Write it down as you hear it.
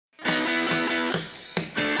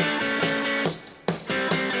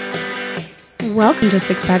Welcome to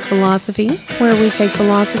Six Pack Philosophy, where we take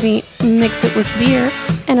philosophy, mix it with beer,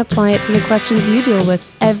 and apply it to the questions you deal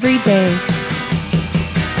with every day.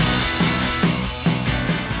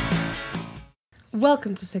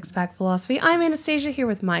 Welcome to Six Pack Philosophy. I'm Anastasia here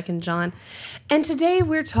with Mike and John, and today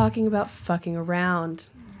we're talking about fucking around.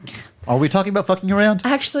 Are we talking about fucking around?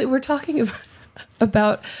 Actually, we're talking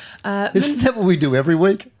about Isn't that what we do every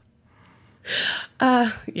week?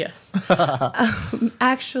 Yes.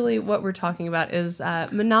 Actually, what we're talking about is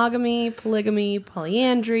monogamy, polygamy,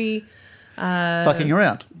 polyandry. Fucking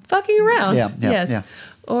around. Fucking around. Yeah, yes. yeah.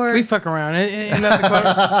 Or We fuck around. Ain't that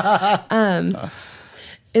the quote?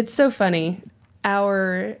 it's so funny.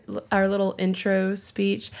 Our little intro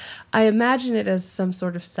speech, I imagine it as some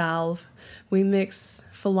sort of salve. We mix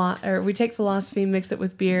we take philosophy, mix it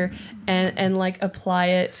with beer, and like apply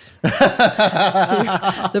it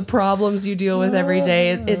to the problems you deal with every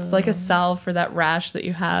day. It's like a salve for that rash that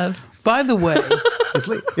you have. By the way,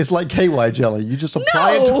 It's like KY jelly. You just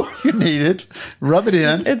apply it to where you need it, rub it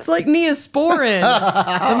in. It's like Neosporin.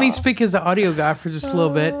 let me speak as the audio guy for just a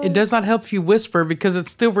little bit. It does not help you whisper because it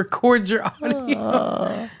still records your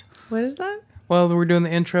audio. What is that? Well, we're doing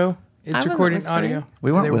the intro. It's wasn't recording whispering. audio.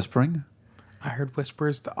 We weren't They were- whispering. I heard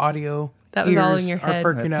whispers. The audio. That was all in ears your are head. I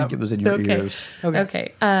perking think up. it was in your Okay. ears.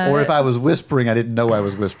 Okay. Or if I was whispering, I didn't know I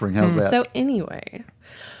was whispering. How's that? So anyway,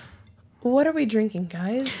 what are we drinking,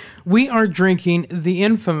 guys? We are drinking the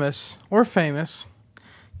infamous or famous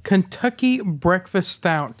Kentucky Breakfast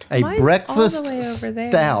Stout. A Mine's all breakfast the way over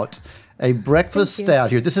there. stout. A breakfast Thank you.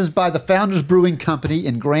 stout here. This is by the Founders Brewing Company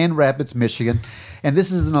in Grand Rapids, Michigan. And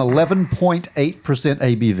this is an 11.8%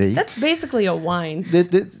 ABV. That's basically a wine.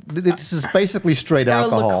 This is basically straight Or a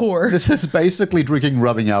alcohol. liqueur. This is basically drinking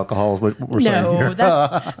rubbing alcohol is what we're saying No,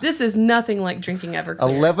 here. this is nothing like drinking Everclear.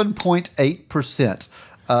 11.8%.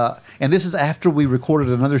 And this is after we recorded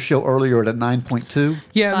another show earlier at 9.2.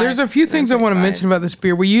 Yeah, there's a few things I want to 9.5. mention about this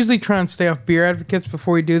beer. We usually try and stay off beer advocates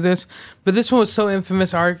before we do this, but this one was so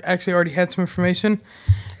infamous. I actually already had some information.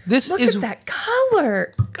 This Look is at that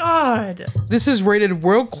color. God. This is rated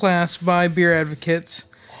world class by beer advocates.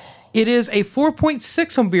 It is a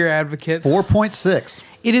 4.6 on beer advocates. 4.6.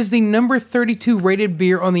 It is the number 32 rated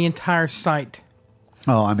beer on the entire site.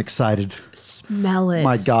 Oh, I'm excited. Smell it.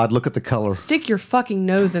 My God, look at the color. Stick your fucking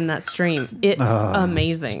nose in that stream. It's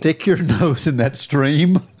amazing. Stick your nose in that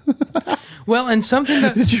stream. Well, and something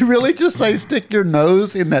that Did you really just say stick your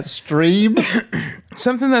nose in that stream?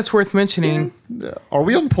 something that's worth mentioning. Are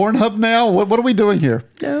we on Pornhub now? What are we doing here?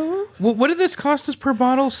 No. What did this cost us per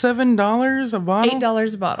bottle? $7 a bottle.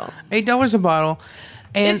 $8 a bottle. $8 a bottle.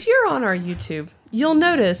 And If you're on our YouTube, you'll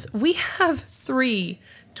notice we have 3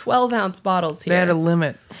 12-ounce bottles here. they had a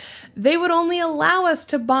limit. They would only allow us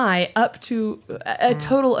to buy up to a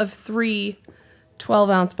total of 3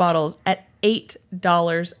 12-ounce bottles at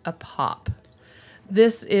 $8 a pop.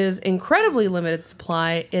 This is incredibly limited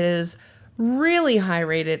supply. It is really high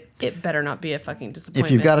rated. It better not be a fucking disappointment.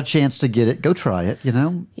 If you've got a chance to get it, go try it, you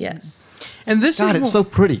know? Yes. And this God, is it's so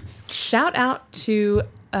pretty. Shout out to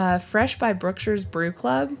Fresh by Brookshire's Brew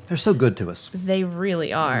Club. They're so good to us. They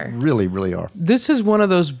really are. Really, really are. This is one of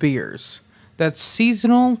those beers that's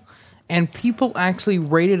seasonal and people actually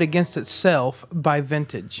rate it against itself by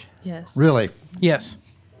vintage. Yes. Really. Yes.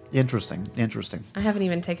 Interesting. I haven't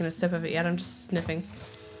even taken a sip of it yet. I'm just sniffing.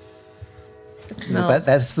 It Well, smells.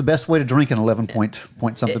 that's the best way to drink an 11 point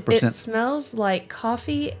something It percent. smells like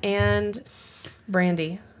coffee and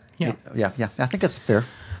brandy. Yeah. Yeah. I think that's fair.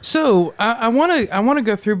 So I want to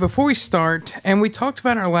go through before we start, and we talked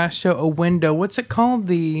about in our last show a window. What's it called?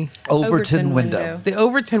 The Overton window. The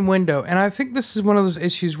Overton window, and I think this is one of those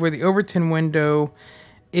issues where the Overton window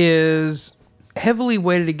is heavily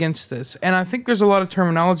weighted against this, and I think there's a lot of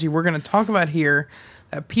terminology we're going to talk about here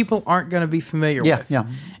that people aren't going to be familiar with. Yeah.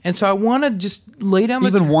 And so I want to just lay down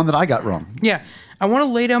Even one that I got wrong. Yeah, I want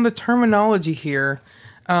to lay down the terminology here,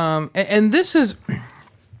 and this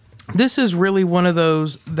is really one of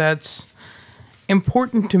those that's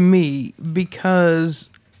important to me because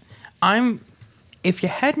if you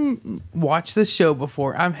hadn't watched this show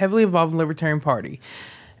before, I'm heavily involved in the Libertarian Party,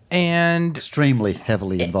 and Extremely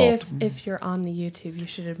heavily involved. If you're on the YouTube, you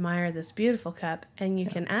should admire this beautiful cup, and you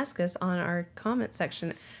can ask us on our comment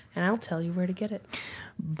section, and I'll tell you where to get it.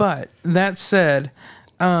 but that said,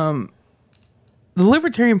 the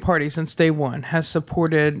Libertarian Party since day one has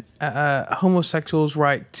supported homosexuals'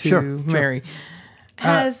 right to Sure. marry.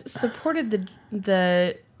 Has supported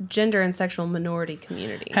the gender and sexual minority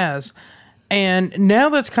community. Has. And now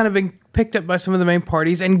that's kind of been picked up by some of the main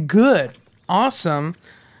parties, and good, awesome,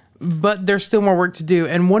 but there's still more work to do.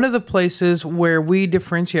 And one of the places where we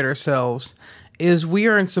differentiate ourselves is we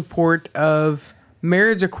are in support of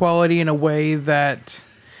marriage equality in a way that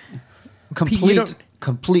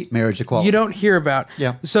complete marriage equality. you don't hear about.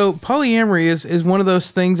 Yeah. So polyamory is one of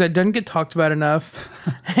those things that doesn't get talked about enough.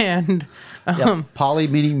 And poly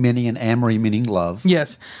meaning many and amory meaning love.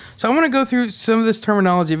 yes. So I want to go through some of this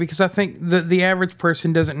terminology because I think that the average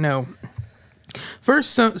person doesn't know.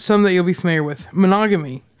 First, some that you'll be familiar with.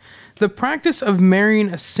 Monogamy. The practice of marrying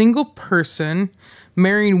a single person,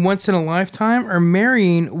 marrying once in a lifetime, or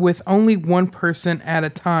marrying with only one person at a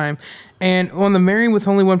time. And on the marrying with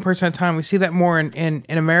only one person at a time, we see that more in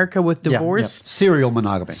America with divorce. Yeah. Serial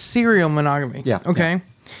monogamy. Serial monogamy. Yeah. Okay.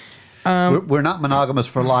 We're not monogamous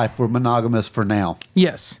for life. We're monogamous for now.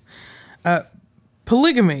 Yes.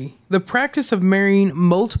 Polygamy. The practice of marrying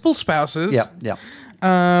multiple spouses. Yeah.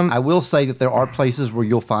 I will say that there are places where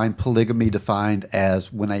you'll find polygamy defined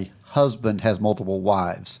as when a husband has multiple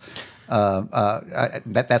wives.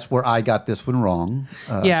 That's where I got this one wrong.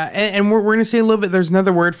 And we're going to see a little bit. There's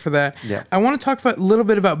another word for that. Yeah. I want to talk about a little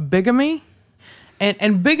bit about bigamy.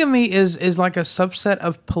 And bigamy is like a subset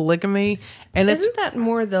of polygamy. And Isn't that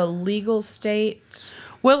more the legal state?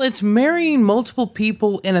 well, it's marrying multiple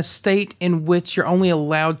people in a state in which you're only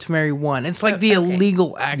allowed to marry one. It's like the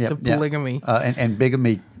illegal act of polygamy. And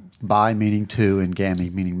bigamy, bi meaning two, and gamy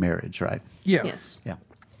meaning marriage, right? Yeah. Yes. Yeah.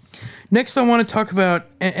 Next, I want to talk about,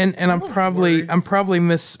 and I'm words. probably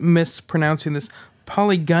mispronouncing this.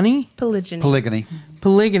 Polygamy. Polygyny. Polygamy.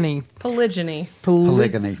 Polygamy. Polygyny.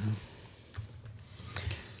 Polygamy.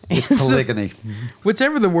 It's polygamy.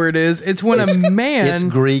 Whichever the word is, it's when a It's man.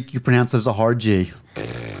 Greek. You pronounce it as a hard G.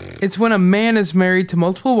 It's when a man is married to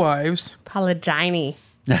multiple wives. Polygyny.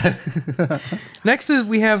 Next is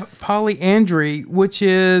we have polyandry, which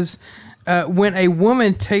is when a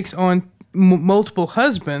woman takes on multiple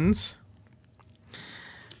husbands.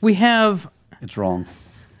 We have It's wrong.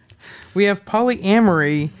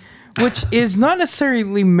 polyamory, which is not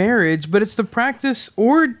necessarily marriage, but it's the practice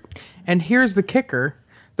and here's the kicker,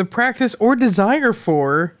 the practice or desire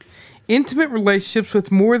for intimate relationships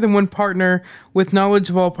with more than one partner with knowledge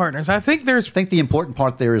of all partners. I think the important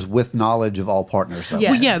part there is with knowledge of all partners, though.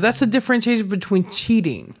 Yeah. well, yeah, that's the differentiation between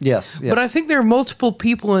cheating. Yes. But I think there are multiple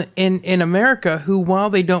people in America who, while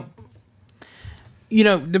they don't,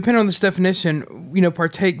 depending on this definition,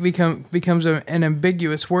 partake becomes an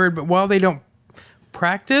ambiguous word. But while they don't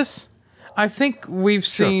practice, I think we've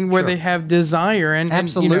seen where they have desire and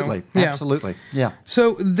absolutely, yeah. absolutely, yeah.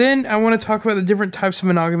 So then I want to talk about the different types of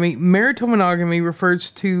monogamy. Marital monogamy refers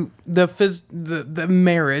to the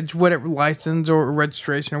marriage, whatever license or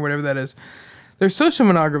registration or whatever that is. There's social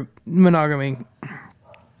monogamy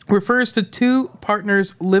refers to two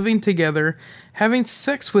partners living together, having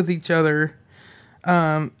sex with each other,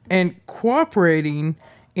 and cooperating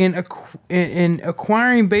in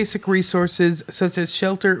acquiring basic resources such as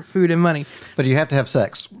shelter, food, and money. But you have to have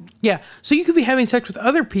sex. Yeah. So you could be having sex with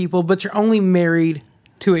other people, but you're only married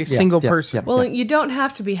to a single person. Well, you don't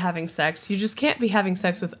have to be having sex. You just can't be having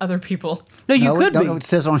sex with other people. No, you could be. No, it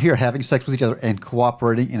says on here having sex with each other and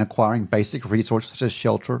cooperating in acquiring basic resources such as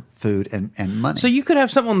shelter, food, and money. So you could have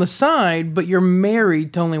something on the side, but you're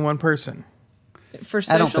married to only one person. For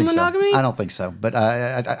social monogamy? So. I don't think so. But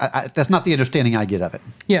that's not the understanding I get of it.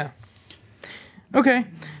 Yeah. Okay.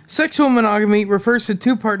 Sexual monogamy refers to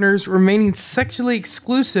two partners remaining sexually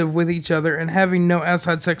exclusive with each other and having no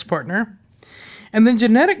outside sex partner. And then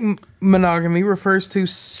genetic monogamy refers to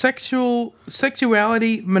sexuality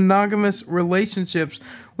monogamous relationships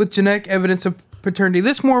with genetic evidence of paternity.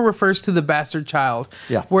 This more refers to the bastard child.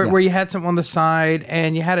 Where you had something on the side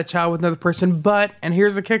and you had a child with another person, but, and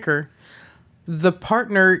here's the kicker, the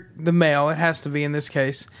partner, the male, it has to be in this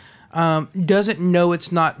case, doesn't know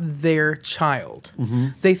it's not their child. Mm-hmm.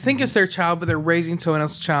 They think it's their child, but they're raising someone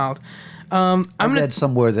else's child. I read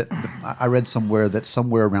somewhere that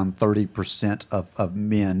somewhere around 30% of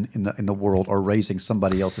men in the world are raising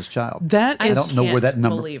somebody else's child. I don't know where that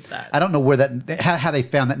number. Believe that. I don't know where how they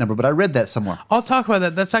found that number, but I read that somewhere. I'll talk about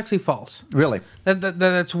that. That's actually false. Really?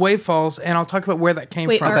 That's way false, and I'll talk about where that came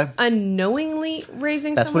from. Are unknowingly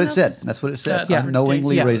raising? That's what it said. That's what it said.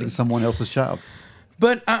 Unknowingly raising someone else's child.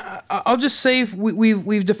 But I'll just say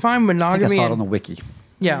we've defined monogamy. I think I saw it on the wiki.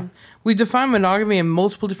 Yeah. We define monogamy in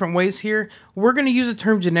multiple different ways here. We're going to use the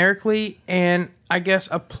term generically and, I guess,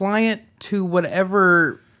 apply it to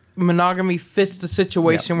whatever monogamy fits the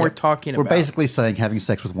situation we're talking about. We're basically saying having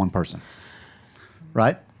sex with one person,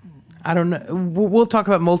 right? I don't know. We'll talk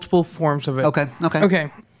about multiple forms of it.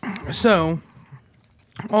 Okay. So,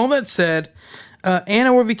 all that said,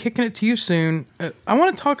 Anna, we'll be kicking it to you soon. I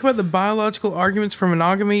want to talk about the biological arguments for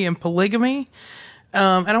monogamy and polygamy.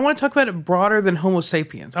 and I want to talk about it broader than Homo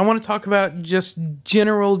sapiens. I want to talk about just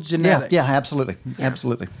general genetics. Yeah, absolutely.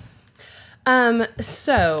 Absolutely.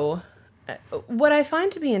 So, what I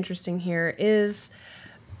find to be interesting here is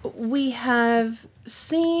we have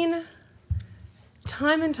seen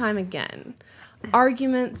time and time again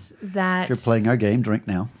arguments that... You're playing our game. Drink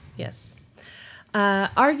now. Yes.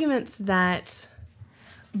 Arguments that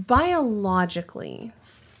biologically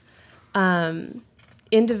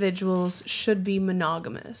individuals should be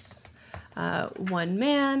monogamous. One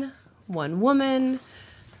man, one woman,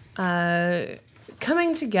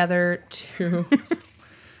 coming together to...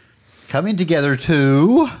 Coming together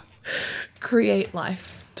to... create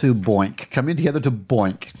life. To boink. Coming together to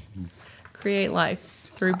boink. Create life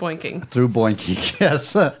through boinking. Through boinking,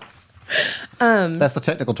 yes. That's the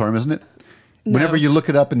technical term, isn't it? No. Whenever you look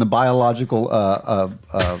it up in the biological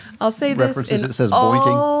I'll say this references, in it says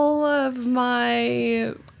boinking. all of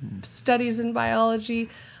my studies in biology,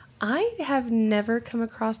 I have never come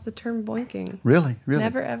across the term boinking. Really? Really?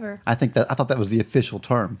 Never, ever. I thought that was the official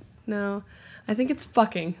term. No, I think it's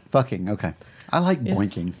fucking. Fucking, okay. I like Yes.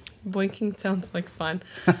 boinking. Boinking sounds like fun.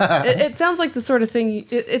 It sounds like the sort of thing.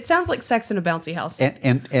 It sounds like sex in a bouncy house.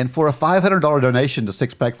 And for a $500 donation to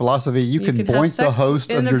Six Pack Philosophy, you can have boink sex the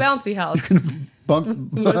host in of a your bouncy house.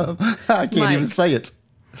 I can't even Mike. say it.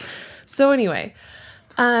 So anyway,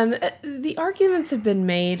 the arguments have been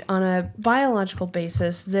made on a biological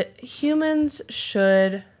basis that humans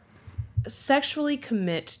should sexually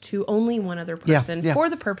commit to only one other person yeah. for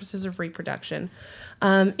the purposes of reproduction.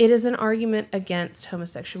 It is an argument against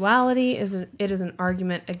homosexuality. It is an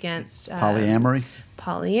argument against Polyamory.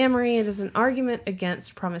 Polyamory. It is an argument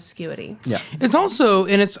against promiscuity. Yeah. It's also,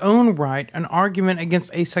 in its own right, an argument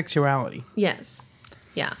against asexuality. Yes.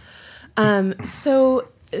 Yeah. So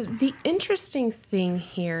the interesting thing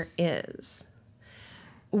here is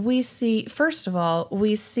first of all,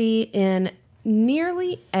 we see in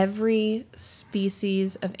nearly every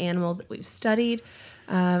species of animal that we've studied.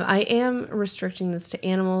 I am restricting this to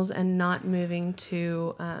animals and not moving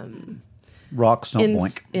to Rocks don't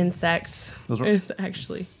boink. insects. Those are- It's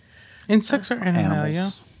actually Insects are animalia.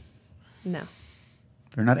 Animals. no.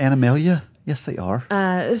 They're not animalia? Yes, they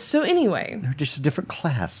are. So anyway, They're just a different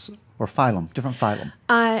class or phylum, different phylum.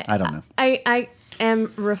 I don't know. I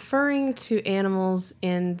am referring to animals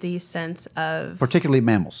in the sense of Particularly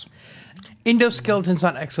mammals. Endoskeletons,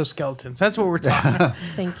 not exoskeletons. That's what we're talking about.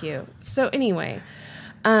 thank you. So anyway,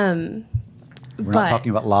 We're not talking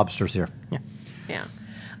about lobsters here. yeah.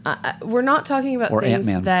 We're not talking about Or things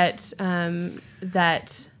Ant-Man.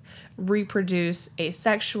 that reproduce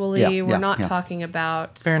asexually. Yeah, We're yeah, not yeah. talking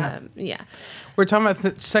about Fair enough. yeah. We're talking about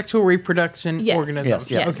the sexual reproduction Yes. organisms.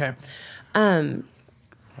 Yes. Okay. That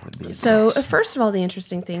would be a So sex. first of all, the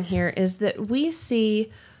interesting thing here is that we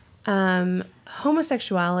see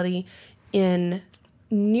homosexuality in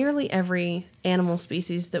nearly every animal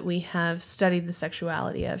species that we have studied the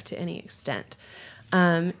sexuality of to any extent.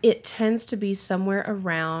 It tends to be somewhere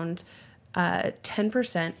around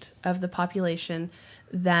 10% of the population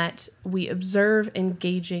that we observe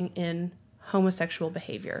engaging in homosexual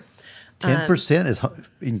behavior. 10% is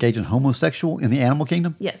engaged in homosexual in the animal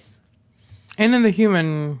kingdom? Yes. And in the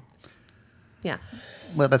human... Yeah.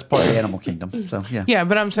 Well, that's part of the animal kingdom. So, yeah. Yeah,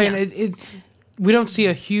 but I'm saying Yeah. we don't see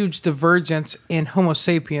a huge divergence in Homo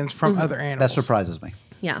sapiens from other animals. That surprises me.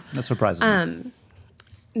 Yeah. That surprises me.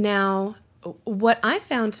 Now, what I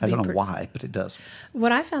found to I be don't know why, but it does.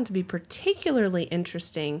 what I found to be particularly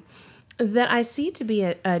interesting that I see to be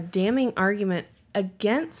a damning argument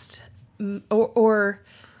against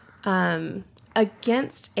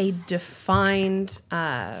against a defined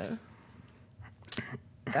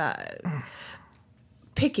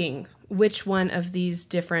picking which one of these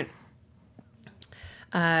different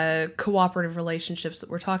cooperative relationships that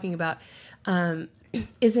we're talking about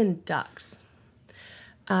is in ducks.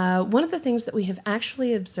 One of the things that we have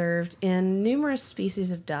actually observed in numerous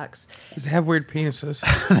species of ducks They have weird penises.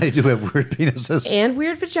 They do have weird penises. and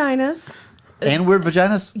weird vaginas. And weird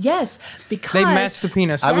vaginas? Yes, because They match the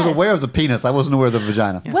penis. I was Yes. aware of the penis. I wasn't aware of the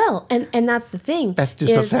vagina. Well, and that's the thing. That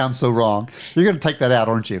just sounds so wrong. You're going to take that out,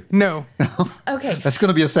 aren't you? No. Okay. That's going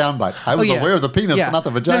to be a soundbite. I was Oh, yeah. aware of the penis, Yeah. but not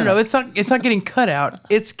the vagina. No, it's not getting cut out.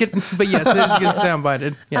 It's getting, but yes, it is getting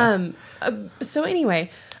soundbited. Yeah. So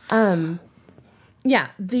anyway, yeah,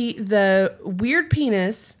 the weird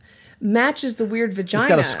penis matches the weird vagina. It's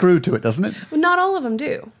got a screw to it, doesn't it? Not all of them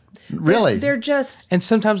do. Really? They're just And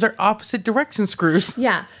sometimes they're opposite direction screws.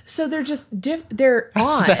 yeah. So they're just they're How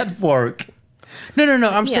odd. does that work? No.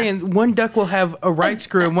 I'm Yeah. saying one duck will have a right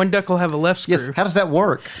screw and one duck will have a left screw. Yes. How does that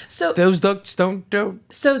work? So Those ducks don't.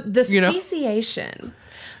 so the you know. speciation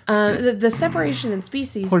The separation in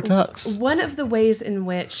species. Poor ducks. One of the ways in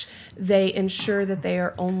which they ensure that they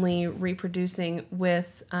are only reproducing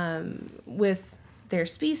with their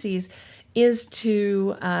species is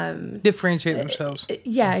to Differentiate themselves.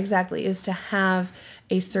 yeah, exactly, is to have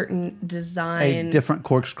a certain design. A different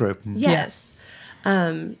corkscrew. Yes.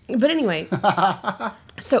 But anyway,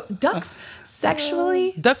 so ducks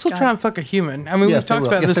sexually. Ducks will try and fuck a human. I mean, Yes, we've talked they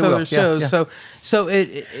will. about Yes, this they on will. other Yeah, shows. yeah. So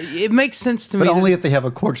it makes sense to me. But only if they have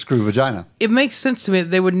a corkscrew vagina. It makes sense to me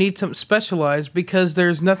that they would need something specialized because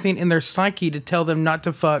there's nothing in their psyche to tell them not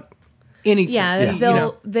to fuck anything. Yeah, You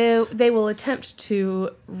know? they will attempt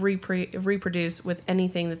to reproduce with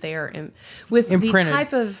anything that they are with Imprinted. the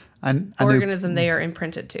type of I knew- organism they are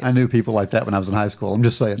imprinted to. I knew people like that when I was in high school. I'm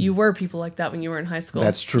just saying. You were people like that when you were in high school.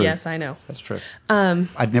 That's true. Yes, I know. That's true.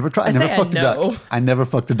 I'd never tried. I I never say I fucked a know. duck. I never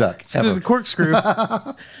fucked a duck. Because Ever. the corkscrew.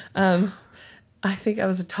 I think I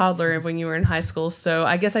was a toddler when you were in high school, so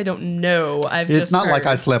I guess I don't know. It's not like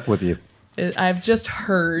I slept with you. I've just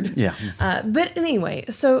heard. Yeah. But anyway,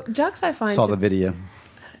 so ducks I find Saw to the video.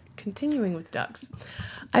 continuing with ducks,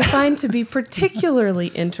 I find to be particularly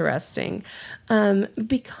interesting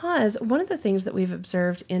because one of the things that we've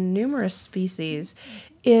observed in numerous species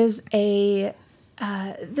is that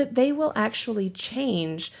they will actually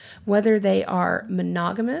change whether they are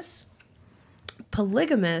monogamous,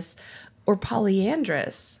 polygamous, or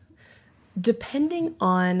polyandrous, depending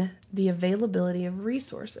on the availability of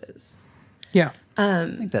resources. Yeah.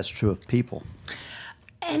 I think that's true of people.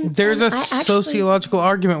 There's a I actually- sociological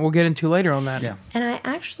argument we'll get into later on that. Yeah. And I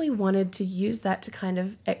actually wanted to use that to kind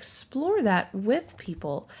of explore that with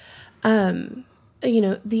people.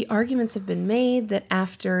 The arguments have been made that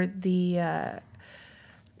after the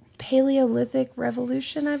Paleolithic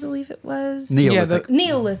Revolution, I believe it was. Neolithic.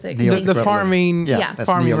 Neolithic. The Thank you. farming, Yeah. That's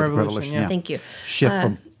farming Neolithic revolution. Yeah. Thank you.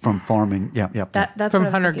 Shift from farming. Yeah. That's From what I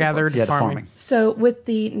was hunter looking for. gatherer Yeah, to to farming. farming. So with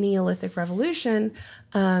the Neolithic Revolution,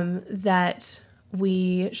 that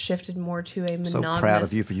we shifted more to a monogamous. So proud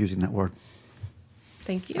of you for using that word.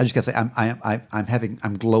 Thank you. I just gotta say,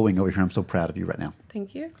 I'm glowing over here. I'm so proud of you right now.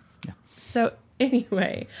 Thank you. Yeah. So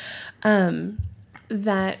anyway,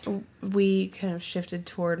 that we kind of shifted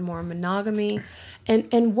toward more monogamy,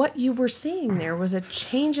 and what you were seeing there was a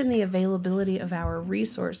change in the availability of our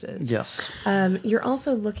resources. Yes. You're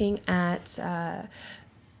also looking at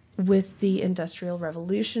with the Industrial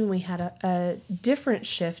Revolution, we had a different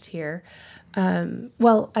shift here.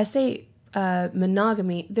 I say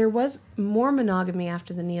monogamy. There was more monogamy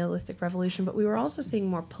after the Neolithic Revolution, but we were also seeing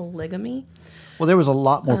more polygamy. Well, there was a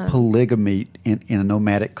lot more polygamy in a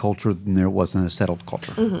nomadic culture than there was in a settled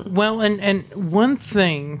culture. Mm-hmm. Well, and one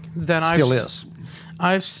thing that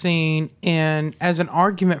I've seen and as an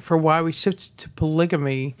argument for why we shifted to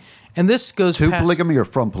polygamy, and this goes To past, polygamy or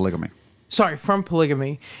from polygamy? Sorry, from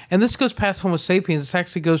polygamy, and this goes past Homo sapiens. This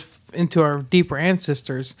actually goes into our deeper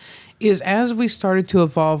ancestors. Is as we started to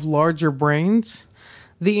evolve larger brains,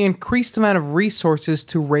 the increased amount of resources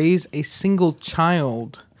to raise a single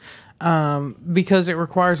child, because it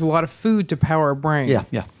requires a lot of food to power a brain.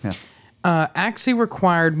 Yeah. Actually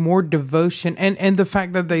required more devotion, and the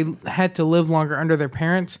fact that they had to live longer under their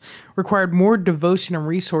parents required more devotion and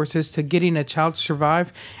resources to getting a child to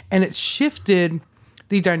survive, and it shifted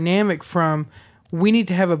the dynamic from we need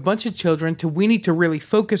to have a bunch of children to we need to really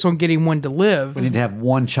focus on getting one to live. We need to have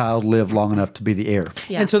one child live long enough to be the heir.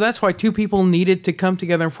 Yeah. And so that's why two people needed to come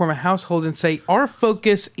together and form a household and say, our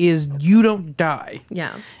focus is you don't die.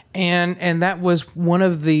 Yeah. And that was one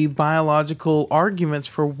of the biological arguments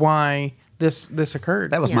for why this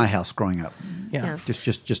occurred. That was Yeah. my house growing up. yeah. Yeah.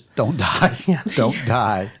 Just don't die. Yeah. Don't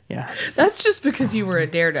die. Yeah. That's just because you were a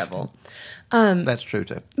daredevil. That's true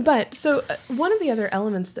too. But so one of the other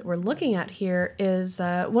elements that we're looking at here is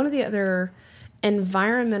one of the other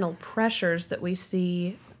environmental pressures that we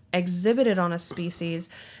see exhibited on a species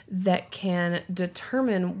that can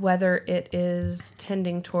determine whether it is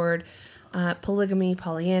tending toward polygamy,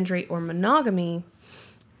 polyandry, or monogamy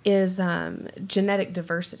is genetic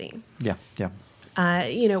diversity. Yeah.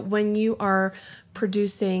 When you are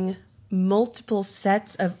producing multiple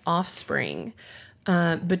sets of offspring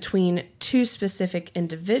between two specific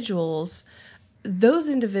individuals, those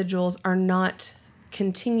individuals are not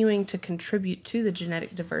continuing to contribute to the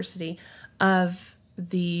genetic diversity of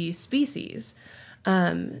the species.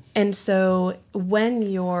 And so when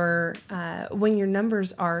your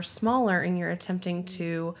numbers are smaller and you're attempting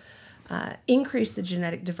to increase the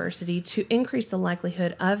genetic diversity to increase the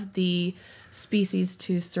likelihood of the species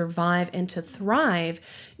to survive and to thrive,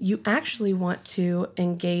 you actually want to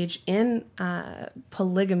engage in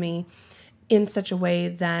polygamy in such a way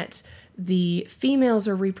that the females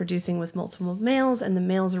are reproducing with multiple males and the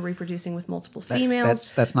males are reproducing with multiple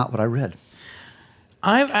females. That's not what I read.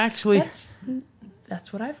 I've actually...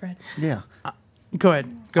 That's what I've read. Yeah. Go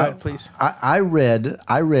ahead, please. I read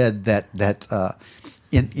that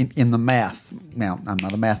in the math. Now, I'm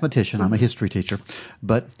not a mathematician. I'm a history teacher,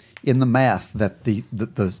 but in the math, that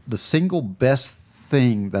the single best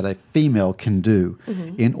thing that a female can do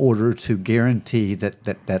in order to guarantee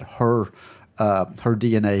that her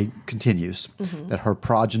DNA continues, that her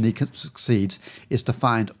progeny succeeds, is to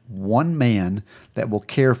find one man that will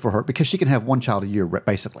care for her, because she can have one child a year,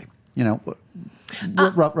 basically.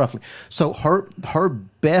 Roughly. So her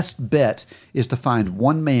best bet is to find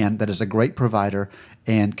one man that is a great provider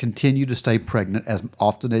and continue to stay pregnant as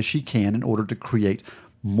often as she can in order to create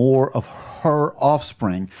more of her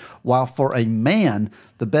offspring. While for a man,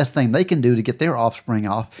 the best thing they can do to get their offspring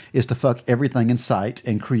off is to fuck everything in sight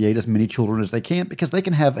and create as many children as they can, because they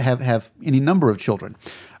can have any number of children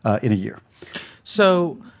in a year.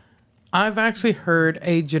 So I've actually heard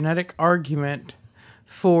a genetic argument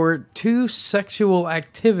for two sexual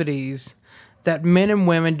activities that men and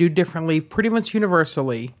women do differently pretty much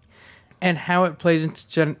universally, and how it plays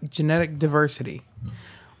into genetic diversity.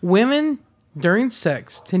 Women during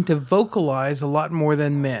sex tend to vocalize a lot more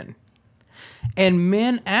than men. And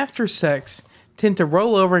men after sex tend to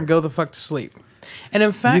roll over and go the fuck to sleep. And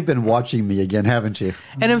in fact... You've been watching me again, haven't you?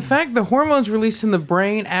 And in fact, the hormones released in the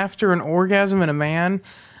brain after an orgasm in a man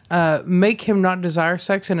make him not desire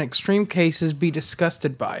sex, and in extreme cases be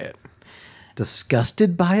disgusted by it.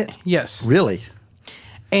 Disgusted by it? Yes. Really?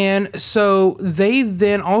 And so they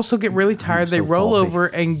then also get really tired. They roll over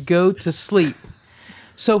and go to sleep.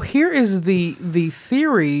 So here is the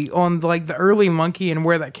theory on like the early monkey and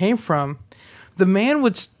where that came from. The male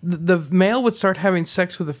would start having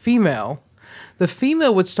sex with a female. The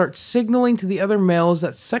female would start signaling to the other males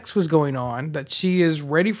that sex was going on, that she is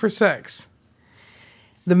ready for sex.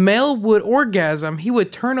 The male would orgasm. He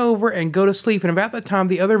would turn over and go to sleep. And about that time,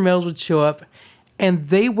 the other males would show up, and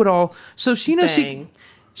they would all. So she knows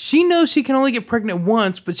she knows she can only get pregnant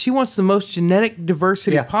once, but she wants the most genetic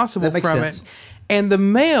diversity possible from it. And the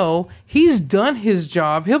male, he's done his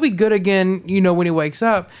job. He'll be good again, when he wakes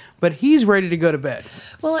up, but he's ready to go to bed.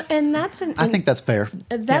 Well, and that's I think that's fair.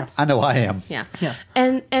 I know I am. Yeah.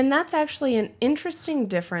 And that's actually an interesting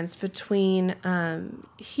difference between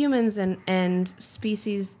humans and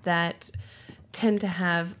species that tend to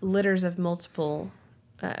have litters of multiple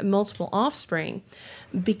offspring,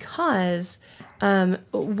 because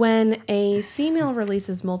when a female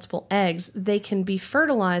releases multiple eggs, they can be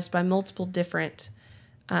fertilized by multiple different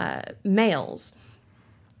males.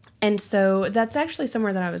 And so that's actually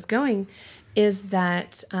somewhere that I was going, is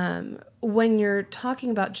that when you're talking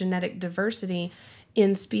about genetic diversity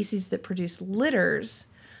in species that produce litters,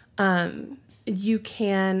 you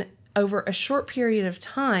can, over a short period of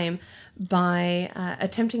time, by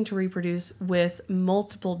attempting to reproduce with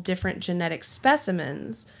multiple different genetic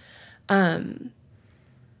specimens,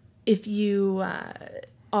 if you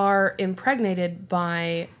are impregnated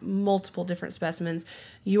by multiple different specimens,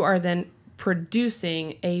 you are then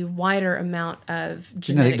producing a wider amount of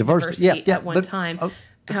genetic diversity at one time.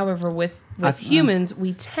 However, with humans,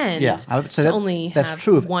 we tend to only have that's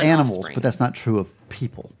true of one animals, offspring. but that's not true of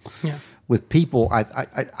people. Yeah. With people,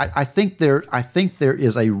 I think there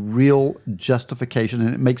is a real justification,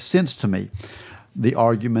 and it makes sense to me, the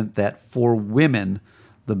argument that for women,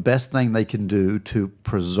 the best thing they can do to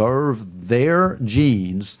preserve their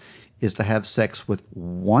genes is to have sex with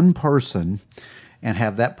one person and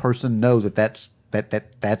have that person know that's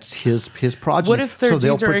his progeny. What if their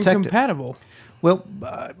genes are incompatible? Well,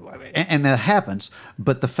 and that happens.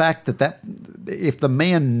 But the fact that if the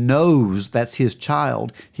man knows that's his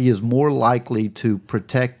child, he is more likely to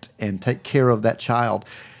protect and take care of that child.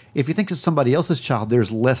 If he thinks it's somebody else's child,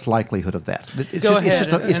 there's less likelihood of that.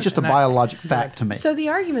 It's just a biologic fact to me. So the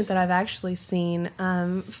argument that I've actually seen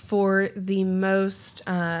for the most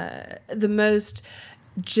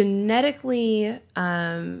genetically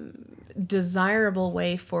desirable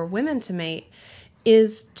way for women to mate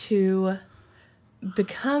is to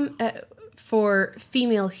become, for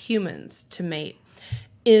female humans to mate,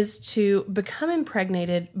 is to become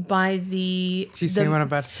impregnated by the... She's saying what I'm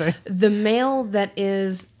about to say. The male that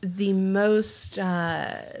is the most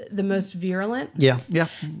virulent. Yeah.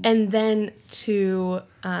 And then to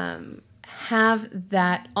have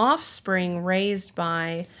that offspring raised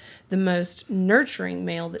by the most nurturing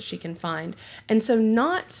male that she can find. And so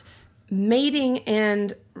not mating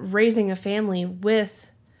and raising a family with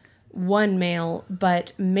one male,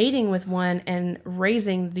 but mating with one and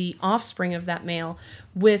raising the offspring of that male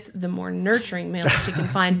with the more nurturing male that she can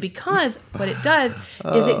find. Because what it does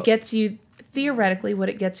is it gets you, theoretically, what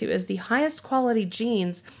it gets you is the highest quality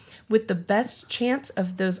genes with the best chance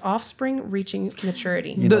of those offspring reaching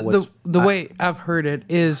maturity. The way I've heard it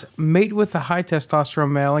is mate with the high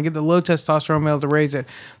testosterone male and get the low testosterone male to raise it.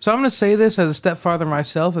 So I'm going to say this as a stepfather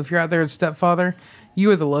myself. If you're out there as a stepfather, you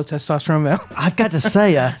are the low testosterone male. I've got to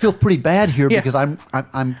say, I feel pretty bad here because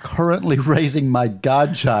I'm currently raising my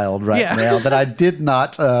godchild right now that I did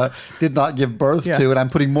not give birth to, and I'm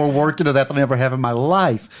putting more work into that than I ever have in my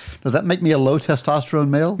life. Does that make me a low testosterone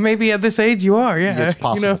male? Maybe at this age you are. Yeah, it's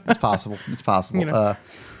possible. It's possible. It's possible.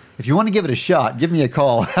 If you want to give it a shot, give me a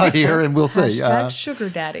call out here, and we'll see. Hashtag sugar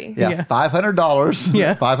daddy. Yeah, $500.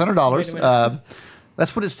 Yeah, $500.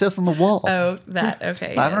 That's what it says on the wall. Oh, that,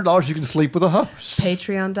 okay. $500, you can sleep with a host.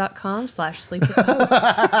 Patreon.com/sleep with a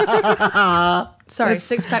host. Sorry,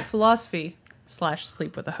 six-pack philosophy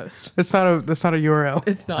 /sleep with a host. That's not a URL.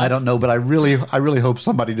 It's not. I don't know, but I really hope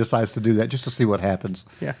somebody decides to do that just to see what happens.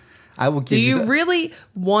 Yeah. I will give Do you really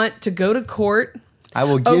want to go to court I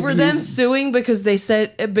will give over you, them suing because they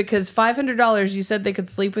said, because $500 you said they could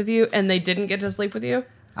sleep with you and they didn't get to sleep with you?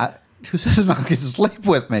 Who says they're not going to get to sleep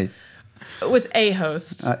with me? With a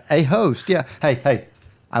host. A host, yeah. Hey,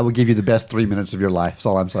 I will give you the best 3 minutes of your life. That's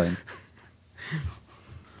all I'm saying.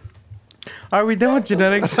 Are we done with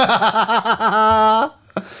genetics? I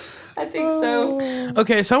think so.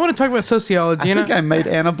 Okay, so I want to talk about sociology. I think I made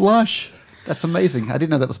Anna blush. That's amazing. I didn't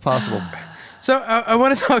know that was possible. So I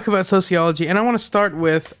want to talk about sociology, and I want to start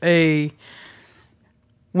with when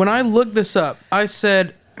I looked this up, I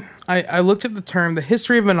said, I looked at the term, the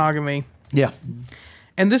history of monogamy. Yeah.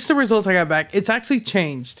 And this is the result I got back. It's actually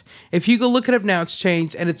changed. If you go look it up now, it's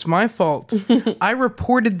changed, and it's my fault. I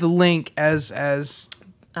reported the link as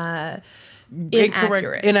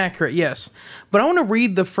inaccurate, yes. But I want to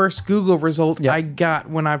read the first Google result I got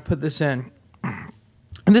when I put this in.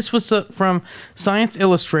 And this was from Science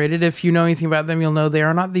Illustrated. If you know anything about them, you'll know they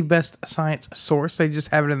are not the best science source. They just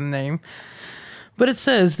have it in the name. But it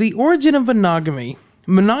says, the origin of monogamy.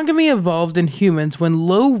 Monogamy evolved in humans when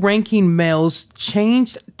low-ranking males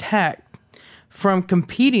changed tack from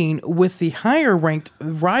competing with the higher-ranked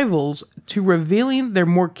rivals to revealing their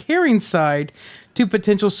more caring side to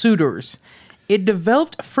potential suitors. It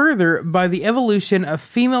developed further by the evolution of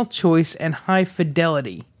female choice and high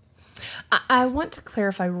fidelity. I want to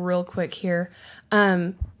clarify real quick here.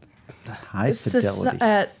 High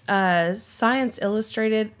fidelity. Science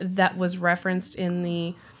Illustrated, that was referenced in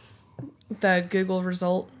the Google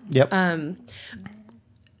result. Yep.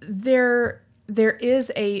 There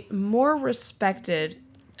is a more respected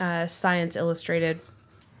Science Illustrated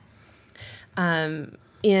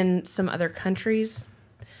in some other countries.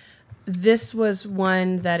 This was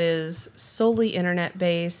one that is solely internet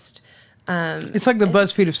based. It's like the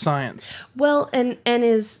BuzzFeed of science. Well, and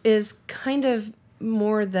is kind of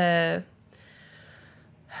more the,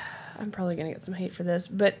 I'm probably going to get some hate for this,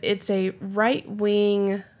 but it's a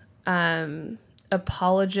right-wing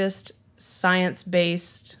apologist,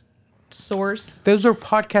 science-based source. Those are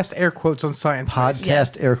podcast air quotes on science.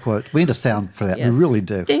 Podcast air quotes. We need a sound for that. Yes. We really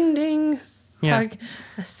do. Ding, ding. Yeah.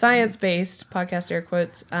 A science-based podcast air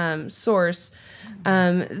quotes source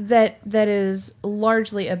that is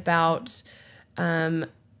largely about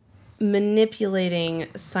manipulating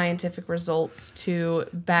scientific results to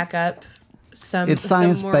back up some. It's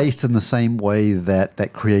science-based in the same way that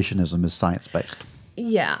creationism is science-based.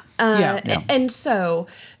 Yeah. Yeah. And so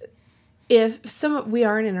we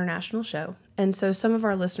are an international show. And so some of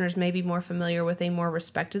our listeners may be more familiar with a more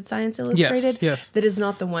respected Science Illustrated. Yes. That is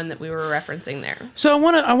not the one that we were referencing there. So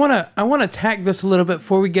I want to tack this a little bit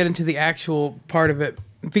before we get into the actual part of it,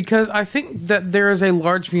 because I think that there is a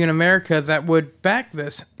large view in America that would back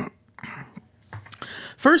this.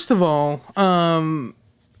 First of all,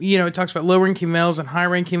 it talks about low-ranking males and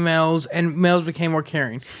high-ranking males, and males became more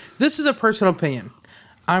caring. This is a personal opinion.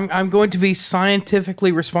 I'm going to be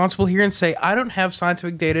scientifically responsible here and say I don't have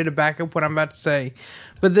scientific data to back up what I'm about to say,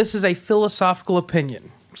 but this is a philosophical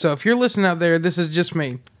opinion. So if you're listening out there, this is just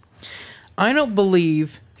me. I don't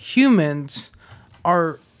believe humans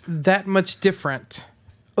are that much different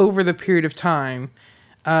over the period of time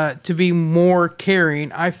to be more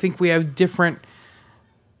caring. I think we have different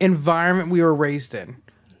environment we were raised in.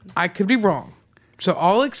 I could be wrong. So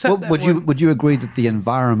I'll accept that. Would you agree that the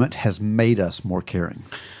environment has made us more caring?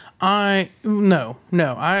 No.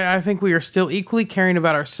 I think we are still equally caring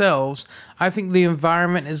about ourselves. I think the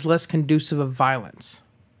environment is less conducive of violence.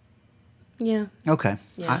 Yeah. Okay.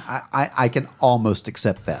 Yeah. I can almost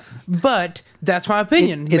accept that. But that's my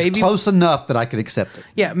opinion. It's close enough that I could accept it.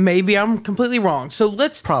 Yeah, maybe I'm completely wrong. So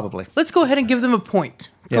let's go ahead and give them a point.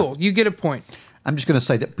 Cool. You get a point. I'm just going to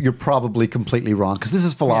say that you're probably completely wrong because this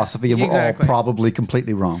is philosophy and we're all probably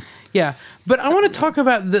completely wrong. Yeah. But I want to talk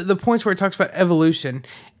about the points where it talks about evolution.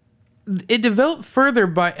 It developed further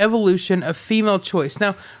by evolution of female choice.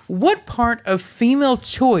 Now, what part of female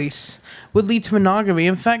choice would lead to monogamy?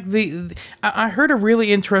 In fact, I heard a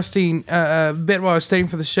really interesting bit while I was studying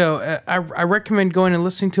for the show. I recommend going and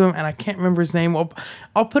listening to him, and I can't remember his name.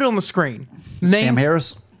 I'll put it on the screen. Sam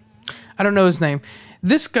Harris? I don't know his name.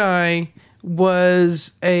 This guy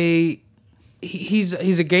was he's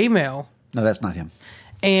a gay male. No, that's not him.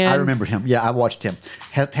 And I remember him. Yeah, I watched him.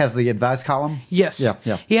 Has the advice column? Yes.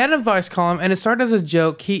 Yeah. He had an advice column, and it started as a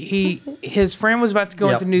joke. His friend was about to go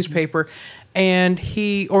into the newspaper,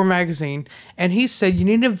 or magazine, and he said, "You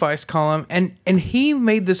need an advice column," and he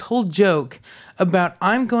made this whole joke about,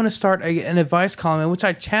 "I'm going to start an advice column in which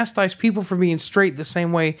I chastise people for being straight the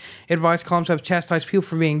same way advice columns have chastised people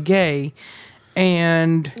for being gay,"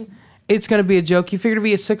 and it's going to be a joke. He figured it'd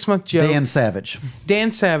be a 6-month joke. Dan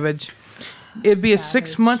Savage. It'd be a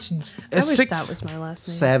 6 months. I wish that was my last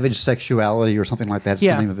name. Savage Sexuality or something like that. It's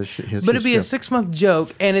the name of his but it'd be a 6-month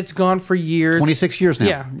joke, and it's gone for years. 26 years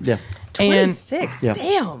now. Yeah. 26.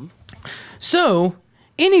 Damn. So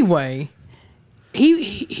anyway,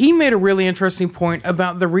 he made a really interesting point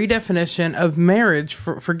about the redefinition of marriage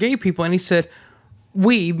for gay people, and he said,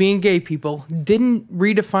 "We, being gay people, didn't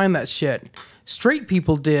redefine that shit. Straight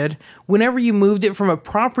people did. Whenever you moved it from a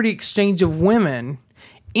property exchange of women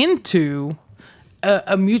into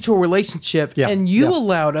a mutual relationship, and you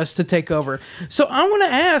allowed us to take over." So I want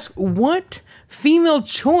to ask, what female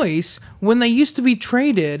choice, when they used to be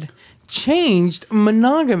traded, changed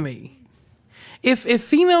monogamy? If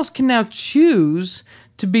females can now choose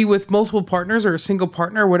to be with multiple partners or a single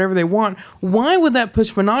partner or whatever they want, why would that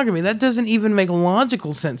push monogamy? That doesn't even make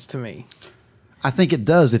logical sense to me. I think it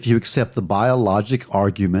does if you accept the biologic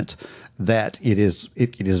argument that it is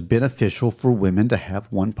beneficial for women to have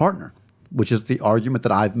one partner, which is the argument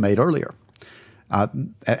that I've made earlier.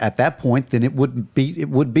 At that point, then it would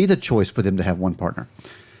be the choice for them to have one partner,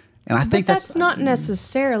 and I think that's not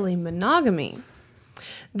necessarily monogamy.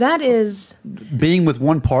 That is, being with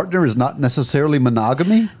one partner is not necessarily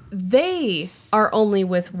monogamy. They are only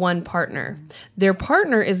with one partner. Their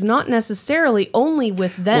partner is not necessarily only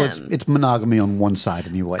with them. Well, it's monogamy on one side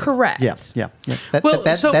anyway. Correct. Yeah.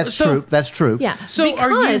 That's true. That's true. Yeah. So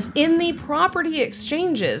because in the property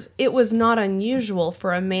exchanges, it was not unusual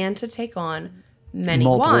for a man to take on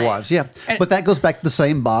multiple wives. Yeah, but that goes back to the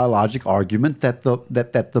same biologic argument that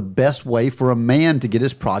the best way for a man to get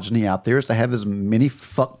his progeny out there is to have as many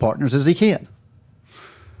fuck partners as he can.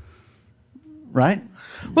 Right?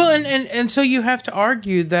 Well, and so you have to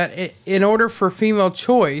argue that in order for female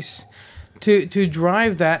choice to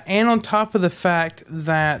drive that, and on top of the fact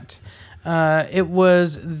that it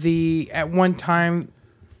was at one time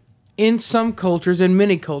in some cultures, in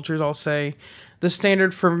many cultures, I'll say, the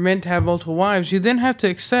standard for men to have multiple wives, you then have to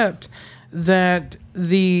accept that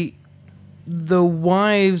the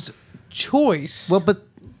wife's choice. Well,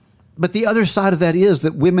 but the other side of that is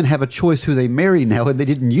that women have a choice who they marry now, and they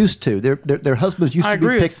didn't used to. Their husbands used to be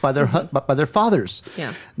picked by their fathers.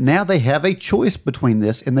 Yeah. Now they have a choice between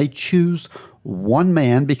this, and they choose one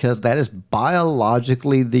man because that is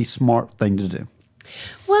biologically the smart thing to do.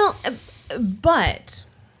 Well, but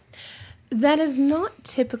that is not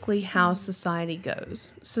typically how society goes.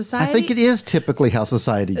 I think it is typically how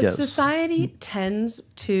society goes. Society tends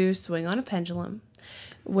to swing on a pendulum,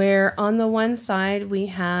 where on the one side we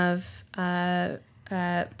have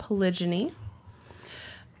polygyny,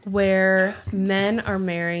 where men are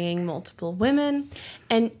marrying multiple women,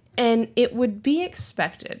 and it would be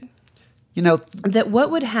expected, that what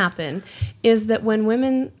would happen is that when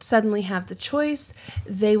women suddenly have the choice,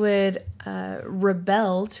 they would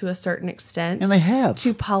rebel to a certain extent. And they have.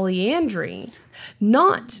 To polyandry,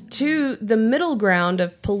 not to the middle ground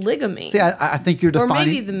of polygamy. See, I think you're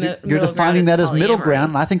defining, you're defining that as middle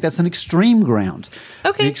ground, and I think that's an extreme ground.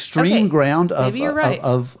 Okay. The extreme ground of, maybe you're right.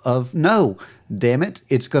 of no, damn it,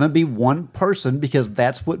 it's going to be one person because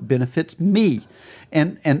that's what benefits me.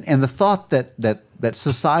 And the thought that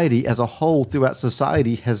society as a whole throughout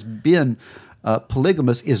society has been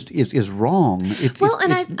polygamous is wrong.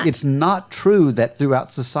 It's not true that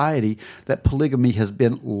throughout society that polygamy has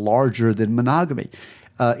been larger than monogamy.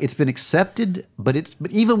 It's been accepted, but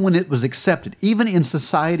even when it was accepted, even in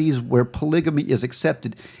societies where polygamy is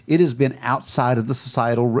accepted, it has been outside of the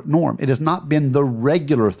societal norm. It has not been the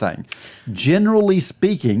regular thing. Generally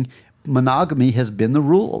speaking, monogamy has been the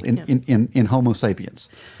rule in Homo sapiens.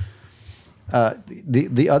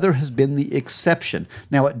 The other has been the exception.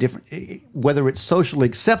 Now, whether it's socially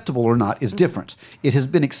acceptable or not is different. It has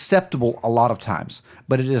been acceptable a lot of times,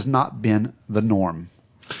 but it has not been the norm.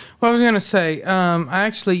 Well, I was going to say,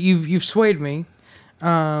 you've swayed me.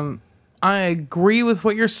 I agree with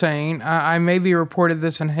what you're saying. I maybe reported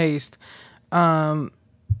this in haste.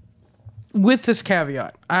 With this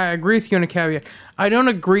caveat, I agree with you on a caveat. I don't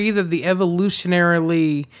agree that the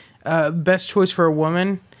evolutionarily best choice for a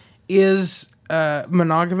woman is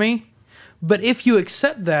monogamy. But if you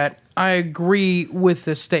accept that, I agree with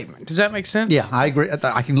this statement. Does that make sense? Yeah, I agree.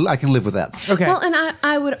 I can live with that. Okay. Well, and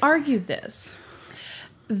I would argue this,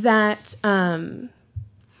 that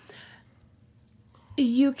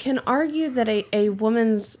you can argue that a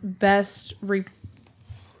woman's best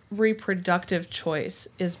reproductive choice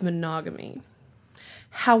is monogamy.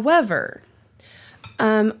 However,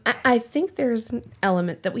 I think there's an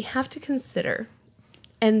element that we have to consider,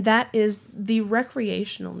 and that is the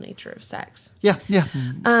recreational nature of sex. Yeah.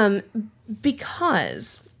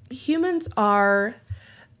 Because humans are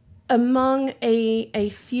among a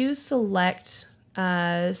few select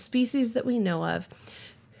species that we know of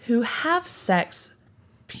who have sex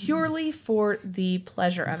purely for the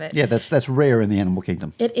pleasure of it. Yeah, that's rare in the animal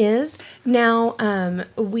kingdom. It is. Now,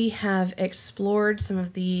 we have explored some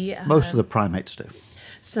of the... Most of the primates do.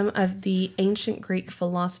 Some of the ancient Greek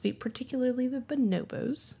philosophy, particularly the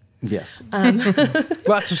bonobos. Yes.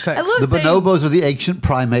 Lots of sex. The bonobos are the ancient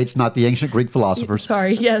primates, not the ancient Greek philosophers.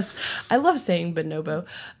 Sorry, yes. I love saying bonobo.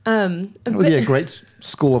 It would be a great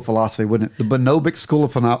school of philosophy, wouldn't it? The bonobic school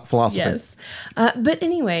of philosophy. Yes. But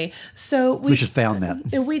anyway, so... We should found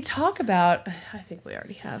that. We talk about... I think we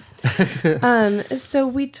already have. So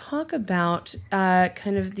we talk about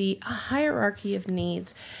kind of the hierarchy of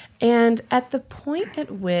needs. And at the point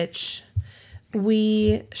at which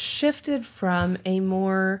we shifted from a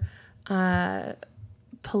more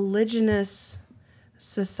polygynous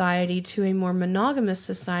society to a more monogamous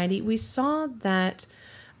society, we saw that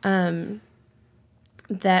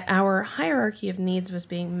that our hierarchy of needs was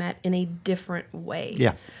being met in a different way.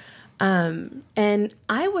 Yeah. And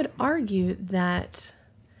I would argue that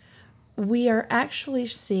we are actually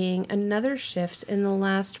seeing another shift in the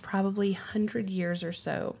last probably 100 years or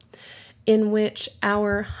so, in which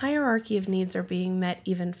our hierarchy of needs are being met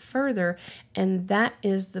even further, and that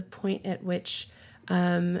is the point at which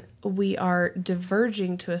we are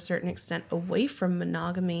diverging to a certain extent away from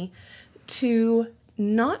monogamy to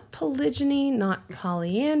not polygyny, not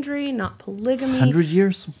polyandry, not polygamy. 100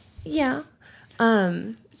 years? Yeah.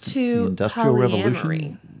 To the Industrial polyamory.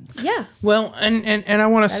 Revolution? Yeah. Well, and I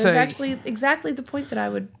want to That say... is actually exactly the point that I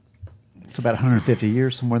would... It's about 150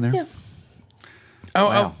 years, somewhere in there. Yeah. Oh,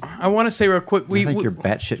 Wow. I want to say real quick. I think you're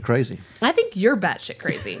batshit crazy. I think you're batshit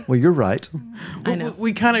crazy. Well, you're right. I know.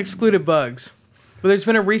 We kind of excluded bugs. But there's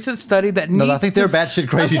been a recent study that needs No, I think they're batshit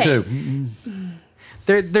crazy Okay. too.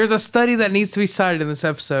 There's a study that needs to be cited in this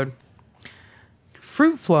episode.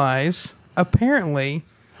 Fruit flies apparently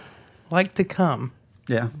like to come.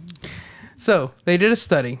 Yeah. So they did a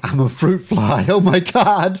study. I'm a fruit fly. Oh my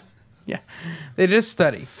God. Yeah, they did a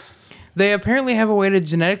study. They apparently have a way to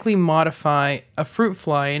genetically modify a fruit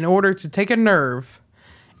fly in order to take a nerve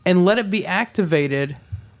and let it be activated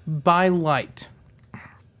by light.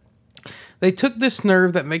 They took this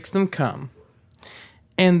nerve that makes them come,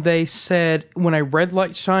 and they said when a red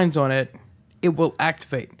light shines on it, it will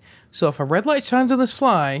activate. So if a red light shines on this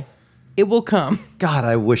fly, it will come. God,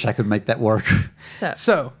 I wish I could make that work.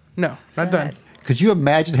 So, no, not Go done. ahead. Could you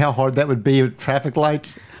imagine how hard that would be with traffic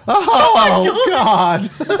lights? Oh, God.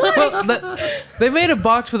 Well, they made a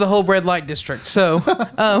box with a whole red light district. So,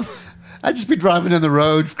 I'd just be driving in the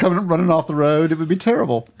road, running off the road. It would be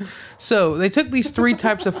terrible. so they took these three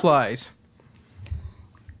types of flies.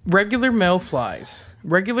 Regular male flies,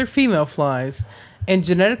 regular female flies, and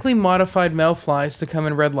genetically modified male flies to come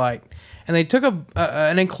in red light. And they took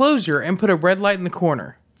an enclosure and put a red light in the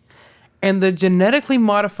corner. And the genetically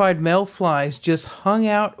modified male flies just hung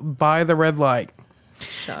out by the red light.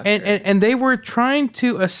 Shocker. And they were trying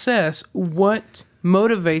to assess what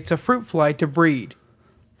motivates a fruit fly to breed.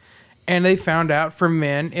 And they found out for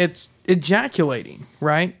men, it's ejaculating,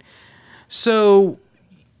 right? So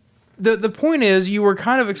the point is, you were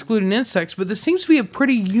kind of excluding insects, but this seems to be a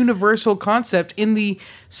pretty universal concept in the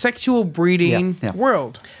sexual breeding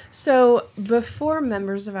world. So before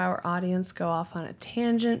members of our audience go off on a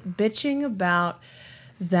tangent, bitching about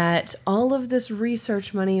that all of this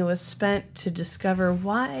research money was spent to discover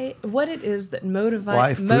what it is that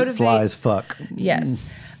Why fruit flies fuck. Yes.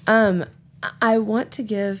 I want to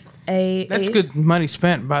give That's good money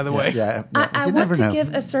spent, by the way. Yeah, I you want never to know.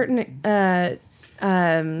 give a certain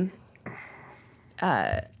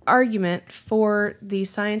argument for the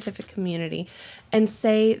scientific community and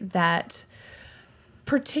say that,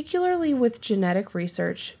 particularly with genetic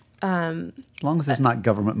research, As long as it's not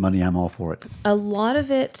government money, I'm all for it. a lot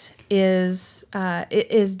of it is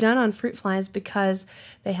done on fruit flies because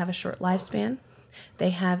they have a short lifespan. They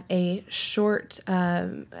have a short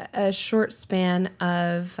span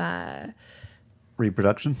of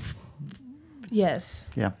Reproduction. yes.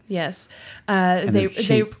 Yeah. Yes, they're they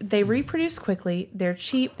cheap. they reproduce quickly. They're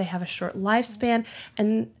cheap. They have a short lifespan,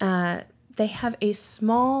 and they have a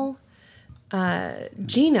small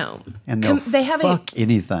genome. And they'll they have fuck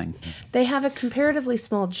anything. they have a comparatively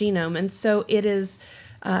small genome, and so it is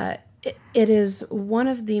one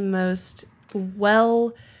of the most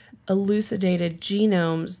well elucidated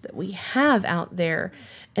genomes that we have out there,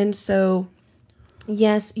 and so.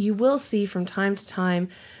 Yes, you will see from time to time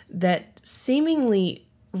that seemingly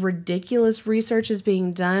ridiculous research is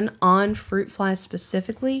being done on fruit flies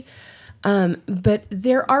specifically, but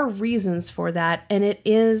there are reasons for that, and it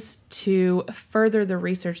is to further the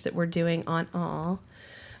research that we're doing on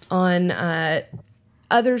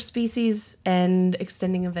other species and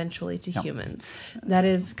extending eventually to humans. That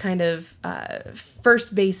is kind of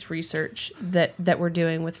first base research that we're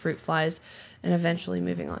doing with fruit flies and eventually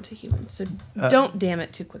moving on to humans. So don't damn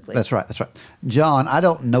it too quickly. That's right. That's right. John, I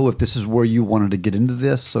don't know if this is where you wanted to get into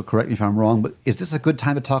this, so correct me if I'm wrong, but is this a good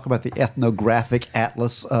time to talk about the ethnographic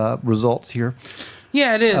atlas results here?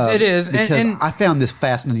 Yeah, it is. It is. Because And I found this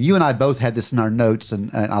fascinating. You and I both had this in our notes,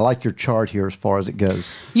 and I like your chart here as far as it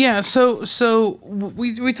goes. yeah, so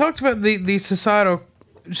we talked about the societal.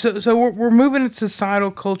 So we're moving into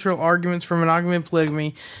societal cultural arguments for monogamy and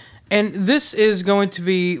polygamy. And this is going to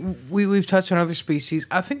be, we've touched on other species.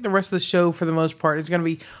 I think the rest of the show, for the most part, is going to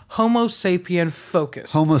be Homo sapien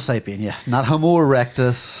focused. Homo sapien, yeah. Not Homo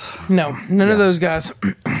erectus. No, none of those guys.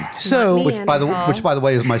 So, me. Which, by the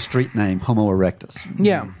way, is my street name, Homo erectus.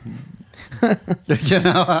 yeah. You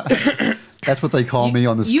know, that's what they call me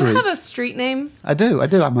on the streets. You have a street name? I do.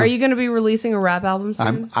 Are you going to be releasing a rap album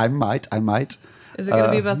soon? I might. Is it going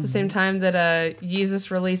to be about the same time that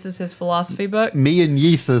Jesus releases his philosophy book? Me and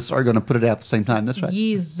Jesus are going to put it out at the same time. That's right.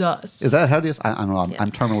 Jesus. Is that how it is? I don't know. Yes.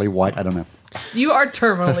 I'm terminally white. I don't know. You are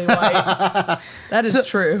terminally white. That is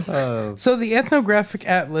true. So the Ethnographic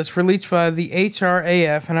Atlas, released by the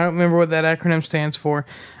HRAF, and I don't remember what that acronym stands for,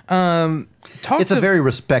 It's a very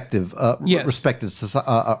respected Yes.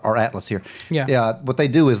 our atlas here. Yeah. What they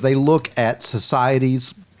do is they look at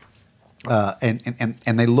societies, and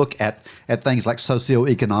they look at things like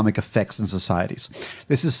socioeconomic effects in societies.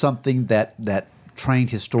 This is something that trained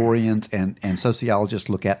historians and sociologists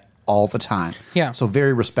look at all the time. Yeah. So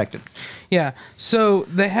very respected. Yeah. So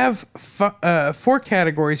they have 4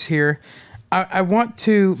 categories here. I want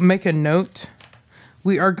to make a note.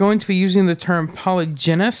 We are going to be using the term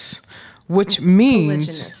polygynous, which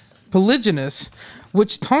means polygynous,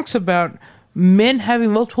 which talks about men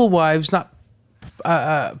having multiple wives, not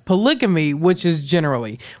polygamy, which is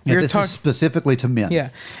generally. This is specifically to men. Yeah.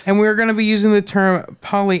 And we're going to be using the term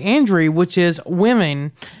polyandry, which is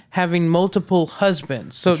women having multiple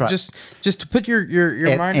husbands. So That's right. just to put your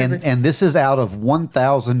mind and this is out of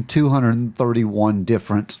 1,231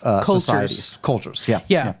 different societies. Cultures. Yeah.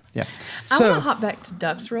 Yeah. I So- want to hop back to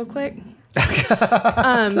ducks real quick.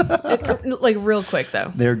 Like real quick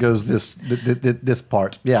though. There goes this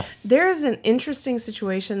part. Yeah. There is an interesting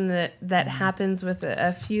situation that happens with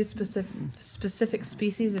a few specific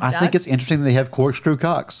species of ducks. I think it's interesting that they have corkscrew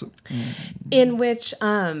cocks. In which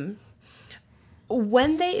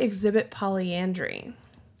when they exhibit polyandry,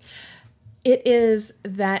 it is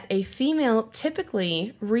that a female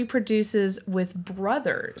typically reproduces with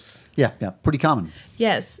brothers. Yeah. Pretty common.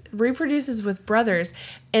 Yes, reproduces with brothers.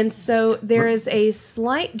 And so there is a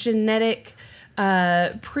slight genetic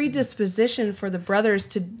predisposition for the brothers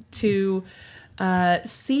to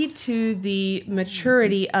see to the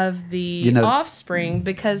maturity of the offspring,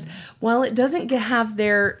 because while it doesn't have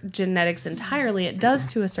their genetics entirely, it does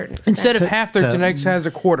to a certain extent. Instead of half their genetics has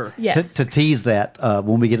a quarter. Yes. To tease that,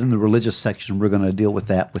 when we get in the religious section, we're going to deal with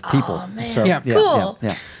that with people. Oh, man. So, Yeah. Cool.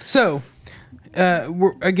 Yeah. So,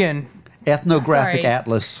 we're, again, Ethnographic Sorry.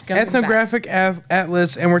 atlas. Going ethnographic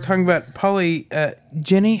atlas, and we're talking about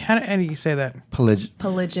polygyny. How do you say that?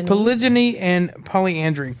 Polygyny. Polygyny and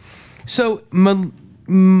polyandry. So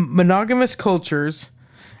monogamous cultures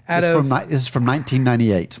out This of is from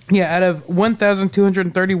 1998. out of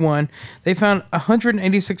 1,231, they found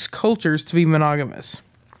 186 cultures to be monogamous.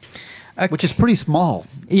 Which is pretty small.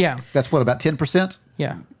 Yeah, That's what, about 10%?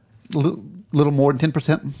 yeah. little more than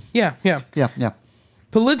 10%. Yeah. Yeah.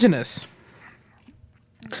 Polygynous.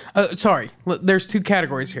 Sorry, there's two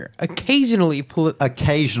categories here. Occasionally.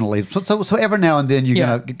 Occasionally. So every now and then you're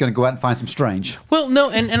Yeah. gonna go out and find some strange. Well,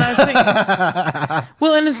 no, and I think.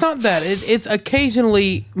 Well, and it's not that. It's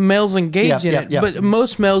occasionally males engage in it, but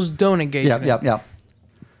most males don't engage in it. Yeah.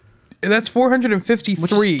 And that's 453.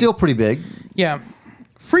 Which is still pretty big. Yeah.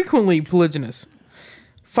 Frequently polygynous.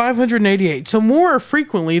 588. So more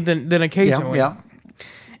frequently than occasionally. Yeah.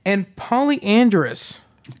 And polyandrous.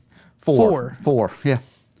 Four. Yeah.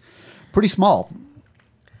 Pretty small.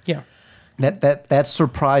 Yeah. That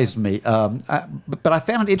surprised me. But I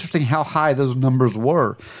found it interesting how high those numbers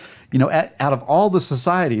were. Out of all the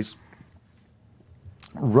societies,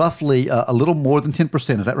 roughly a little more than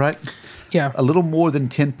 10%. Is that right? Yeah. A little more than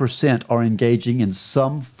 10% are engaging in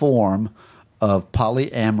some form of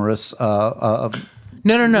polyamorous.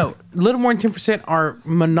 No. A little more than 10% are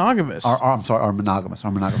monogamous. Are monogamous.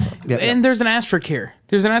 Yeah, and there's an asterisk here.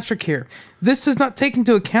 This does not take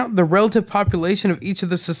into account the relative population of each of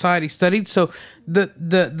the societies studied. So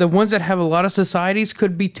the ones that have a lot of societies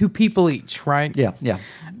could be 2 people each, right? Yeah.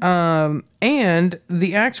 And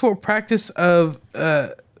the actual practice of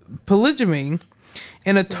polygamy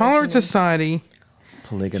in a tolerant society.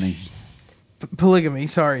 Polygamy,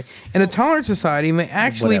 sorry. In a tolerant society may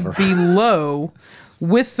actually be low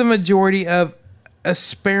with the majority of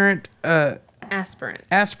aspirant. That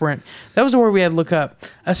was the word we had to look up.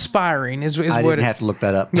 Aspiring is I what didn't have to look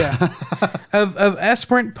that up. Yeah. of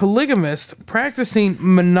aspirant polygamists practicing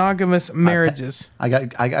monogamous marriages. I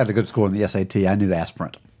got a good score on the SAT. I knew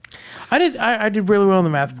aspirant. I did really well in the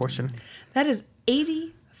math portion. That is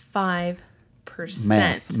 85%.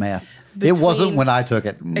 Math. It wasn't when I took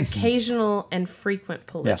it. Occasional and frequent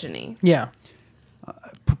polygyny. Yeah.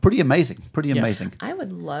 Pretty amazing. I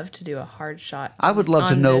would love to do a hard shot. I would love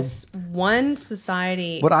to know this one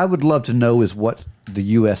society. What I would love to know is what the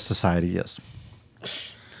U.S. society is.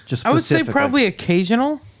 Just I would say probably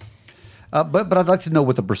occasional. But I'd like to know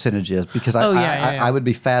what the percentage is because I would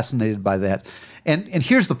be fascinated by that. And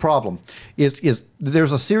here's the problem: is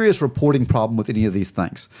there's a serious reporting problem with any of these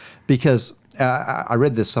things because. I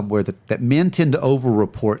read this somewhere that men tend to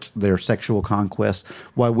over-report their sexual conquests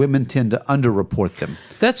while women tend to under-report them.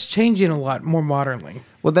 That's changing a lot more modernly.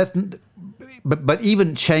 Well, but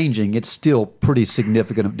even changing, it's still pretty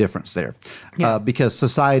significant difference there, because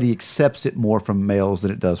society accepts it more from males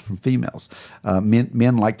than it does from females.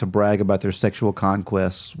 Men like to brag about their sexual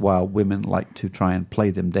conquests while women like to try and play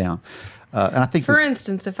them down. And I think, for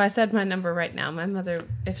instance, if I said my number right now, my mother,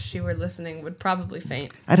 if she were listening, would probably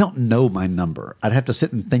faint. I don't know my number. I'd have to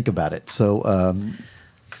sit and think about it. So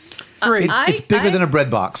 3. It's bigger than a bread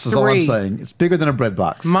box. Is all I'm saying. It's bigger than a bread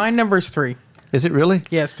box. My number's 3. Is it really?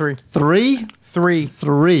 Yes, 3. 3? 3.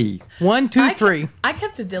 3. 1, 2, 3. I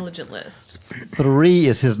kept a diligent list. 3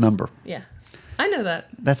 is his number. Yeah, I know that.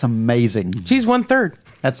 That's amazing. She's 1/3.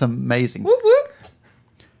 That's amazing. Whoop whoop.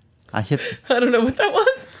 I don't know what that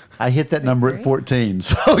was. I hit that number at 14.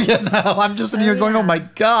 So, I'm just in here going, oh my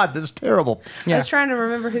God, this is terrible. I was trying to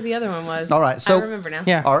remember who the other one was. All right. So I remember now.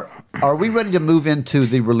 Yeah. Are we ready to move into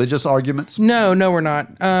the religious arguments? No, we're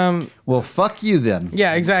not. Well, fuck you then.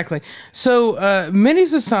 Yeah, exactly. So many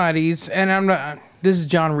societies, and I'm not... This is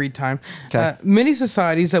John Reed time. Okay. Many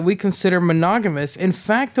societies that we consider monogamous, in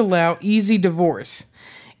fact, allow easy divorce.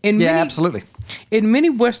 Absolutely. In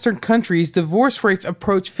many Western countries, divorce rates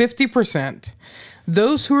approach 50%.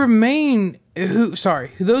 Those who remarry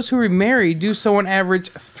do so on average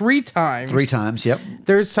 3 times. 3 times, yep.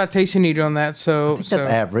 There's citation needed on that, so... I think that's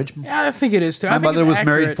average. Yeah, I think it is, too. My mother was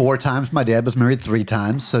married 4 times. My dad was married 3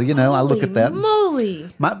 times. So, I look at that. Holy moly.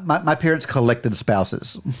 My parents collected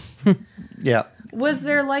spouses. Yeah. Was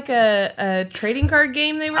there like a trading card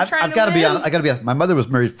game they were trying I've to got to win? be honest. I got to be honest. My mother was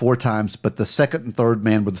married 4 times, but the second and third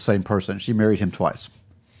man were the same person. She married him twice.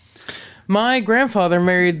 My grandfather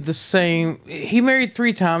married the same. He married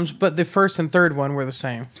 3 times, but the first and third one were the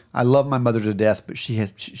same. I love my mother to death, but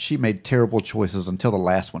she made terrible choices until the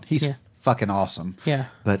last one. He's fucking awesome. Yeah.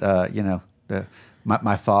 But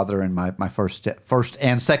my father and my first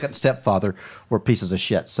and second stepfather were pieces of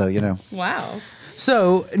shit. So Wow.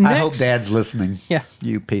 So I hope Dad's listening. Yeah.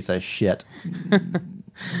 You piece of shit.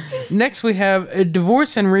 Next, we have a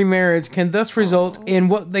divorce and remarriage can thus result in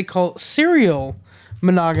what they call serial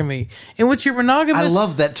monogamy, in which you're monogamous. I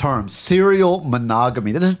love that term, serial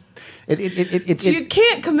monogamy. That is, So you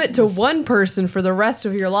can't commit to one person for the rest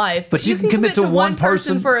of your life, but you can commit to one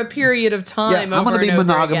person for a period of time. Yeah, I'm going to be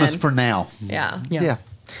monogamous for now. Yeah.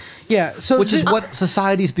 So which is what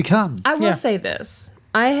society's become. I will say this: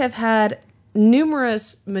 I have had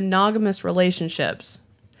numerous monogamous relationships,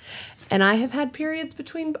 And I have had periods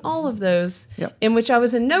between all of those Yep. in which I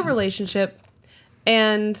was in no relationship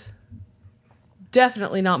and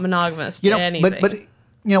definitely not monogamous to anything. but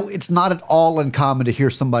it's not at all uncommon to hear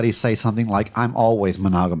somebody say something like, "I'm always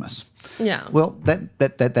monogamous." yeah. Well,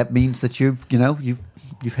 that means that you've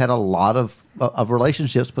had a lot of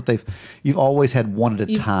relationships, but you've always had one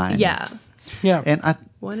at a time. Yeah. Yeah. And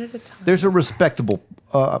One at a time. there's a respectable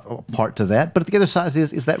part to that, but the other side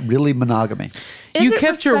is that really monogamy? You Is it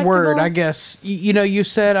kept your word, respectable? I guess. You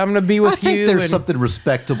said, I'm going to be with I think you. there's and- something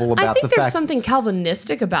respectable about I think the there's fact something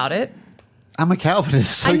Calvinistic about it. I'm a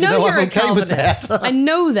Calvinist, so I know you're I'm a okay Calvinist. with that. I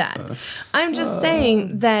know that. I'm just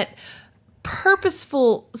saying that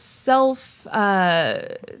purposeful self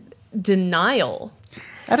denial.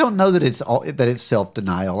 I don't know that it's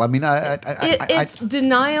self-denial. I mean, It's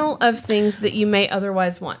denial of things that you may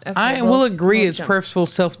otherwise want. Okay, I we'll- will agree we'll it's jump. purposeful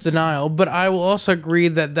self-denial, but I will also agree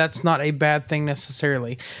that that's not a bad thing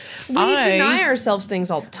necessarily. We deny ourselves things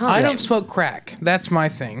all the time. I don't smoke crack. That's my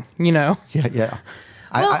thing, you know? yeah.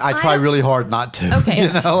 Well, I try really hard not to. Okay,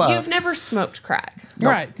 You you've never smoked crack. no,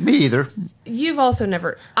 Right. Me either. You've also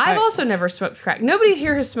never. I've also never smoked crack. Nobody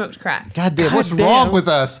here has smoked crack. God damn, what's damn. wrong with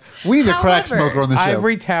us? We need a crack However, smoker on the show.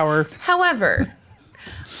 Ivory Tower. However,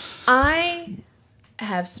 I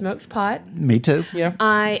have smoked pot. Me too. Yeah.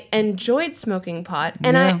 I enjoyed smoking pot,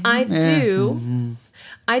 and Yeah, I yeah. do.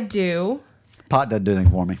 Pot doesn't do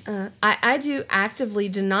anything for me. I do actively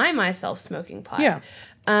deny myself smoking pot. Yeah.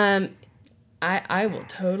 I will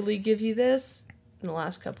totally give you this. In the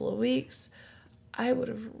last couple of weeks, I would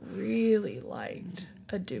have really liked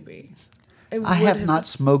a doobie. I have not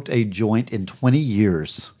smoked a joint in 20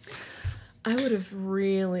 years. I would have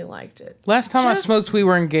really liked it. Last time I Just- smoked, we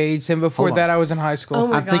were engaged, and before Hold on. that, I was in high school. Oh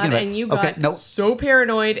my I'm thinking god! about- And you okay, got no. so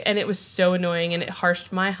paranoid, and it was so annoying, and it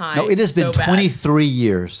harshed my high. No, it has been so bad. 23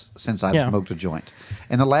 years since I've Yeah. smoked a joint.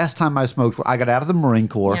 And the last time I smoked, I got out of the Marine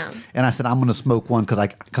Corps, Yeah. and I said, I'm going to smoke one because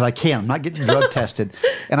I can. I'm not getting drug tested.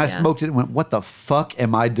 And I Yeah. smoked it and went, what the fuck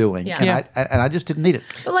am I doing? Yeah. And, Yeah. I just didn't need it.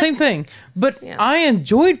 But like, Same thing. But Yeah. I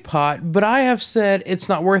enjoyed pot, but I have said it's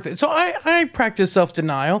not worth it. So I practice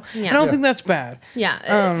self-denial, and I don't think that's bad.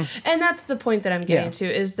 Yeah, and that's the point that I'm getting Yeah.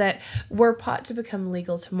 to is that were pot to become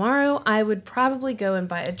legal tomorrow, I would probably go and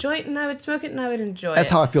buy a joint and I would smoke it and I would enjoy That's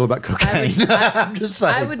it. how I feel about cocaine. I'm just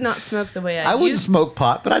saying. I would not smoke the way I I wouldn't used. smoke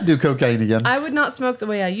pot, but I'd do cocaine again. I would not smoke the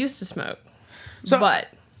way I used to smoke. But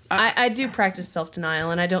I do practice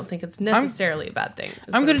self-denial, and I don't think it's necessarily a bad thing.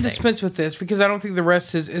 is I'm what going to saying. dispense with this because I don't think the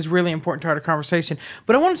rest is really important to our conversation.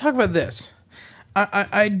 But I want to talk about this.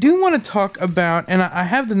 I do want to talk about, and I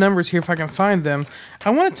have the numbers here if I can find them. I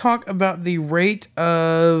want to talk about the rate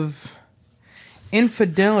of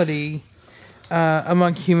infidelity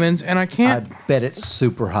among humans, and I I can't. bet it's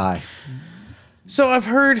super high. So I've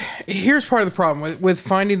heard. Here's part of the problem with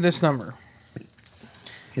finding this number.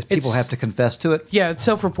 Is people have to confess to it? Yeah, it's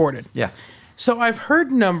self-reported. Yeah. So I've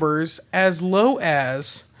heard numbers as low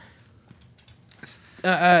as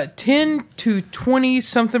 10 to 20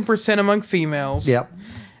 something percent among females. Yep.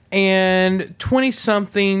 And 20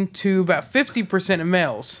 something to about 50% of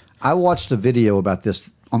males. I watched a video about this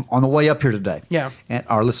on the way up here today. Yeah.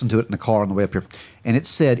 Or listened to it in the car on the way up here. And it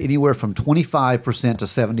said anywhere from 25% to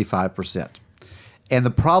 75%. And the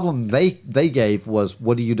problem they gave was,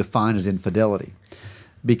 what do you define as infidelity?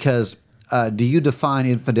 Because do you define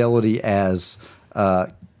infidelity as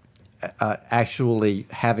actually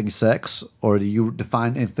having sex, or do you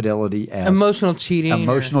define infidelity as Emotional cheating.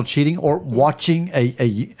 emotional cheating, or watching a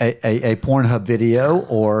Pornhub video,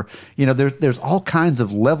 or there's all kinds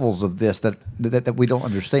of levels of this that we don't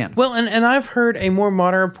understand. Well, and I've heard a more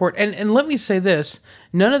modern report, and let me say this: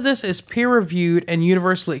 none of this is peer-reviewed and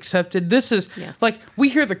universally accepted. This is like, we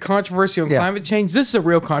hear the controversy on Yeah. climate change. This is a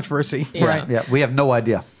real controversy, right? Yeah, we have no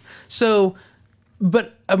idea. So,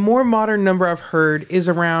 but a more modern number I've heard is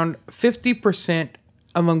around 50%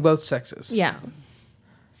 among both sexes. Yeah.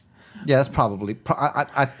 Yeah, that's probably.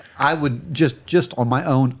 I would just on my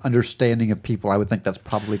own understanding of people, I would think that's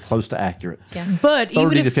probably close to accurate. Yeah. But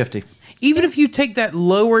 30 to 50. Even if you take that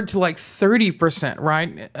lowered to like 30%,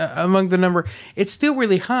 right, among the number, it's still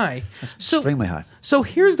really high. Extremely high. So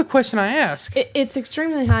here's the question I ask. It's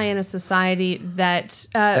extremely high in a society that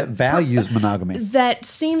That values monogamy. that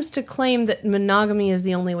seems to claim that monogamy is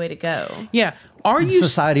the only way to go. Yeah, are In you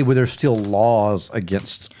society where there's still laws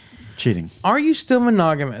against cheating. still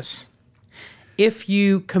monogamous? If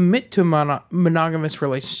you commit to a monogamous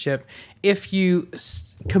relationship, if you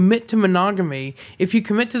commit to monogamy, if you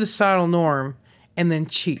commit to the societal norm and then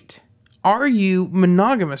cheat, are you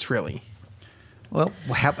monogamous really? Well,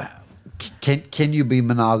 can you be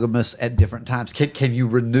monogamous at different times? Can you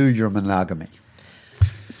renew your monogamy?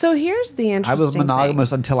 So here's the interesting I was monogamous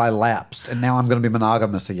thing. until I lapsed, and now I'm going to be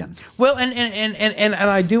monogamous again. Well, and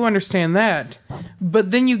I do understand that,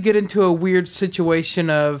 but then you get into a weird situation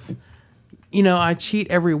of, I cheat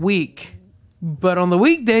every week, but on the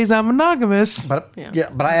weekdays I'm monogamous. But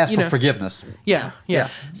but I asked for forgiveness. Yeah.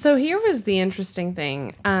 So here was the interesting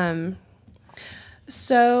thing.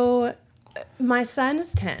 So my son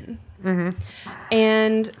is 10. Mm-hmm.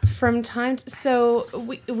 And from time to, so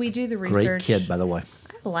we do the research. Great kid, by the way.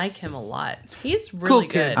 I like him a lot. He's really Cool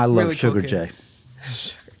kid. good. I love Really Sugar cool Jay.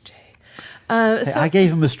 Sugar Jay. Hey, I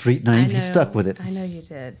gave him a street name. He know, stuck with it. I know you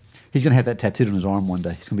did. He's going to have that tattooed on his arm one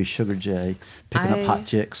day. He's going to be Sugar Jay, picking up hot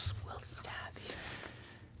chicks. We'll stab you.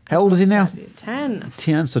 How old is he now? 10.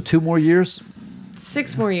 10. So 2 more years.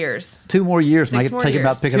 6 more years. 2 more years, and I Six get to more take him out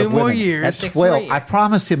years. picking 2 up more women. years. At 6 more 12. years. I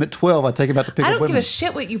promised him at 12 I'd take him out to pick I up don't women. give a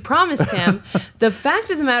shit what you promised him. The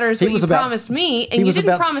fact of the matter is He what was you about- promised me, he and you was didn't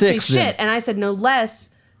about promise me 6 shit. then. And I said no less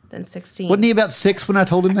than 16. Wasn't he about 6 when I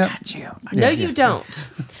told him that? Got you. No, Yeah, you yeah. don't.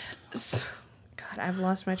 God, I've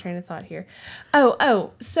lost my train of thought here.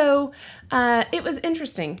 So it was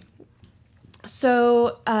interesting.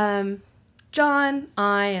 So John,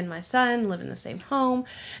 I, and my son live in the same home.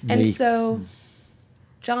 And Me. so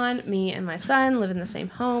John, me, and my son live in the same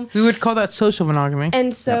home. We would call that social monogamy.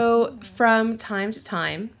 And so from time to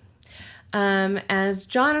time, as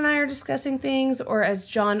John and I are discussing things, or as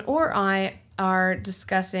John or I are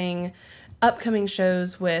discussing upcoming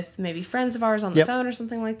shows with maybe friends of ours on the Yep. phone or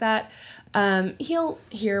something like that, he'll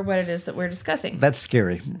hear what it is that we're discussing. That's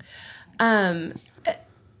scary.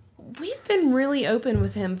 We've been really open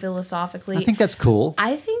with him philosophically. I think that's cool.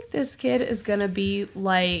 I think this kid is going to be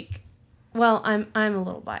like, well, I'm a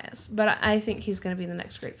little biased, but I think he's going to be the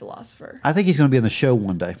next great philosopher. I think he's going to be on the show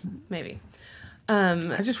one day. Maybe.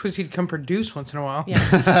 I just wish he'd come produce once in a while. Yeah.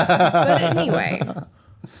 But anyway,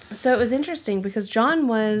 so it was interesting because John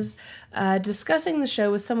was discussing the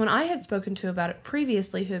show with someone I had spoken to about it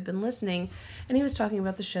previously who had been listening, and he was talking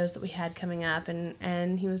about the shows that we had coming up,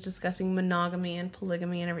 and he was discussing monogamy and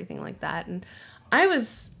polygamy and everything like that. And I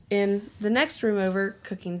was in the next room over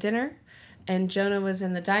cooking dinner, and Jonah was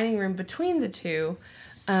in the dining room between the two,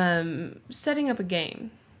 setting up a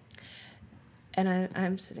game. And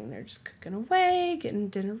I'm sitting there just cooking away, getting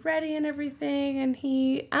dinner ready and everything. And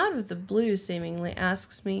he, out of the blue, seemingly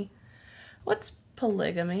asks me, "What's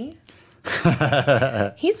polygamy?"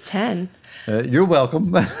 He's 10. You're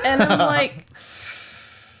welcome. And I'm like,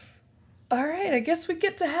 all right, I guess we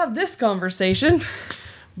get to have this conversation.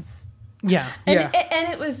 Yeah. And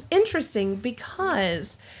it was interesting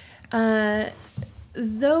because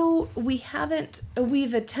though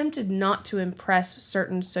we've attempted not to impress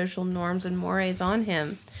certain social norms and mores on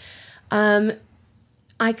him,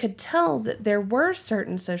 I could tell that there were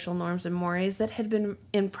certain social norms and mores that had been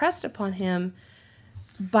impressed upon him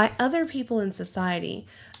by other people in society,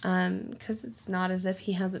 because it's not as if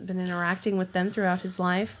he hasn't been interacting with them throughout his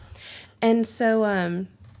life. And so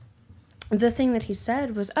the thing that he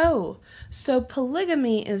said was, so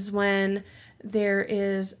polygamy is when there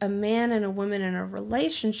is a man and a woman in a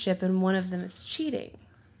relationship and one of them is cheating.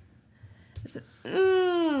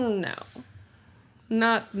 No,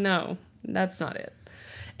 that's not it.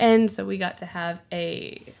 And so we got to have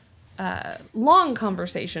a long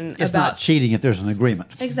conversation It's about... not cheating if there's an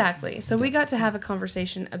agreement. Exactly. So we got to have a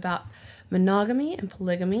conversation about monogamy and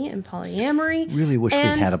polygamy and polyamory. Really wish we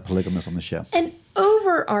and had a polygamist on the show. an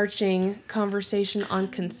overarching conversation on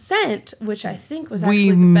consent, which I think was We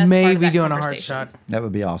actually the best may part of be that doing a hard conversation. shot. That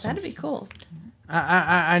would be awesome. That'd be cool.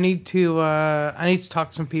 I need to talk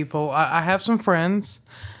to some people. I have some friends.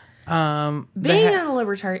 Being in the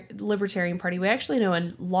Libertarian Party, we actually know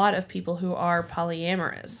a lot of people who are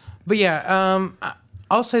polyamorous. But yeah,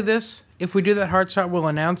 I'll say this: if we do that hard shot, we'll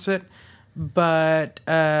announce it. But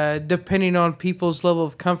depending on people's level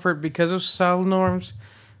of comfort because of societal norms,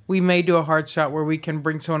 we may do a hard shot where we can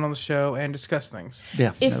bring someone on the show and discuss things.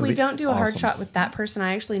 Yeah. If that would we be don't do a hard awesome. shot with that person,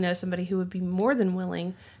 I actually know somebody who would be more than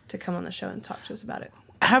willing to come on the show and talk to us about it.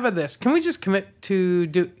 How about this? Can we just commit to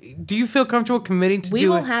do? Do you feel comfortable committing to We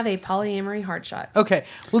do will it? have a polyamory hard shot. Okay,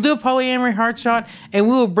 we'll do a polyamory hard shot, and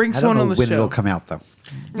we will bring I don't someone know on the when show. it'll come out, though.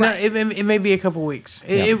 No, it may be a couple weeks.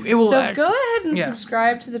 It will. So go ahead and yeah.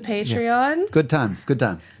 subscribe to the Patreon. Good time. Good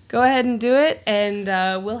time. Go ahead and do it, and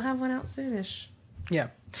we'll have one out soonish. Yeah.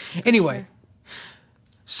 Anyway,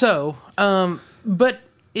 so but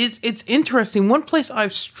it's interesting. One place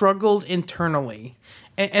I've struggled internally,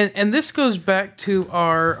 and this goes back to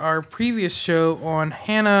our previous show on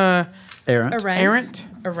Hannah Arendt.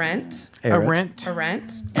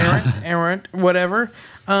 Arendt, whatever.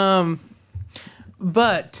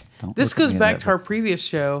 But Don't this look at goes me back that to our previous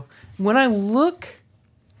show. When I look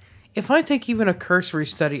if I take even a cursory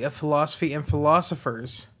study of philosophy and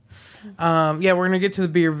philosophers, we're going to get to the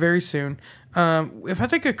beer very soon. If I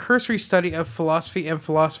take a cursory study of philosophy and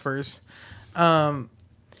philosophers,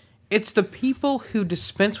 it's the people who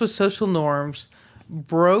dispense with social norms,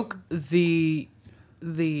 broke the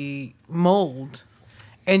mold,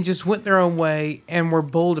 and just went their own way and were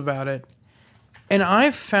bold about it. And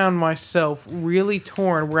I've found myself really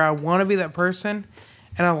torn where I want to be that person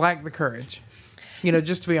and I lack the courage,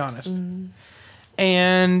 just to be honest.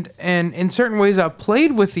 And in certain ways I've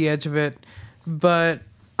played with the edge of it, but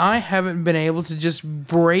I haven't been able to just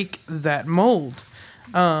break that mold.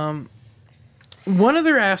 One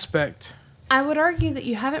other aspect. I would argue that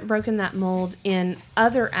you haven't broken that mold in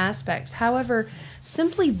other aspects. However,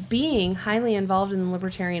 simply being highly involved in the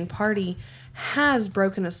Libertarian Party has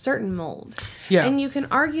broken a certain mold. Yeah. And you can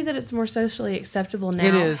argue that it's more socially acceptable now.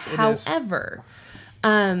 It is. However,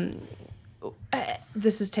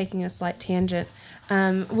 this is taking a slight tangent.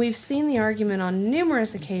 We've seen the argument on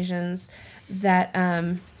numerous occasions that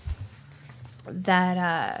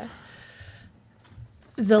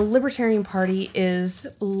the Libertarian Party is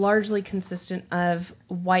largely consistent of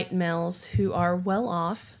white males who are well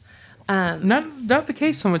off. Not the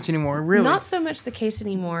case so much anymore, really. Not so much the case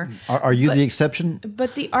anymore. Are you the exception?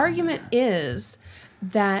 But the argument is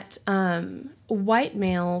that white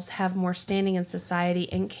males have more standing in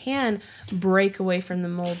society and can break away from the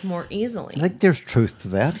mold more easily. I think there's truth to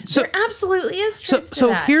that. There absolutely is truth to So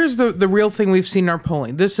that. here's the real thing we've seen in our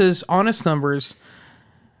polling. This is honest numbers.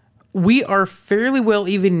 We are fairly well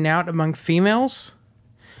evening out among females.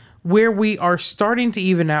 Where we are starting to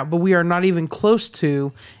even out, but we are not even close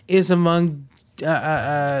to, is among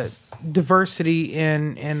diversity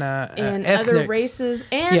in ethnic. other races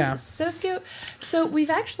and socio. So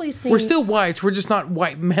we've actually seen. We're still whites. We're just not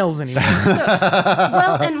white males anymore.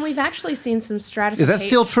 And we've actually seen some stratification. Is that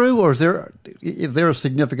still true, or is there a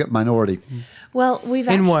significant minority Well, we've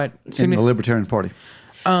In actually, what? in the Libertarian Party?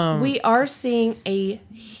 we are seeing a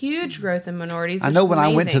huge growth in minorities. I know which is when I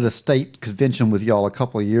went to amazing. the state convention with y'all a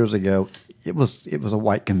couple of years ago, it was a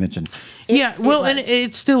white convention. And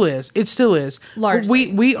it still is. It still is.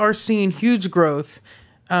 Largely. We are seeing huge growth.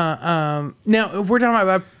 Now we're talking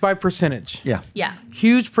about by percentage. Yeah. Yeah.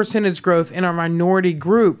 Huge percentage growth in our minority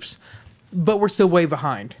groups, but we're still way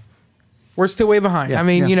behind. We're still way behind. Yeah, I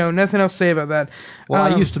mean, yeah. Nothing else to say about that. Well,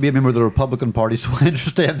 I used to be a member of the Republican Party, so I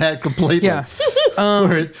understand that completely. Yeah.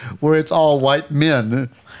 Where it's all white men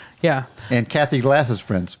Yeah. and Kathy Glass's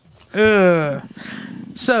friends.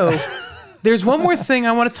 So there's one more thing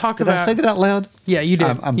I want to talk Did about. I say that out loud? Yeah, you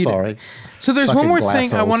did. I'm You did. sorry. So there's Fucking one more glass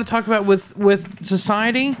thing I holes. want to talk about with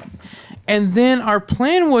society. And then our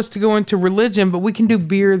plan was to go into religion, but we can do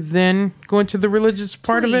beer, then go into the religious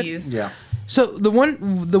part of it. Please. Yeah. So the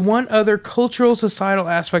one other cultural societal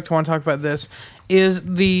aspect I want to talk about this is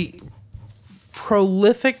the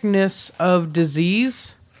prolificness of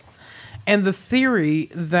disease and the theory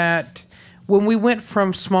that when we went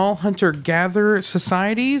from small hunter-gatherer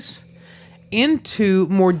societies into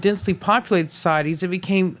more densely populated societies, it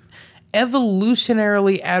became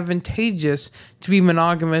evolutionarily advantageous to be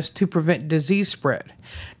monogamous to prevent disease spread.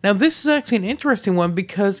 Now, this is actually an interesting one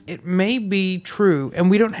because it may be true, and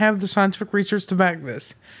we don't have the scientific research to back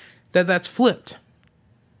this, that's flipped.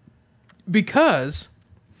 Because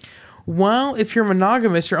while if you're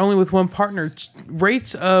monogamous, you're only with one partner,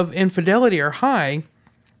 rates of infidelity are high,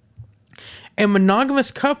 and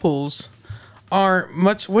monogamous couples are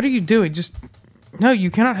much... What are you doing? Just... No,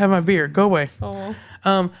 you cannot have my beer. Go away. Oh.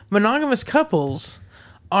 Monogamous couples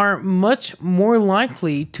are much more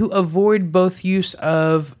likely to avoid both use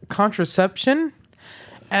of contraception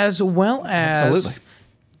as well as Absolutely.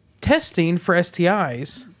 testing for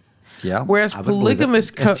STIs. Yeah. Whereas I would believe that.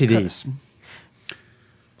 polygamous STDs.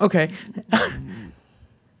 Okay.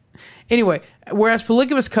 Anyway, whereas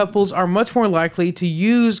polygamous couples are much more likely to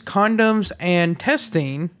use condoms and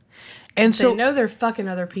testing, and They know they're fucking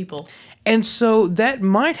other people. and so that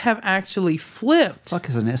might have actually flipped. Fuck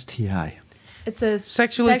is an STI? It's a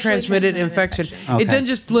Sexually transmitted infection. Okay. It doesn't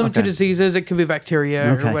just limit to Okay. diseases. It could be bacteria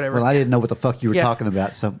Okay. or whatever. Well, I didn't know what the fuck you were Yeah. talking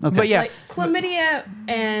about. So okay. But yeah. Like chlamydia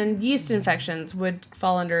and yeast infections would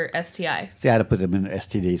fall under STI. See, I had to put them in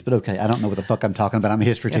STDs, but okay. I don't know what the fuck I'm talking about. I'm a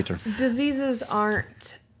history teacher. Diseases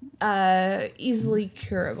aren't easily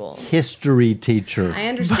curable. History teacher. I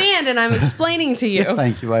understand, and I'm explaining to you.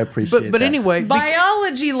 Thank you. I appreciate But that. anyway,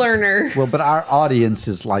 Biology learner. Well, but our audience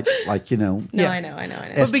is like No, Yeah. I know.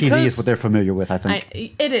 STD because- is what they're familiar with, I think.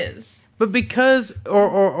 It is. but because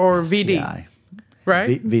or VD, STI.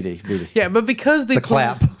 right? VD. Yeah, but because The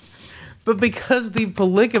clap. but because the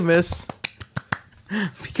polygamists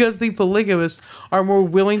because the polygamists are more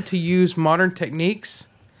willing to use modern techniques,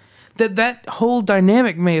 that whole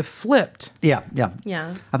dynamic may have flipped. Yeah.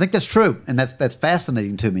 I think that's true, and that's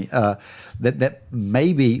fascinating to me. That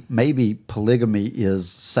maybe polygamy is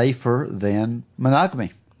safer than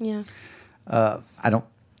monogamy. Yeah. I don't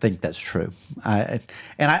think that's true. I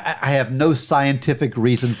have no scientific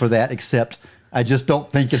reason for that except I just don't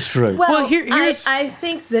think it's true. Well, here's I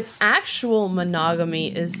think that actual monogamy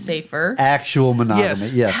is safer. Actual monogamy,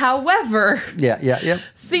 yes. However, Yeah.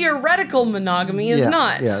 theoretical monogamy is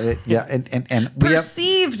not. Yeah. And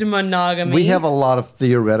Perceived monogamy. we have a lot of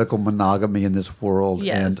theoretical monogamy in this world,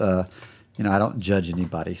 Yes. and I don't judge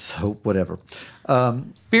anybody, so whatever.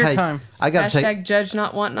 Beer time. I got to Hashtag judge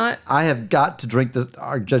not want not. I have got to drink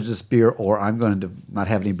our judge's beer, or I'm going to not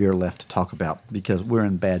have any beer left to talk about because we're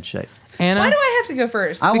in bad shape. Anna, Why do I have to go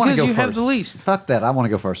first? I want to Because go you first. have the least. Fuck that. I want to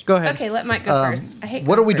go first. go ahead. Okay, let Mike go first. I hate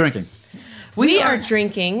What are going we first. drinking? We are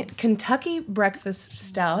drinking Kentucky Breakfast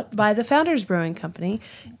Stout by the Founders Brewing Company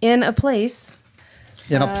in a place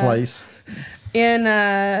In a place. in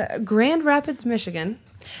Grand Rapids, Michigan.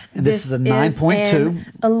 And this is a 9.2.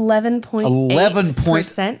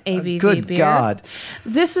 11.8% ABV Good beer. God.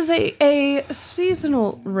 This is a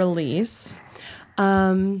seasonal release.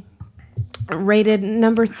 Rated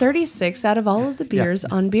number 36 out of all of the beers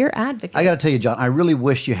on Beer Advocate. I got to tell you, John, I really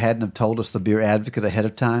wish you hadn't have told us the Beer Advocate ahead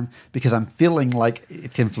of time because I'm feeling like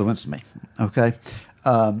it's influenced me, okay?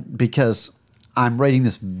 Because I'm rating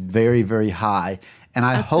this very, very high. And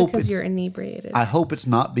I That's hope because it's, you're inebriated. I hope it's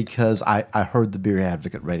not because I heard the Beer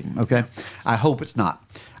Advocate rating. Okay, I hope it's not.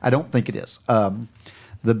 I don't think it is.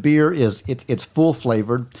 The beer is it's full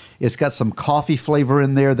flavored. It's got some coffee flavor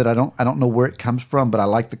in there that I don't know where it comes from, but I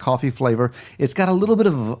like the coffee flavor. It's got a little bit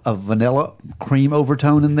of a vanilla cream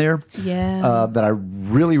overtone in there. Yeah. That I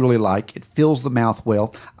really really like. It fills the mouth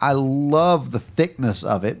well. I love the thickness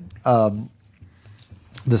of it. The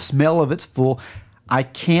smell of it's full. I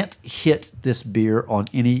can't hit this beer on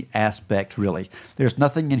any aspect, really. There's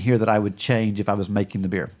nothing in here that I would change if I was making the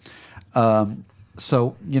beer.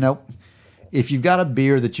 So, if you've got a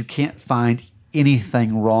beer that you can't find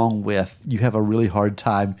anything wrong with, you have a really hard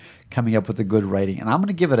time coming up with a good rating. And I'm going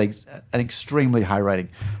to give it an extremely high rating,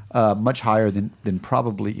 much higher than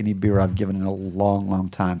probably any beer I've given in a long, long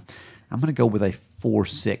time. I'm going to go with a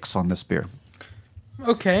 4.6 on this beer.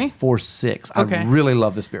 Okay. 4.6. Okay. I really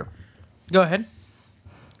love this beer. Go ahead.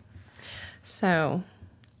 So,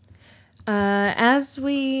 as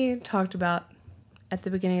we talked about at the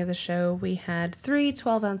beginning of the show, we had 3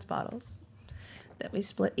 12-ounce bottles that we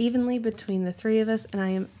split evenly between the 3 of us, and I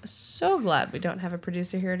am so glad we don't have a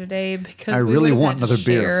producer here today because I we really would have want had to another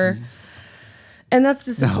beer. share. And that's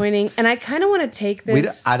disappointing. And I kind of want to take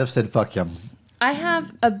this. I'd have said fuck you. I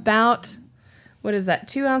have about, what is that,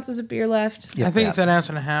 2 ounces of beer left? Yeah, I think it's that. an ounce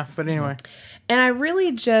and a half, but anyway. And I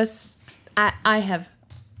really I have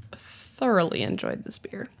thoroughly enjoyed this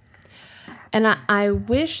beer. And I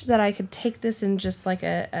wish that I could take this in just like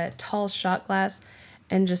a tall shot glass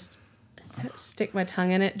and just stick my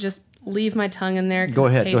tongue in it. Just leave my tongue in there. 'Cause Go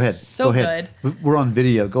ahead. it Go ahead. tastes So go ahead. good. We're on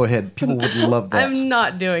video. Go ahead. People would love that. I'm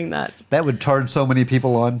not doing that. That would turn so many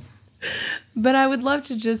people on. But I would love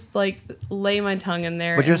to just like lay my tongue in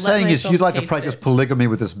there. What you're and let saying is myself you'd like to taste practice it. polygamy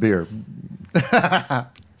with this beer.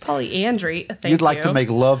 Polyandry. Thank You'd like you. to make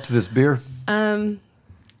love to this beer?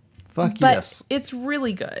 Fuck But yes. it's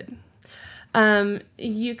really good.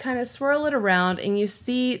 You kind of swirl it around and you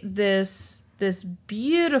see this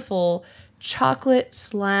beautiful chocolate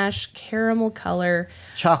 / caramel color.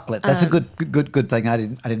 Chocolate. That's a good thing I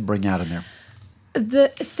didn't bring out in there.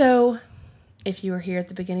 So if you were here at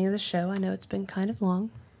the beginning of the show, I know it's been kind of long.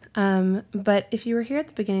 But if you were here at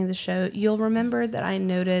the beginning of the show, you'll remember that I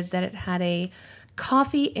noted that it had a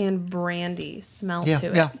coffee and brandy smell to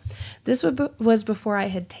it. Yeah. This was before I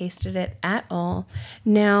had tasted it at all.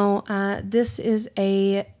 Now, this is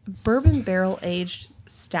a bourbon barrel aged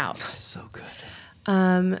stout. So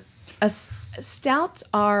good. Stouts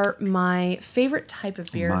are my favorite type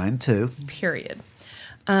of beer. Mine too. Period.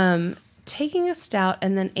 Taking a stout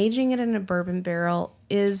and then aging it in a bourbon barrel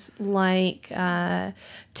is like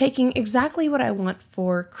taking exactly what I want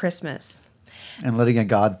for Christmas. And letting a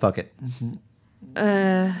god fuck it.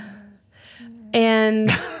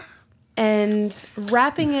 And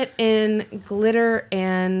wrapping it in glitter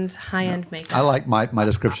and high-end makeup. I like my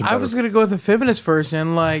description better. I was going to go with the feminist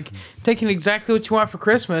version, like taking exactly what you want for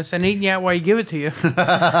Christmas and eating out while you give it to you.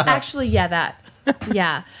 Actually, yeah, that.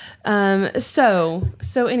 Yeah. So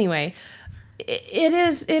anyway, it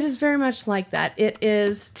is very much like that. It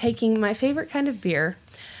is taking my favorite kind of beer,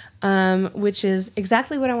 which is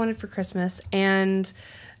exactly what I wanted for Christmas, and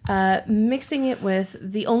mixing it with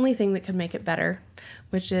the only thing that could make it better,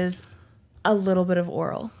 which is a little bit of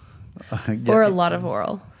oral or a lot of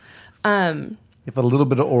oral. If a little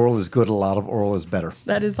bit of oral is good, a lot of oral is better.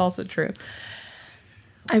 That is also true.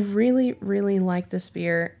 I really, really like this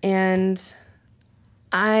beer, and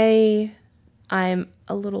I'm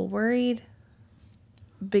a little worried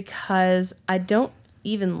because I don't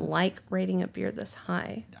even like rating a beer this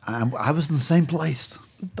high. I was in the same place.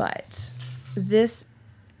 But this,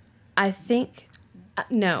 I think,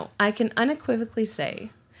 no, I can unequivocally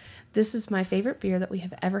say this is my favorite beer that we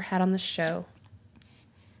have ever had on the show.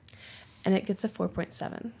 And it gets a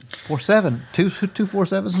 4.7. 4.7. Two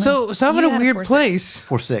 4.7s. So I'm in a weird 4.6. place.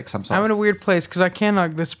 4.6. I'm sorry. I'm in a weird place because I can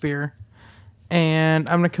knock this beer, and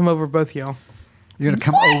I'm gonna come over both y'all. You're gonna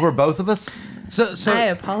come over both of us. So I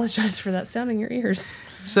apologize for that sound in your ears.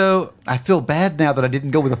 so I feel bad now that I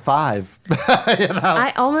didn't go with a 5.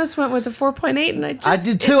 I almost went with a 4.8, and I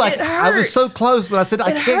did too. It I was so hurt. close, but I said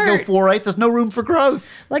I can't hurt. go 4.8. There's no room for growth.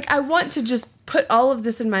 Like, I want to just put all of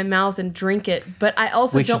this in my mouth and drink it, but I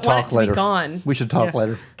also We should don't want it talk to later. be gone. We should talk Yeah.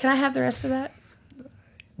 later. Can I have the rest of that?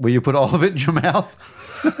 Will you put all of it in your mouth?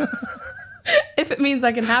 If it means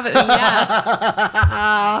I can have it, then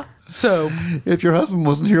yeah. so If your husband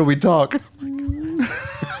wasn't here, we'd talk.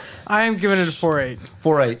 I am giving it a 4.8.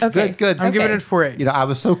 4.8. Okay. Good. I'm giving Okay. it a 4.8. You know, I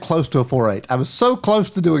was so close to a 4.8. I was so close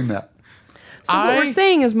to doing that. So what I- we're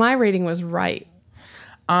saying is my rating was right.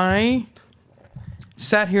 I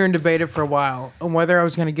sat here and debated for a while on whether I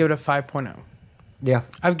was going to give it a 5.0. Yeah.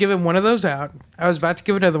 I've given one of those out. I was about to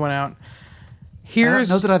give another one out. I don't Here's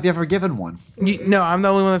know that I've ever given one. no, I'm the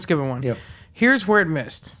only one that's given one. Yep. Here's where it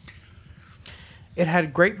missed. It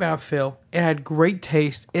had great mouthfeel. It had great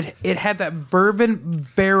taste. It had that bourbon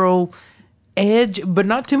barrel edge, but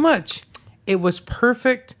not too much. It was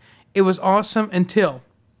perfect. It was awesome until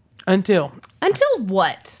Until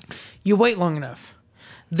what? you wait long enough.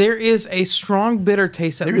 There is a strong bitter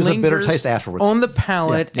taste that There is a bitter lingers taste afterwards. on the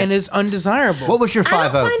palate Yeah. and is undesirable. What was your I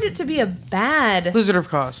 5.0? don't find it to be a bad. Lizard of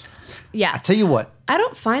Cause? Yeah. Tell you what, I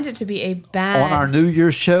don't find it to be a bad. on our New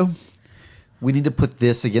Year's show, we need to put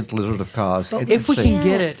this against Lizard of Cause. But and If we see. can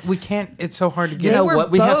get Can't. it, we can't. It's so hard to You get. know were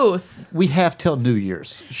what? both. We have till New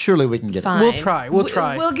Year's. Surely we can get Fine. it. We'll try. We'll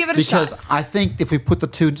try. We'll give it a Because shot. I think if we put the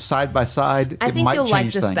two side by side, I it think might you'll change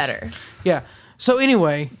like this things. better. Yeah. So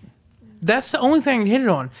anyway, that's the only thing I can hit it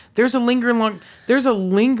on. There's a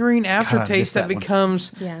lingering aftertaste that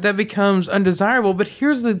one. that becomes undesirable. But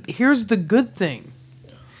here's the good thing.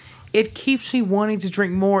 It keeps me wanting to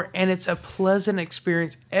drink more, and it's a pleasant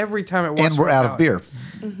experience every time it walks. And we're my out of palate.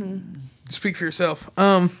 beer. Speak for yourself.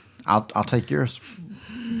 I'll take yours.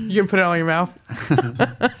 You gonna put it all in your mouth?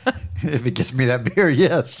 If it gets me that beer,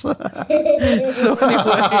 yes.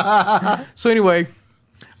 So anyway,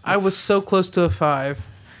 I was so close to a 5.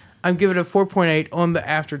 I'm giving it a 4.8 on the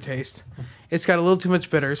aftertaste. It's got a little too much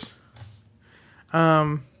bitters.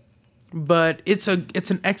 But it's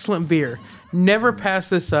an excellent beer. Never pass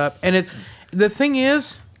this up. And the thing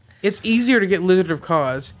is, it's easier to get Lizard of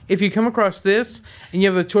Cause. If you come across this and you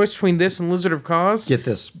have the choice between this and Lizard of Cause, Get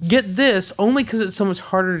this. get this only because it's so much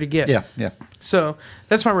harder to get. Yeah. So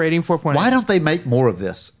that's my rating, 4.8. Why don't they make more of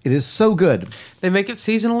this? It is so good. They make it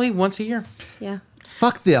seasonally once a year? Yeah.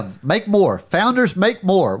 Fuck them. Make more. Founders, make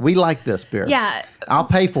more. We like this beer. Yeah. I'll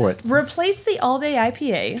pay for it. Replace the all day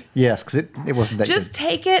IPA. Yes, because it wasn't that Just good.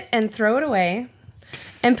 take it and throw it away,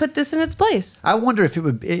 and put this in its place. I wonder if it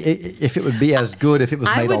would be as good if it was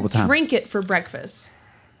I made all the would time. drink it for breakfast.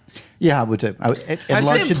 Yeah, I would too. And I'd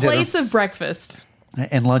lunch In and dinner. place of breakfast.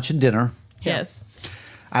 And lunch and dinner. Yes.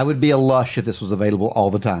 I would be a Lush if this was available all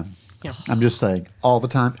the time. Yeah. I'm just saying, all the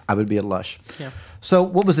time, I would be a Lush. Yeah. So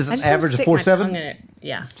what was this? I An just wanna average of stick my 4.7? tongue in it.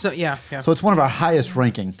 Yeah. So yeah. So it's one of our highest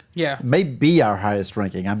ranking. Yeah. May be our highest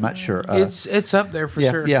ranking. I'm not sure. It's up there for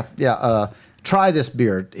sure. Yeah. Try this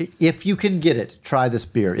beer. If you can get it, try this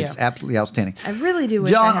beer. It's Yeah. absolutely outstanding. I really do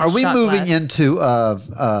wish John, I had are we shot moving glass. into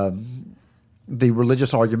the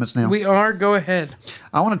religious arguments now? We are. Go ahead.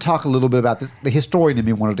 I want to talk a little bit about this. The historian in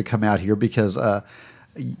me wanted to come out here because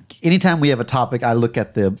anytime we have a topic, I look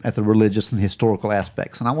at the religious and historical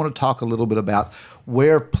aspects, and I want to talk a little bit about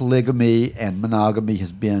where polygamy and monogamy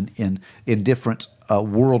has been in different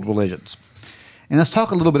world religions. And let's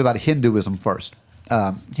talk a little bit about Hinduism first.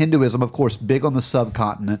 Hinduism, of course, big on the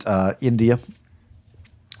subcontinent, India,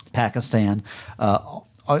 Pakistan,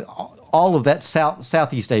 all of that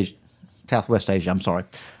Southwest Asia. I'm sorry.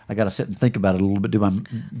 I got to sit and think about it a little bit.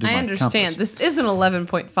 I understand. compass. This is an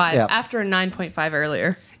 11.5 Yeah. after a 9.5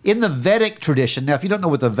 earlier. In the Vedic tradition, now if you don't know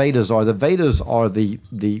what the Vedas are the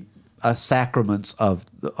sacraments of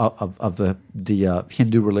the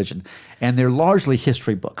Hindu religion, and they're largely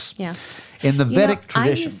history books. Yeah. In the Vedic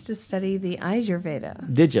tradition, I used to study the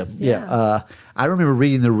Ayurveda. did you? Yeah. I remember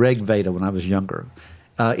reading the Rig Veda when I was younger.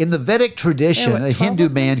 In the Vedic tradition, a Hindu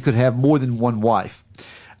man could have more than one wife.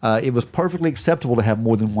 It was perfectly acceptable to have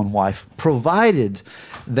more than one wife, provided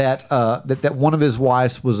that that one of his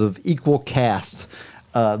wives was of equal caste.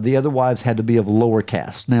 The other wives had to be of lower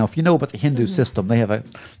caste. Now, if you know about the Hindu system, they have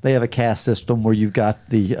a caste system where you've got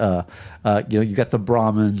the you got the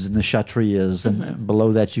Brahmins and the Kshatriyas, and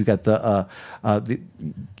below that you got the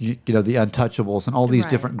untouchables and all these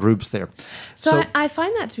different groups there. So I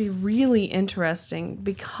find that to be really interesting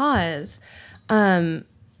because a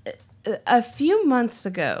few months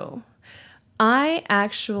ago, I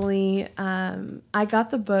actually I got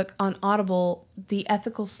the book on Audible, The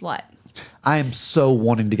Ethical Slut. I am so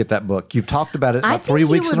wanting to get that book. You've talked about it about 3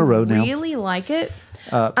 weeks in a row now. I really like it.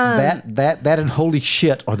 That and Holy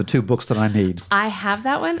Shit are the 2 books that I need. I have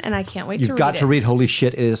that one, and I can't wait to read it. You've got to read Holy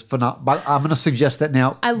Shit. It is phenomenal. I'm going to suggest that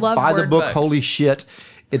now. I love buy the word book books. Holy Shit.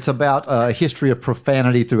 It's about a history of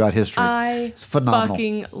profanity throughout history. It's phenomenal.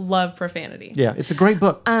 Fucking love profanity. Yeah, it's a great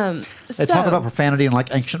book. They talk about profanity in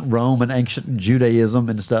like ancient Rome and ancient Judaism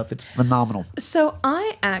and stuff. It's phenomenal. So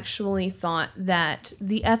I actually thought that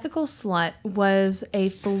The Ethical Slut was a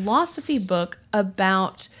philosophy book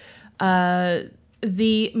about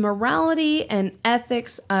the morality and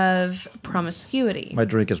ethics of promiscuity. My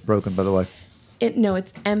drink is broken, by the way. No,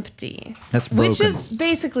 it's empty. That's broken. Which is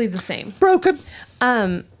basically the same. Broken.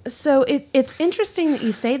 So it's interesting that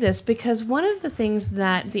you say this because one of the things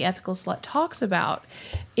that The Ethical Slut talks about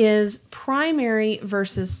is primary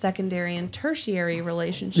versus secondary and tertiary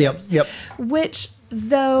relationships. Yep. Which,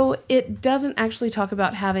 though it doesn't actually talk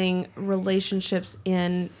about having relationships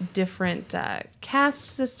in different caste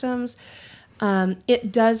systems,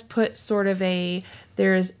 it does put sort of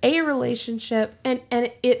there's a relationship, and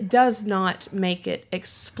it does not make it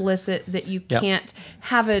explicit that you can't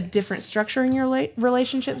have a different structure in your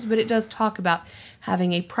relationships, but it does talk about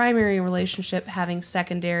having a primary relationship, having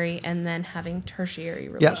secondary, and then having tertiary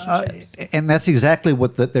relationships. And that's exactly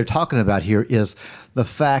what they're talking about here is the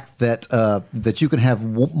fact that that you can have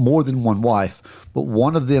more than one wife, but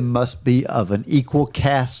one of them must be of an equal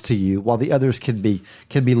caste to you, while the others can be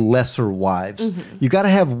lesser wives. You got to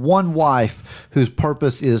have one wife whose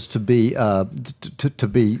purpose is to be the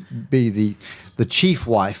chief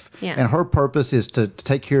wife, and her purpose is to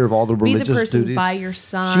take care of all the religious be the person duties. By your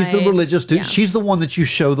side. She's the religious duty. She's the one that you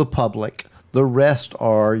show the public. The rest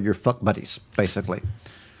are your fuck buddies, basically.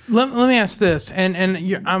 Let me ask this,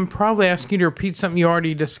 and I'm probably asking you to repeat something you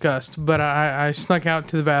already discussed, but I snuck out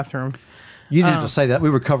to the bathroom. You didn't have to say that. We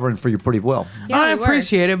were covering for you pretty well. Yeah, I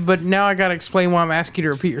appreciate it, but now I got to explain why I'm asking you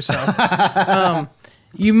to repeat yourself.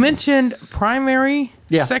 You mentioned primary,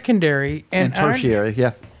 secondary, and tertiary.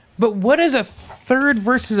 But what is a third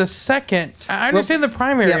versus a second? I understand the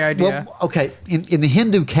primary idea. Well, okay, in the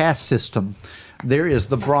Hindu caste system, there is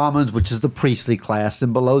the Brahmins, which is the priestly class,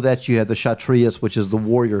 and below that you have the Kshatriyas, which is the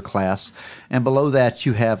warrior class, and below that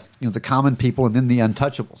you have the common people, and then the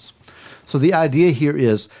untouchables. So the idea here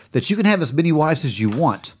is that you can have as many wives as you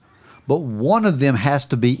want, but one of them has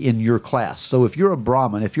to be in your class. So if you're a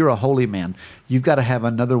Brahmin, if you're a holy man, you've got to have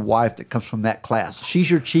another wife that comes from that class. She's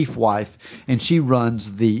your chief wife, and she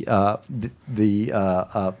runs the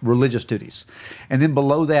religious duties. And then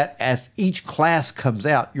below that, as each class comes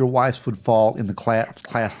out, your wives would fall in the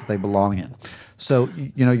class that they belong in. So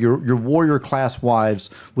your warrior class wives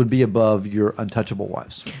would be above your untouchable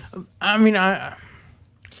wives. I mean, I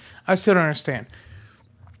still don't understand.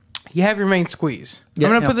 You have your main squeeze. I'm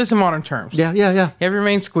going to put this in modern terms. Yeah. You have your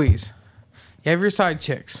main squeeze. You have your side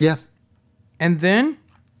chicks. Yeah. And then?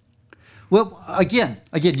 Well, again,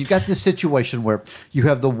 you've got this situation where you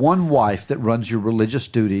have the one wife that runs your religious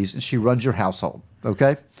duties, and she runs your household,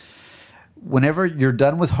 okay? Whenever you're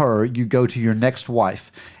done with her, you go to your next wife,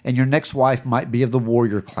 and your next wife might be of the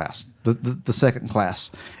warrior class, the second class,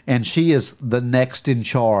 and she is the next in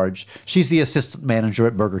charge. She's the assistant manager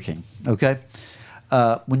at Burger King, okay?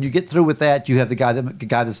 When you get through with that, you have the guy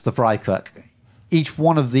that's the fry cook. Each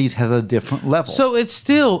one of these has a different level. So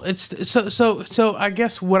so I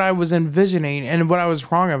guess what I was envisioning and what I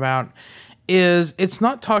was wrong about is it's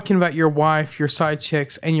not talking about your wife, your side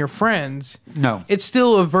chicks, and your friends. No. It's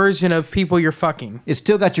still a version of people you're fucking. It's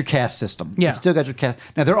still got your caste system. Yeah. It's still got your caste.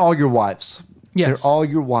 Now, they're all your wives. Yes. They're all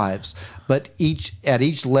your wives. But at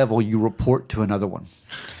each level, you report to another one.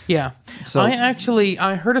 Yeah. So I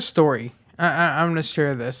heard a story. I'm going to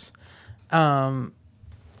share this. And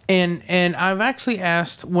I've actually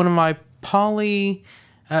asked one of my polygamous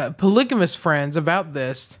friends about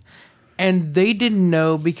this. and they didn't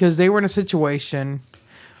know because they were in a situation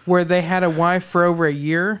where they had a wife for over a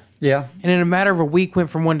year. Yeah. And in a matter of a week went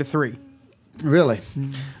from 1 to 3. Really?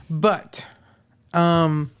 But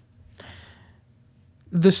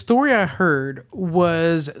the story I heard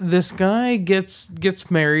was this guy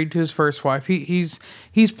gets married to his first wife. He's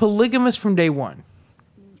polygamous from day one.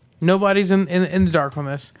 Nobody's in the dark on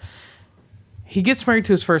this. He gets married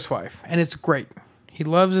to his first wife, and it's great. He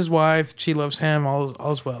loves his wife. She loves him.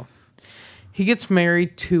 All's well. He gets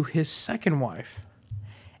married to his second wife,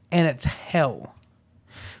 and it's hell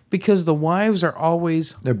because the wives are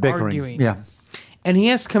always They're bickering. arguing. Yeah. And he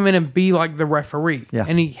has to come in and be like the referee. Yeah.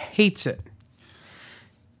 And he hates it.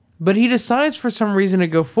 But he decides for some reason to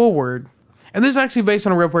go forward. And this is actually based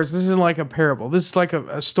on a real person. This isn't like a parable. This is like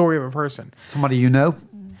a story of a person. Somebody you know?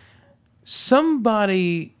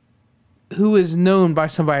 Somebody who is known by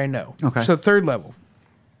somebody I know. Okay. So third level.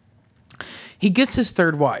 He gets his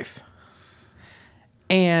third wife.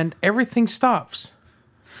 And everything stops.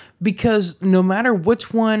 Because no matter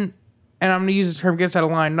which one, and I'm going to use the term gets out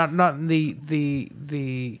of line, not the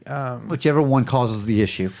Whichever one causes the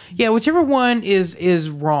issue. yeah, whichever one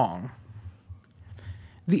is wrong.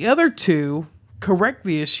 The other two correct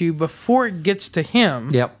the issue before it gets to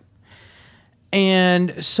him. Yep.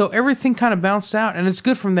 And so everything kind of bounced out, and it's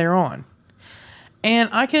good from there on. And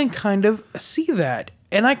I can kind of see that.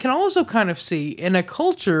 And I can also kind of see in a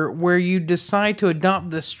culture where you decide to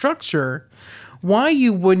adopt this structure, why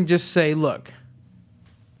you wouldn't just say, look,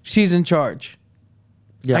 she's in charge.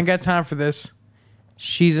 Yeah. I ain't got time for this.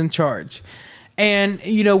 She's in charge. And,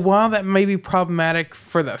 you know, while that may be problematic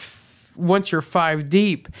for once you're 5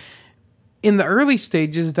 deep, in the early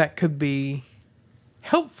stages, that could be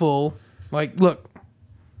helpful. Like, look,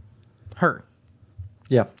 her.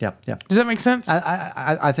 Yeah. Does that make sense?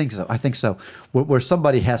 I think so. I think so. Where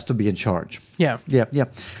somebody has to be in charge. Yeah. Yeah.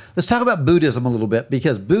 Let's talk about Buddhism a little bit,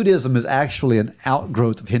 because Buddhism is actually an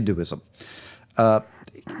outgrowth of Hinduism.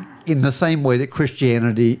 In the same way that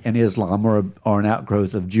Christianity and Islam are an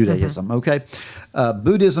outgrowth of Judaism. Mm-hmm. Okay,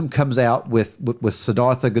 Buddhism comes out with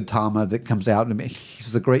Siddhartha Gautama. That comes out. I mean,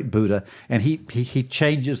 he's the great Buddha, and he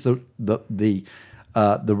changes the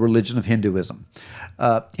religion of Hinduism.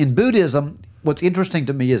 In Buddhism, what's interesting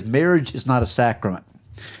to me is marriage is not a sacrament.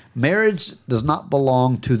 Marriage does not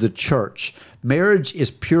belong to the church. Marriage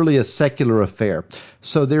is purely a secular affair.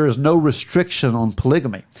 So there is no restriction on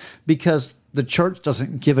polygamy, because the church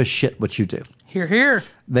doesn't give a shit what you do. Hear, hear.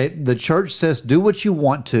 The church says, do what you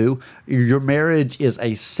want to. Your marriage is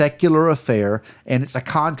a secular affair, and it's a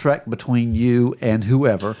contract between you and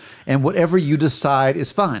whoever, and whatever you decide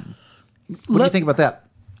is fine. What do you think about that?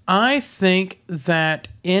 I think that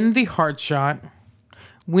in the hard shot,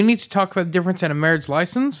 we need to talk about the difference in a marriage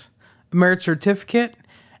license, a marriage certificate,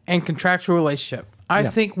 and contractual relationship. I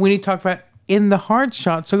think we need to talk about in the hard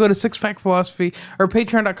shot. So go to Six Pack Philosophy or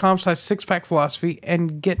patreon.com/sixpack philosophy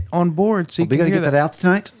and get on board. So you Are we can going to hear get that out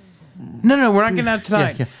tonight? No, we're not getting out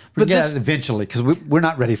tonight. Yeah. We're going to get it eventually, because we're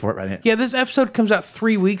not ready for it right now. Yeah, this episode comes out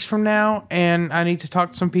 3 weeks from now, and I need to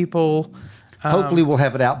talk to some people. Hopefully we'll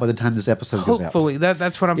have it out by the time this episode goes out. Hopefully.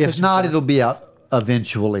 That's what I'm If pushing not, for. it'll be out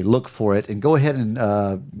eventually. Look for it, and go ahead and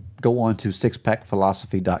go on to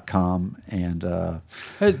sixpackphilosophy.com and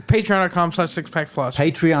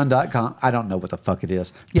patreon.com/sixpackphilosophy. patreon.com. I don't know what the fuck it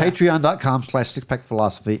is. Yeah.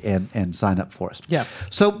 patreon.com/sixpackphilosophy and sign up for us. Yeah.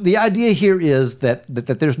 So the idea here is that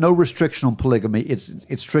there's no restriction on polygamy. It's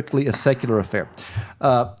strictly a secular affair.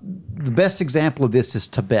 The best example of this is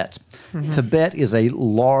Tibet. Mm-hmm. Tibet is a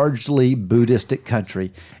largely Buddhistic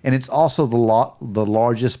country, and it's also the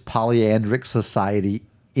largest polyandric society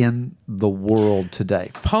in the world today.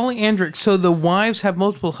 Polyandric. So the wives have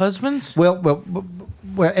multiple husbands? Well,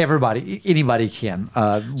 anybody can.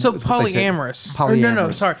 So polyamorous.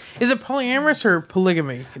 No, sorry. Is it polyamorous or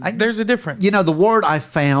polygamy? There's a difference. You know, the word I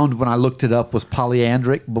found when I looked it up was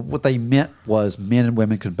polyandric, but what they meant was men and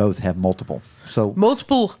women could both have multiple. So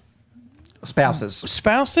multiple spouses.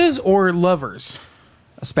 Spouses or lovers?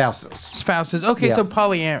 Spouses. Okay, Yeah. so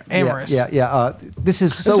polyamorous. Yeah. This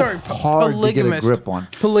is so hard to get a grip on.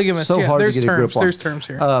 Polygamist. So hard to get a grip on. There's terms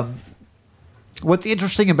here. What's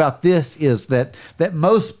interesting about this is that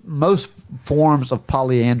most forms of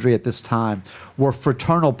polyandry at this time were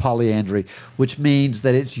fraternal polyandry, which means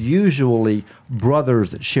that it's usually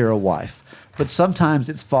brothers that share a wife, but sometimes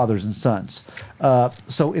it's fathers and sons.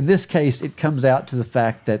 So in this case, it comes out to the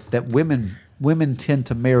fact that women tend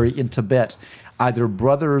to marry in Tibet either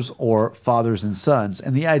brothers or fathers and sons,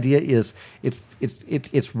 and the idea is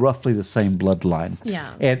it's roughly the same bloodline.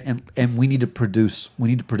 Yeah. And we need to produce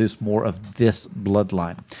more of this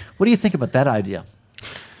bloodline. What do you think about that idea?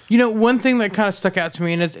 You know, one thing that kind of stuck out to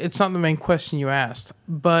me, and it's not the main question you asked,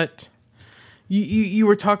 but you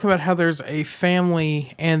were talking about how there's a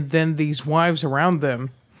family and then these wives around them.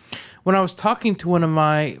 When I was talking to one of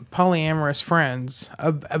my polyamorous friends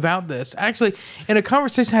about this, actually, in a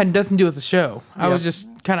conversation that had nothing to do with the show, I was just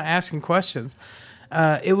kind of asking questions.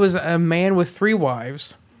 It was a man with 3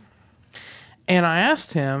 wives, and I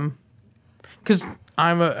asked him, because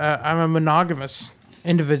I'm a monogamous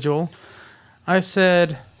individual. I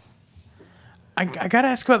said, I got to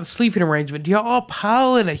ask about the sleeping arrangement. Do y'all all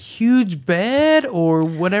pile in a huge bed or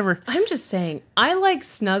whatever? I'm just saying, I like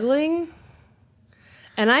snuggling,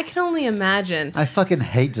 and I can only imagine. I fucking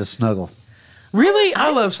hate to snuggle. Really? I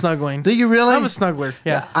love snuggling. Do you really? I'm a snuggler.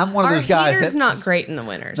 Yeah. I'm one of those guys. Our heater's not great in the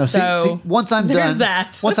winter, so once I'm there's done,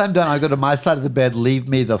 that. Once I'm done, I go to my side of the bed. Leave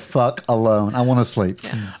me the fuck alone. I want to sleep.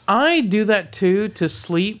 Yeah. I do that too to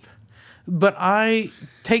sleep, but I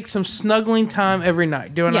take some snuggling time every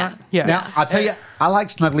night. Do I not? Yeah. Now I'll tell you, I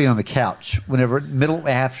like snuggling on the couch. Whenever middle of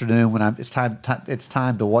the afternoon, when it's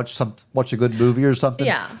time to watch a good movie or something.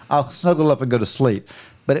 Yeah. I'll snuggle up and go to sleep.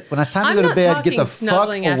 But when it's time to go to bed, get the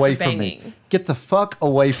fuck away from me. Get the fuck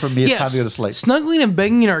away from me. It's time to go to sleep. Snuggling and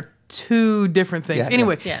banging are 2 different things. Yeah,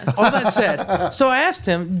 anyway, yes. all that said, so I asked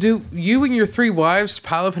him, do you and your 3 wives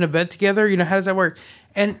pile up in a bed together? You know, how does that work?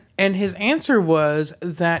 And his answer was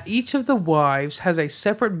that each of the wives has a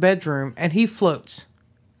separate bedroom and he floats.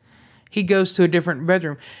 He goes to a different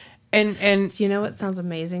bedroom. And Do you know what sounds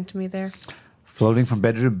amazing to me there? Floating from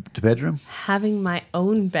bedroom to bedroom? Having my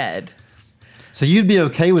own bed. So you'd be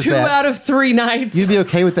okay with 2 that? 2 out of 3 nights. You'd be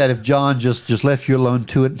okay with that if John just left you alone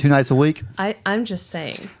two nights a week? I'm just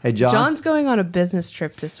saying. Hey, John. John's going on a business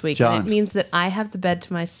trip this week, John. and it means that I have the bed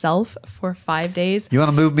to myself for 5 days. You want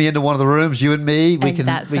to move me into one of the rooms, you and me? We And can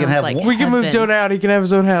that we can sounds have like one, we can move Heaven. Joe out. He can have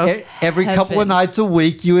his own house. every couple of Heaven. nights a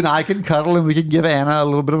week. You and I can cuddle, and we can give Anna a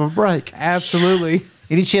little bit of a break. Absolutely.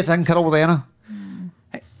 Any chance I can cuddle with Anna?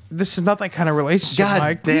 This is not that kind of relationship, God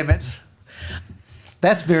Mike. damn it!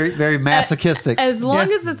 That's very very masochistic. As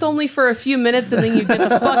long as it's only for a few minutes and then you get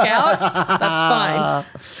the fuck out, that's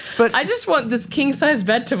fine. But I just want this king size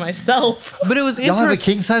bed to myself. but it was Y'all have a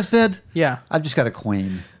interesting. king size bed? Yeah. I've just got a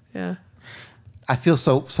queen. Yeah. I feel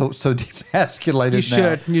so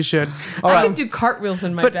demasculated. You should. I could do cartwheels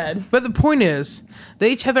in my bed. But the point is,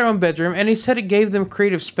 they each had their own bedroom, and he said it gave them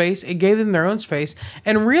creative space. It gave them their own space.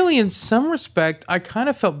 And really, in some respect, I kind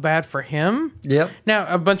of felt bad for him. Yep.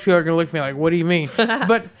 Now, a bunch of people are going to look at me like, what do you mean?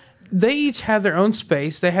 But they each had their own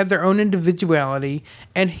space. They had their own individuality.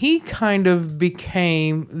 And he kind of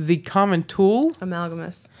became the common tool.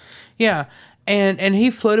 Amalgamous. Yeah. And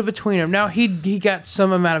he floated between them. Now, he got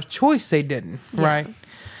some amount of choice they didn't, right?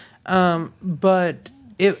 But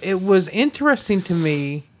it was interesting to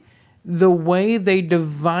me the way they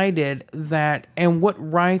divided that and what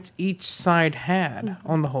rights each side had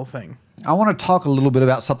on the whole thing. I want to talk a little bit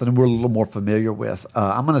about something we're a little more familiar with.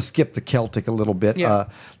 I'm going to skip the Celtic a little bit. Yeah.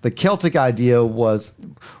 The Celtic idea was,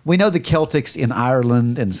 we know the Celtics in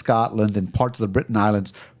Ireland and Scotland and parts of the Britain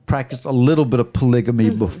Islands practiced a little bit of polygamy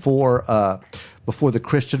before the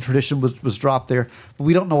Christian tradition was dropped there. But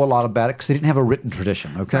we don't know a lot about it because they didn't have a written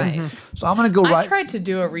tradition, okay? Right. So I'm going to go I right... tried to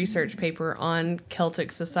do a research paper on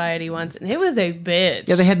Celtic society once, and it was a bitch.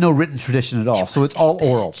 Yeah, they had no written tradition at all, so it's all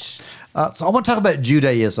oral. So I want to talk about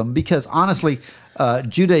Judaism because honestly,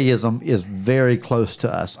 Judaism is very close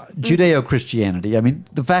to us. Judeo-Christianity. I mean,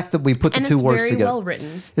 the fact that we put the And two it's words very together. well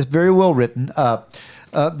written. It's very well written.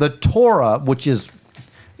 The Torah, which is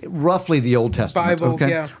roughly the Old Testament. Bible, okay?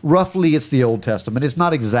 yeah. Roughly it's the Old Testament. It's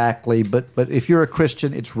not exactly, but if you're a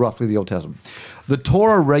Christian, it's roughly the Old Testament. The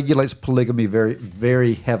Torah regulates polygamy very,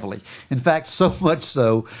 very heavily. In fact, so much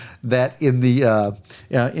so that in the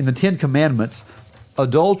 10 Commandments,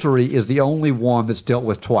 adultery is the only one that's dealt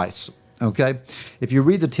with twice. Okay? If you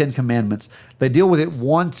read the 10 Commandments, they deal with it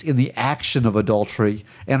once in the action of adultery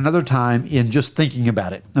and another time in just thinking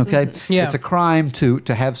about it. Okay? Yeah. It's a crime to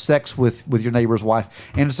have sex with your neighbor's wife,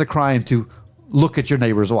 and it's a crime to look at your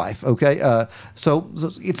neighbor's wife. Okay? So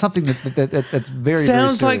it's something that's very,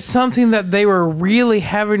 Sounds very like serious. something that they were really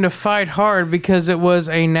having to fight hard because it was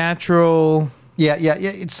a natural... Yeah.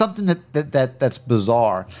 It's something that's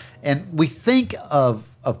bizarre, and we think of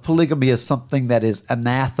polygamy as something that is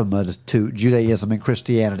anathema to Judaism and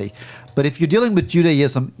Christianity. But if you're dealing with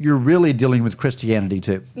Judaism, you're really dealing with Christianity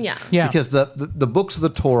too. Yeah. Yeah. Because the books of the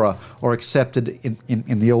Torah are accepted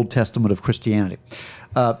in the Old Testament of Christianity.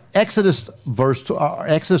 Exodus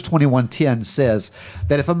 21:10 says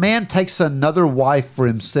that if a man takes another wife for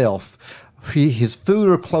himself, his food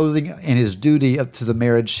or clothing and his duty to the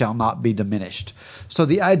marriage shall not be diminished. So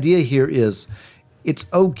the idea here is it's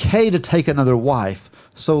okay to take another wife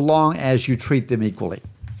so long as you treat them equally.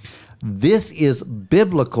 This is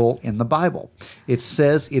biblical in the Bible. It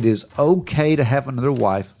says it is okay to have another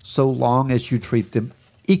wife so long as you treat them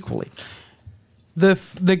equally.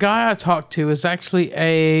 The guy I talked to is actually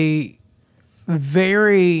he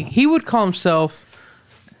would call himself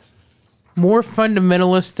more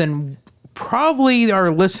fundamentalist than probably our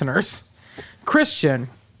listeners, Christian.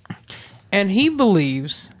 And he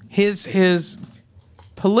believes his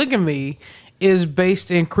polygamy is based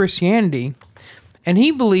in Christianity. And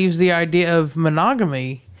he believes the idea of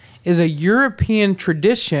monogamy is a European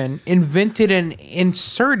tradition invented and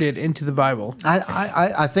inserted into the Bible.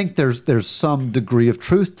 I think there's some degree of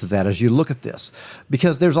truth to that as you look at this,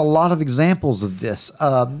 because there's a lot of examples of this.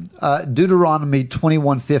 Deuteronomy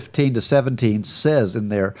 21:15-17 says in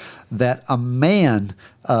there that a man,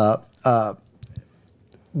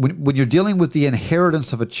 when you're dealing with the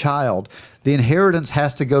inheritance of a child, the inheritance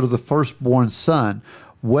has to go to the firstborn son,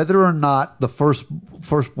 whether or not the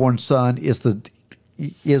firstborn son is the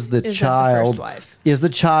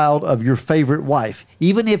child of your favorite wife.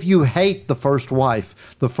 Even if you hate the first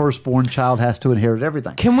wife, the firstborn child has to inherit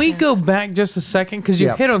everything. Can we go back just a second? Because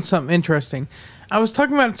you hit on something interesting. I was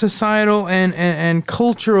talking about societal and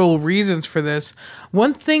cultural reasons for this.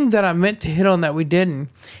 One thing that I meant to hit on that we didn't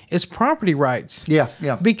is property rights. Yeah.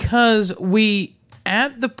 Because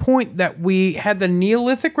at the point that we had the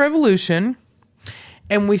Neolithic Revolution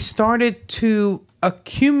and we started to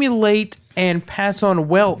accumulate and pass on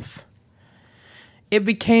wealth, it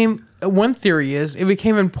became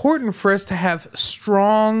important for us to have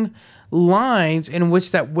strong lines in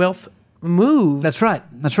which that wealth moved. That's right.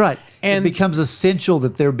 And it becomes essential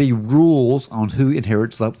that there be rules on who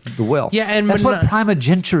inherits the wealth. Yeah, and that's what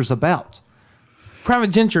primogeniture is about.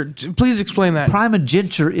 Primogeniture, please explain that.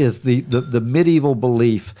 Primogeniture is the medieval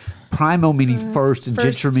belief. Primo meaning first, and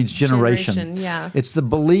geniture means generation. Yeah. It's the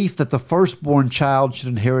belief that the firstborn child should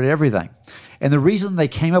inherit everything. And the reason they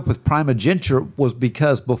came up with primogeniture was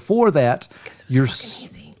because before that, your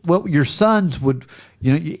sons would,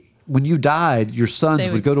 when you died, your sons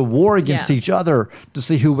would go to war against each other to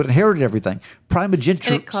see who would inherit everything.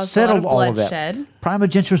 Primogeniture settled all of that.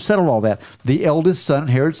 Primogeniture settled all that. The eldest son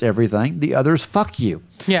inherits everything. The others fuck you.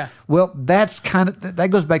 Yeah. Well, that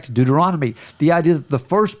goes back to Deuteronomy. The idea that the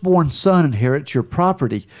firstborn son inherits your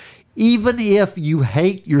property, even if you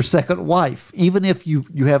hate your second wife, even if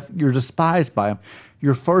you're despised by him,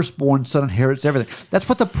 your firstborn son inherits everything. That's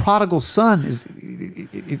what the prodigal son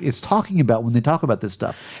is talking about when they talk about this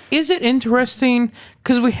stuff. Is it interesting?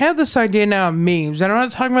 Because we have this idea now of memes, and I'm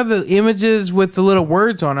not talking about the images with the little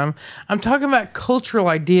words on them. I'm talking about cultural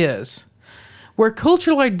ideas, where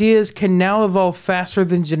cultural ideas can now evolve faster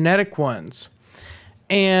than genetic ones.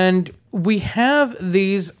 And we have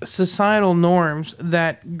these societal norms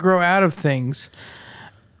that grow out of things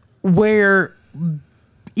where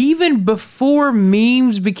even before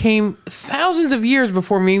memes became, thousands of years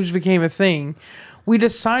before memes became a thing, we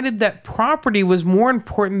decided that property was more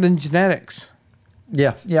important than genetics.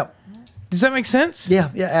 Yeah. Does that make sense? Yeah,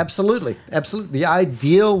 absolutely. The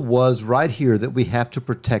idea was right here that we have to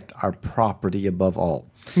protect our property above all.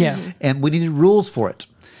 Yeah. And we needed rules for it.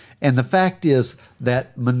 And the fact is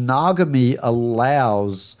that monogamy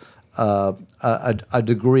allows a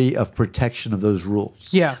degree of protection of those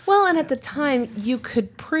rules. Yeah. Well, and at the time, you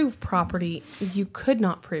could prove property. You could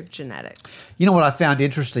not prove genetics. You know what I found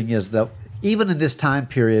interesting is that even in this time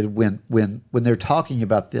period when they're talking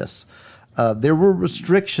about this, there were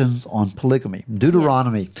restrictions on polygamy.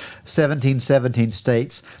 Deuteronomy 17:17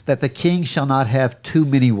 states that the king shall not have too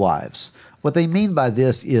many wives. What they mean by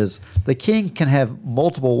this is the king can have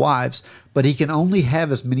multiple wives, but he can only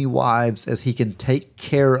have as many wives as he can take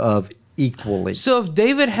care of equally. So if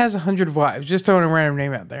David has 100 wives, just throwing a random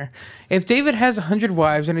name out there, if David has 100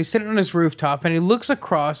 wives and he's sitting on his rooftop and he looks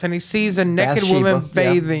across and he sees a naked woman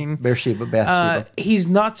bathing, Bathsheba. He's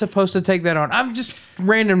not supposed to take that on. I'm just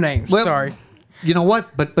random names. Well, sorry. You know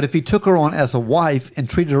what? But if he took her on as a wife and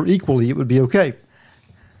treated her equally, it would be okay.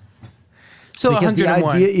 So because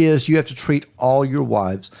 101. the idea is you have to treat all your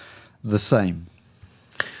wives the same.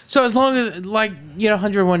 So as long as,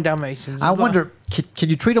 101 Dalmatians. I wonder, can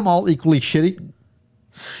you treat them all equally shitty?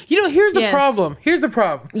 Here's the problem. Here's the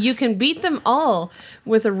problem. You can beat them all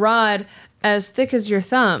with a rod as thick as your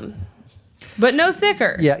thumb, but no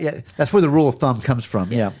thicker. Yeah. That's where the rule of thumb comes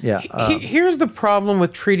from. Yes. Yeah. Here's the problem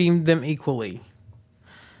with treating them equally.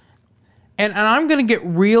 And I'm going to get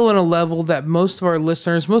real on a level that most of our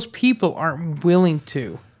listeners, most people aren't willing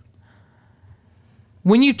to.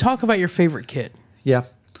 When you talk about your favorite kid. Yeah.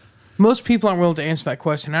 Most people aren't willing to answer that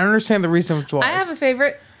question. I understand the reason why. I have a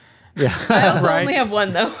favorite. Yeah. I also only have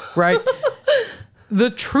one, though. Right. The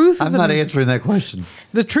truth. I'm not answering that question.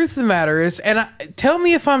 The truth of the matter is, and tell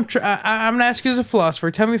me if I'm going to ask you as a philosopher,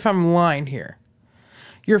 tell me if I'm lying here.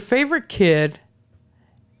 Your favorite kid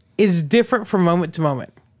is different from moment to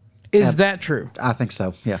moment. Is that true? I think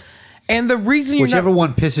so, yeah. And the reason you're Whichever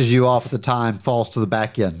one pisses you off at the time falls to the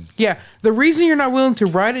back end. Yeah. The reason you're not willing to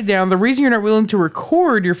write it down, the reason you're not willing to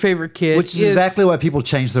record your favorite kid. Which is exactly why people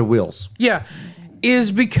change their wills. Yeah.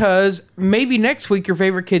 Is because maybe next week your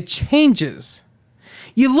favorite kid changes.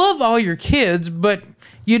 You love all your kids, but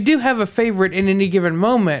you do have a favorite in any given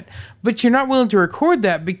moment, but you're not willing to record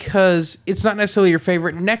that because it's not necessarily your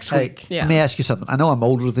favorite next week. Yeah. Let me ask you something. I know I'm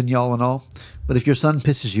older than y'all and all, but if your son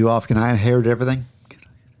pisses you off, can I inherit everything?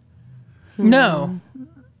 No.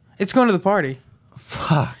 It's going to the party.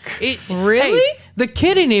 Fuck. Really? Hey, the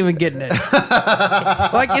kid ain't even getting it.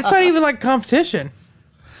 Like, it's not even like competition.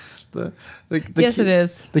 Yes, it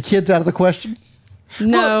is. The kid's out of the question?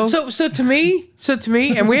 No. Well, so to me,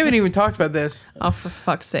 and we haven't even talked about this. Oh, for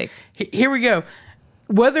fuck's sake. Here we go.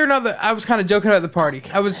 Whether or not I was kind of joking about the party.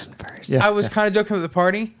 I was kind of joking about the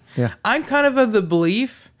party. Yeah. I'm kind of the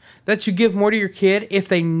belief that you give more to your kid if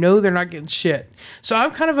they know they're not getting shit. So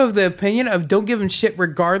I'm kind of the opinion of don't give them shit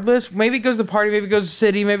regardless. Maybe it goes to the party, maybe it goes to the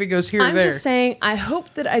city, maybe it goes here or I'm there. just saying, I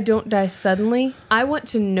hope that I don't die suddenly. I want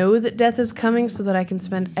to know that death is coming so that I can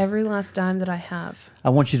spend every last dime that I have.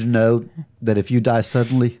 I want you to know that if you die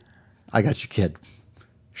suddenly, I got your kid.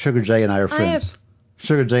 Sugar J and I are friends.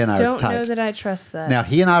 Sugar J and I are Don't tight. know that I trust that. Now,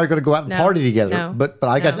 he and I are going to go out and party together, no, but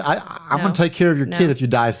I'm going to take care of your kid if you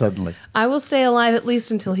die suddenly. I will stay alive at least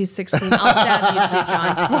until he's 16. I'll stab you too,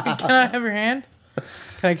 John. Can I have your hand?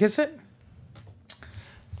 Can I kiss it?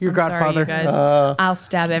 Your I'm Godfather. sorry, you guys. I'll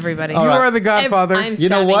stab everybody. You are the Godfather. I'm You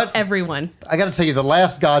know stabbing what? everyone. I got to tell you, the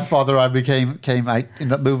last Godfather I I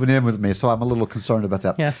ended up moving in with me, so I'm a little concerned about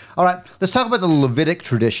that. Yeah. All right, let's talk about the Levitic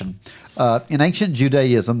tradition. In ancient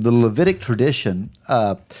Judaism, the Levitic tradition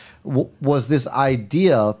was this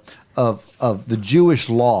idea of the Jewish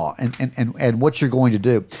law and what you're going to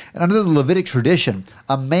do. And under the Levitic tradition,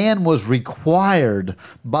 a man was required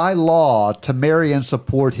by law to marry and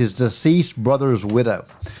support his deceased brother's widow.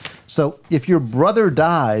 So if your brother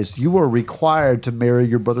dies, you are required to marry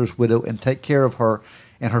your brother's widow and take care of her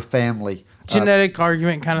and her family. Genetic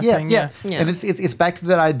argument kind of thing. Yeah. And it's back to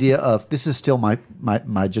that idea of this is still my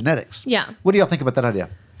genetics. Yeah. What do y'all think about that idea?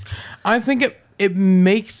 I think it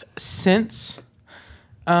makes sense.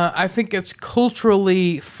 I think it's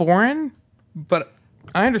culturally foreign, but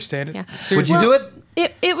I understand it. Yeah. Would you do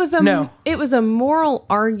it? It was a No. It was a moral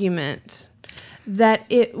argument that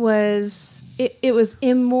it was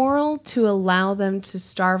immoral to allow them to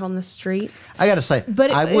starve on the street. I got to say,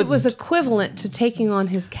 But it was equivalent to taking on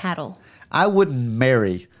his cattle. I wouldn't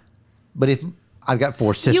marry, but if I've got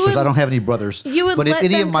 4 sisters, would- I don't have any brothers. You would but let if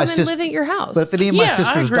any them of my come and live at your house. But if any of my Yeah, I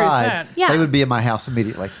sisters agree with died, that. Yeah. they would be in my house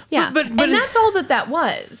immediately. Yeah, But and that's all that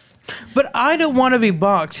was. But I don't want to be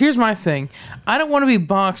boxed. Here's my thing. I don't want to be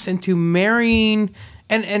boxed into marrying.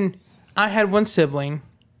 And I had one sibling.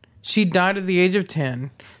 She died at the age of 10.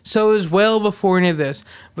 So it was well before any of this.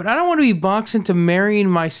 But I don't want to be boxed into marrying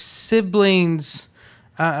my sibling's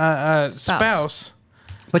spouse.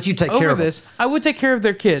 But you take care Over of this, them. I would take care of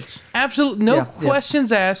their kids. Absolutely. No Yeah, yeah.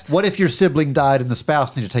 questions asked. What if your sibling died and the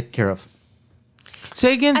spouse needed to take care of?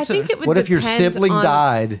 Say again. I think it would What if your depend sibling on-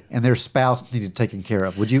 died and their spouse needed taken care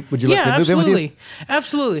of? Would you let Yeah, them move in with you?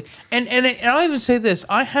 absolutely. Absolutely. And I'll even say this.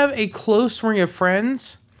 I have a close ring of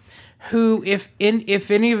friends who, if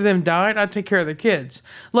any of them died, I'd take care of their kids.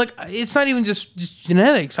 Like, it's not even just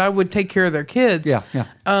genetics. I would take care of their kids. Yeah, yeah.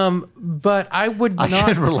 But I would I not.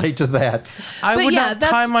 can relate to that. I But would yeah, not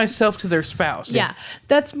that's- tie myself to their spouse. Yeah,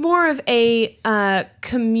 that's more of a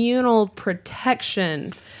communal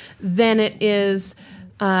protection than it is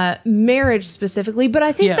marriage specifically. But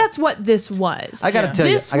I think Yeah. that's what this was. I gotta tell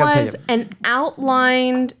you. This I gotta tell was you. an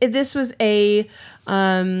outlined. This was a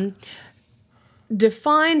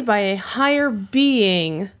defined by a higher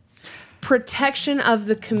being. Protection of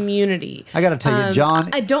the community. I gotta tell you,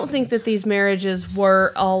 John. I don't think that these marriages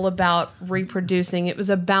were all about reproducing. It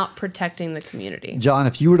was about protecting the community. John,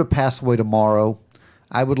 if you were to pass away tomorrow,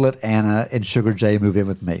 I would let Anna and Sugar J move in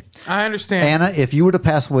with me. I understand. Anna, if you were to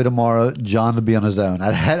pass away tomorrow, John would be on his own.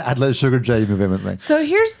 I'd let Sugar J move in with me. So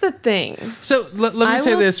here's the thing. So let me I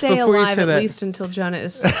say will this stay before you alive say at that. least until Jonah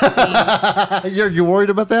is 16. You're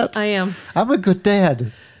worried about that? I am. I'm a good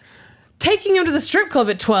dad. Taking him to the strip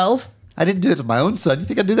club at 12. I didn't do it to my own son. You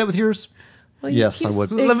think I'd do that with yours? Well, you Yes, keep- I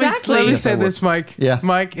would. Exactly. Let me Yes, I say would. this, Mike. Yeah.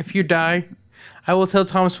 Mike, if you die, I will tell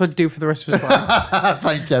Thomas what to do for the rest of his life.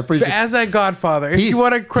 Thank you. I appreciate it. As that godfather. If you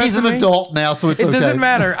want to He's an adult now, so it's it okay. doesn't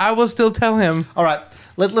matter. I will still tell him. All right.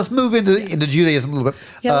 Let's move into Judaism a little bit.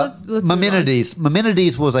 Yeah, let's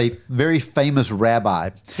Maimonides was a very famous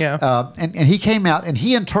rabbi. Yeah. And he came out and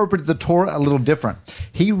he interpreted the Torah a little different.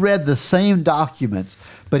 He read the same documents,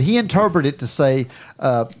 but he interpreted it to say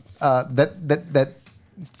that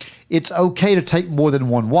it's okay to take more than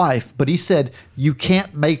one wife, but he said you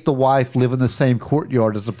can't make the wife live in the same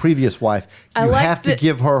courtyard as the previous wife. You have to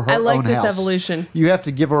give her her own house. Evolution. You have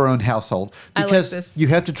to give her own household because you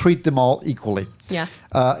have to treat them all equally. Yeah.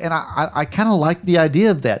 And I kind of like the idea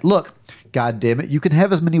of that. Look, God damn it, you can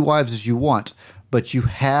have as many wives as you want, but you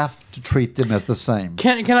have to treat them as the same.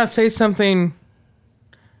 Can I say something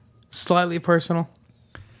slightly personal?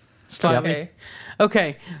 Slightly.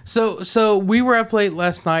 Okay, so we were up late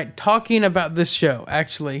last night talking about this show,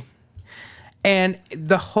 actually. And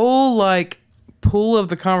the whole, like, pool of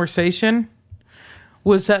the conversation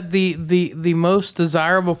was that the most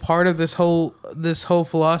desirable part of this whole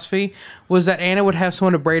philosophy was that Anna would have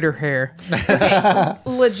someone to braid her hair. Okay,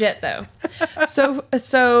 legit, though.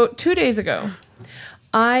 So 2 days ago,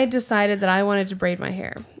 I decided that I wanted to braid my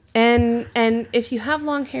hair. And if you have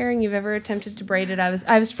long hair and you've ever attempted to braid it, I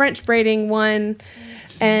was French braiding one,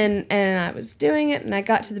 and I was doing it, and I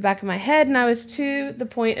got to the back of my head, and I was to the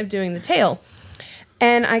point of doing the tail.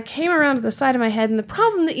 And I came around to the side of my head, and the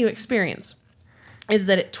problem that you experience is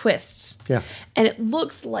that it twists. Yeah. And it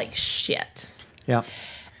looks like shit. Yeah.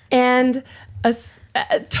 And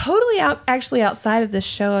totally actually outside of this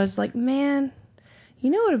show, I was like, man, you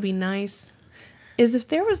know what would be nice? Is if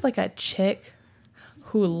there was like a chick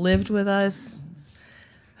who lived with us,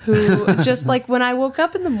 who just like when I woke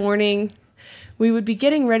up in the morning, we would be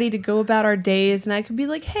getting ready to go about our days, and I could be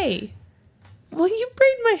like, hey, will you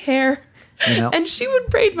braid my hair? You know, and she would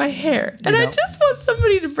braid my hair. And I just want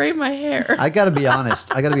somebody to braid my hair. I got to be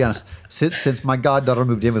honest. Since my goddaughter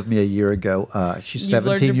moved in with me a year ago, she's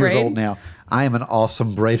 17 years old now. I am an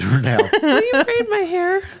awesome braider now. Will you braid my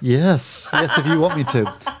hair? Yes, if you want me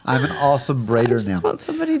to. I'm an awesome braider now. I just want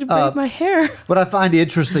somebody to braid my hair. What I find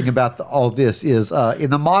interesting about all this is in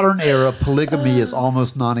the modern era, polygamy is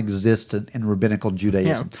almost non-existent in rabbinical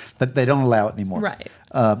Judaism. That they don't allow it anymore. Right.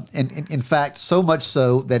 And in fact, so much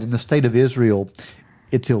so that in the state of Israel,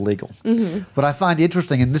 it's illegal. Mm-hmm. What I find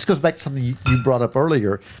interesting, and this goes back to something you brought up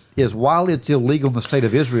earlier, is while it's illegal in the state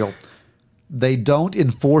of Israel, they don't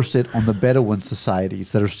enforce it on the Bedouin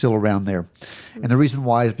societies that are still around there. And the reason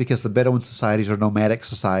why is because the Bedouin societies are nomadic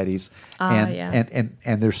societies. And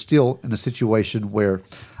they're still in a situation where,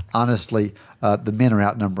 honestly, the men are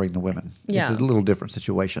outnumbering the women. Yeah. It's a little different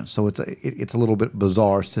situation. So it's a little bit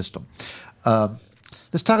bizarre system.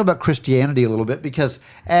 Let's talk about Christianity a little bit, because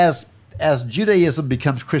as Judaism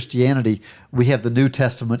becomes Christianity, we have the New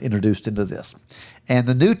Testament introduced into this. And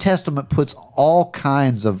the New Testament puts all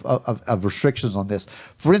kinds of restrictions on this.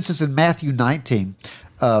 For instance, in Matthew 19,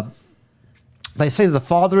 they say the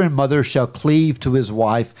father and mother shall cleave to his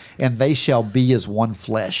wife, and they shall be as one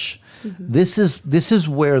flesh. Mm-hmm. This is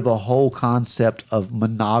where the whole concept of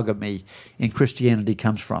monogamy in Christianity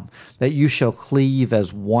comes from. That you shall cleave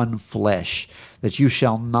as one flesh. That you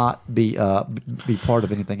shall not be part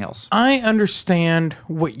of anything else. I understand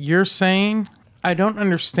what you're saying. I don't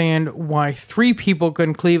understand why 3 people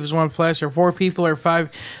couldn't cleave as one flesh, or 4 people, or 5.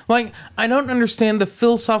 Like, I don't understand the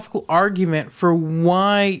philosophical argument for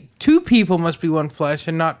why 2 people must be one flesh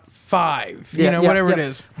and not 5. Whatever it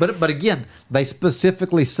is. But again, they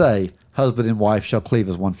specifically say husband and wife shall cleave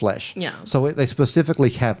as one flesh. Yeah. So they specifically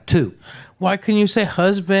have 2. Why couldn't you say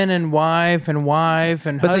husband and wife and wife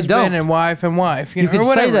and but husband and wife and wife? You can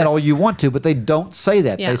say that all you want to, but they don't say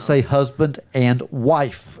that. Yeah. They say husband and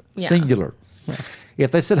wife, singular. Yeah.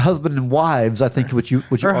 If they said husband and wives, I think would you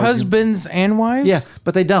or husbands and wives? Yeah,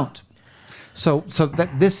 but they don't. So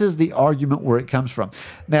that this is the argument where it comes from.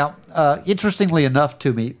 Now, interestingly enough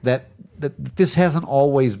to me, that this hasn't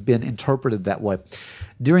always been interpreted that way.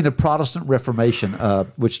 During the Protestant Reformation,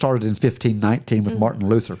 which started in 1519 with Martin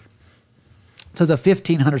Luther, to the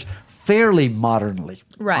 1500s, fairly modernly,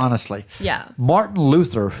 honestly. Yeah. Martin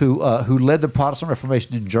Luther, who led the Protestant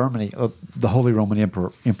Reformation in Germany, the Holy Roman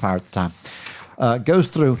Empire at the time, goes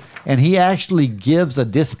through, and he actually gives a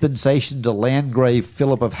dispensation to Landgrave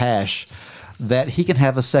Philip of Hash that he can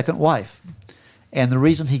have a second wife. And the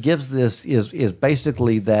reason he gives this is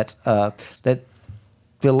basically that that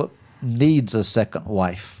Philip needs a second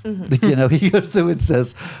wife. Mm-hmm. He goes through and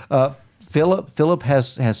says, Philip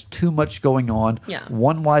has too much going on. Yeah.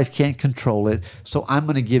 One wife can't control it, so I'm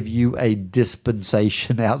going to give you a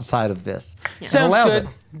dispensation outside of this. Yeah. Sounds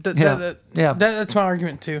good. Yeah. That's my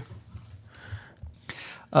argument too.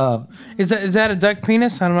 Is that a duck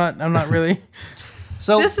penis? I'm not really.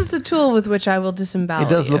 So This is the tool with which I will disembowel it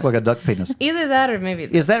does you. look like a duck penis. Either that or maybe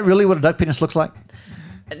Is that really what a duck penis looks like?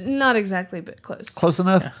 not exactly, but close. Close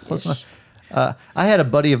enough. Close enough. I had a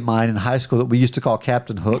buddy of mine in high school that we used to call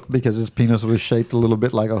Captain Hook because his penis was shaped a little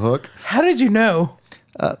bit like a hook. How did you know?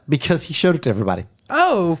 Because he showed it to everybody.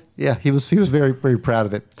 Oh, Yeah, he was very, very proud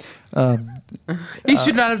of it. he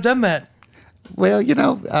should not have done that. Well,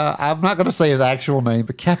 I'm not going to say his actual name,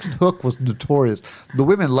 but Captain Hook was notorious. The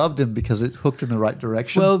women loved him because it hooked in the right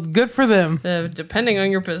direction. Well, good for them. Depending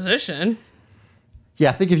on your position. yeah,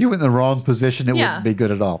 I think if you went in the wrong position, it Yeah. wouldn't be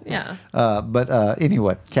good at all. Yeah. But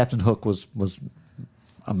anyway, Captain Hook was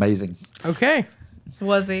amazing. Okay.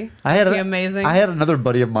 Was he? I had Was he amazing? I had another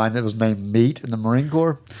buddy of mine that was named Meat in the Marine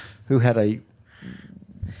Corps, who had a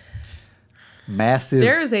massive.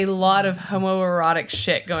 There is a lot of homoerotic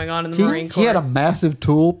shit going on in the Marine Corps. He had a massive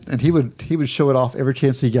tool, and he would show it off every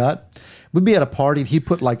chance he got. We'd be at a party, and he'd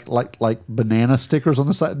put like banana stickers on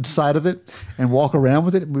the side of it, and walk around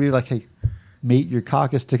with it. And we'd be like, "Hey, Meat, your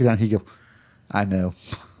cock is sticking out." He'd go, "I know."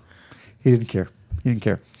 He didn't care. He didn't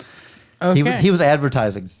care. Okay. He was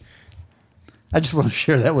advertising. I just want to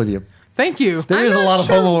share that with you. Thank you. There I'm is a not lot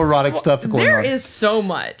sure- of homoerotic stuff going on. There is so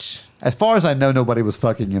much. As far as I know, nobody was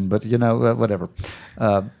fucking him, but whatever.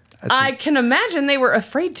 I can imagine they were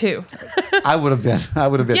afraid to. I would have been. I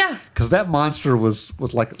would have been. Yeah. Because that monster was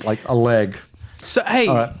like a leg. So, hey,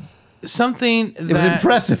 All right. something that... It was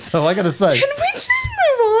impressive, though, I got to say. Can we just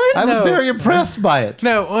move on? I was No. very impressed by it.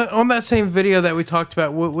 No, on that same video that we talked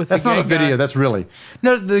about with That's the not gay a video. guy. That's really.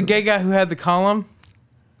 No, the gay guy who had the column.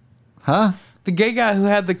 Huh? The gay guy who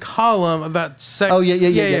had the column about sex. Oh,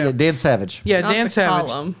 yeah. Dan Savage. Yeah, Not Dan the Savage.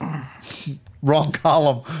 column. Wrong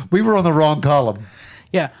column. We were on the wrong column.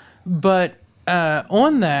 Yeah, but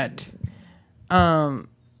on that,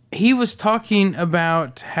 he was talking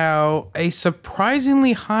about how a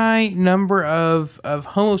surprisingly high number of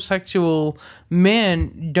homosexual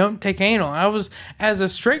men don't take anal. As a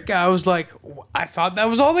straight guy, I was like, I thought that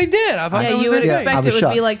was all they did. I thought Yeah, that was you would it. I expect was it would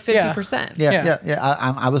be shocked. like 50%. Yeah.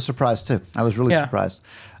 I was surprised, too. I was really Yeah. surprised.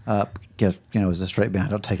 Because, as a straight man, I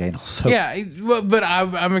don't take anal. So Yeah, well, but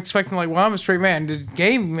I'm expecting like, well, I'm a straight man. Did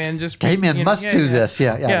gay men just gay men must do this.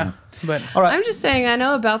 Yeah. Yeah, but All right. I'm just saying, I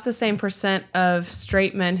know about the same percent of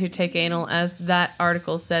straight men who take anal as that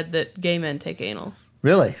article said that gay men take anal.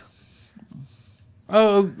 Really?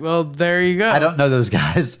 oh well, there you go. I don't know those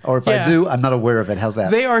guys. Or if Yeah. I do, I'm not aware of it. How's that?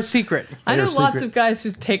 They are secret. I know They're lots secret. of guys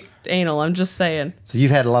who take anal. I'm just saying. So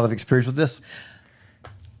you've had a lot of experience with this?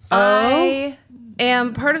 I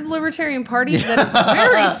am part of the Libertarian Party that is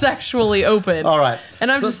very sexually open. All right.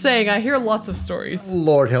 And I'm So- just saying, I hear lots of stories.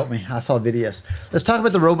 Lord help me. I saw videos. Let's talk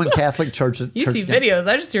about the Roman Catholic Church. You see videos.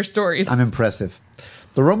 I just hear stories. I'm impressive.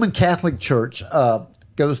 The Roman Catholic Church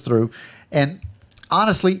goes through, and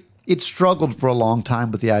honestly, it struggled for a long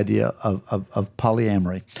time with the idea of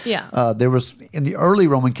polyamory. Yeah. There was, in the early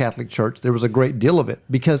Roman Catholic Church, there was a great deal of it,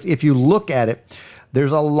 because if you look at it,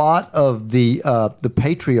 there's a lot of the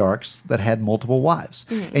patriarchs that had multiple wives,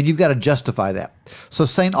 and you've got to justify that. So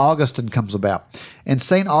St. Augustine comes about, and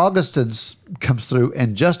St. Augustine comes through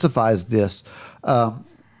and justifies this.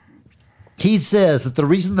 He says that the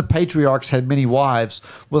reason the patriarchs had many wives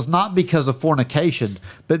was not because of fornication,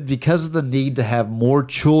 but because of the need to have more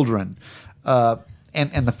children.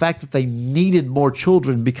 And the fact that they needed more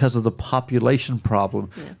children because of the population problem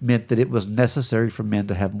meant that it was necessary for men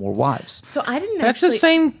to have more wives. So I didn't That's actually. the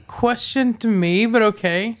same question to me, but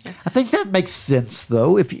okay. I think that makes sense,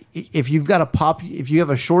 though. If you've got if you have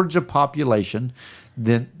a shortage of population,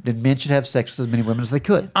 then men should have sex with as many women as they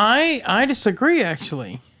could. I disagree,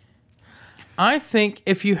 actually. I think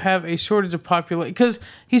if you have a shortage of population, because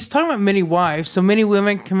he's talking about many wives, so many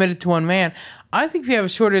women committed to one man. I think if you have a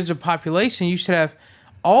shortage of population, you should have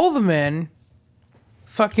all the men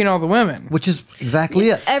fucking all the women. Which is exactly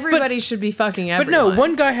it. Everybody should be fucking But everyone. no,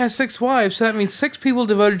 one guy has 6 wives, so that means 6 people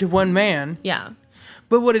devoted to one man. Yeah.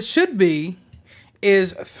 But what it should be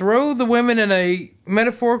is throw the women in a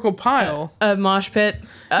metaphorical pile A mosh pit.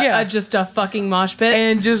 Yeah. Just a fucking mosh pit.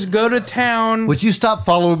 and just go to town. Would you stop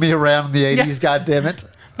following me around in the 80s, goddammit?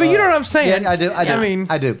 But you know what I'm saying? Yeah, I do. I mean,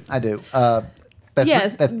 I do.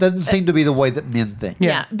 Yes. That doesn't seem to be the way that men think.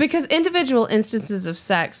 yeah. Because individual instances of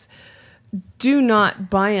sex do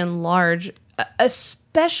not, by and large,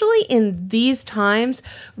 especially in these times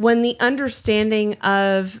when the understanding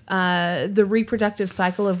of the reproductive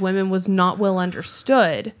cycle of women was not well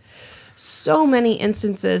understood, so many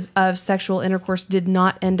instances of sexual intercourse did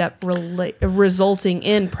not end up resulting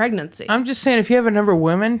in pregnancy. I'm just saying, if you have a number of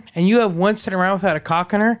women and you have one sitting around without a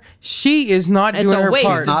cock in her, she is not It's doing a her waste.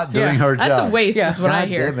 part. She's not doing her job. That's a waste, Yeah. is what I God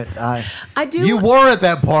hear. damn it. I do. You were at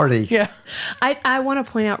that party. Yeah. I want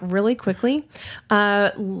to point out really quickly.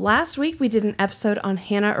 Last week we did an episode on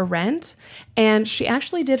Hannah Arendt, and she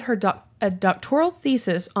actually did her a doctoral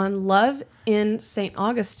thesis on love in St.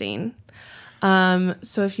 Augustine.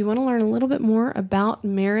 So if you want to learn a little bit more about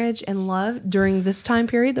marriage and love during this time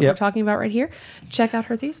period that we're talking about right here, check out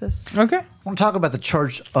her thesis. Okay. I want to talk about the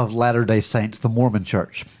Church of Latter-day Saints, the Mormon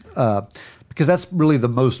Church, because that's really the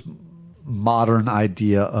most modern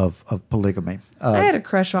idea of polygamy. I had a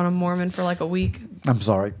crush on a Mormon for like a week, I'm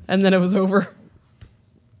sorry. and then it was over.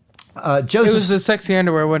 Joseph. It was the sexy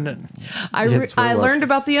underwear, wasn't it? I that's what it was. learned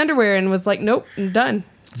about the underwear and was like, nope, I'm done.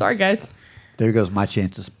 Sorry, guys. There goes my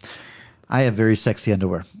chances. I have very sexy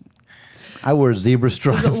underwear. I wear zebra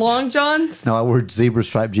stripes. Is it long johns? No, I wear zebra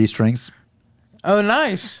stripe G-strings. Oh,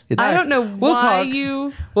 nice. I don't know We'll why talk.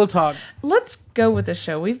 you... We'll talk. Let's go with the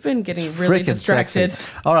show. We've been getting really Frickin' distracted. sexy.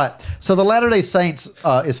 All right. So the Latter-day Saints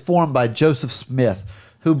is formed by Joseph Smith,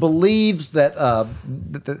 who believes that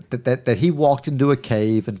that he walked into a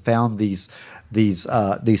cave and found these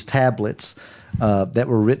tablets that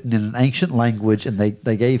were written in an ancient language, and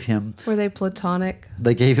they gave him Were they platonic?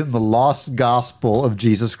 the lost gospel of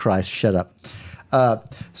Jesus Christ. Shut up.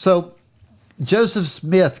 So Joseph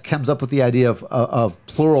Smith comes up with the idea of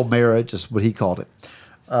plural marriage, is what he called it.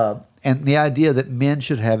 And the idea that men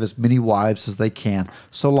should have as many wives as they can,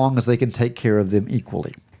 so long as they can take care of them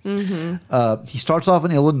equally. Mm-hmm. He starts off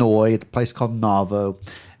in Illinois at a place called Navo.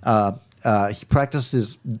 He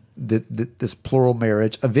practices this plural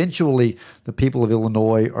marriage. Eventually, the people of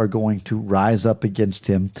Illinois are going to rise up against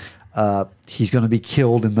him. He's going to be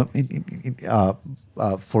killed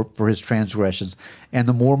for his transgressions, and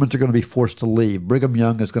the Mormons are going to be forced to leave. Brigham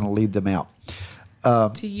Young is going to lead them out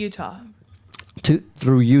To Utah.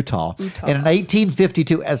 through Utah. And in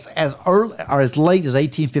 1852, as early or as late as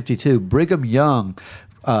 1852, Brigham Young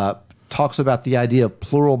talks about the idea of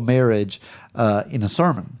plural marriage in a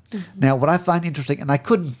sermon. Mm-hmm. Now, what I find interesting, and I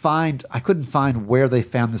couldn't find where they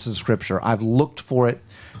found this in Scripture. I've looked for it,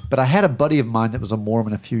 but I had a buddy of mine that was a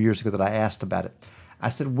Mormon a few years ago that I asked about it. I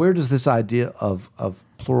said, "Where does this idea of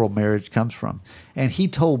plural marriage comes from?" And he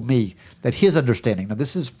told me that his understanding. Now,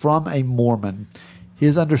 this is from a Mormon.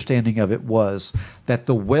 His understanding of it was that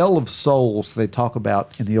the well of souls they talk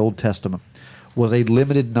about in the Old Testament was a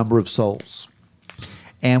limited number of souls.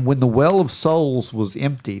 And when the well of souls was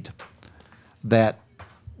emptied, that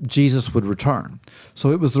Jesus would return. So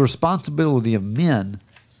it was the responsibility of men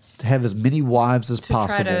to have as many wives as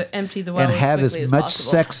possible. Try to empty the well and as have as quickly as much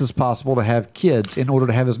possible. sex as possible to have kids in order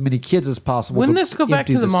to have as many kids as possible. Wouldn't to this go back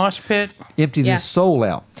empty to the this- mosh pit? Empty Yeah. this soul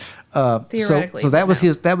out. Theoretically, so that was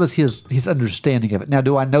no. his understanding of it. Now,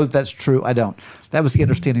 do I know that's true? I don't. That was the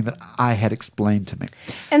understanding that I had explained to me.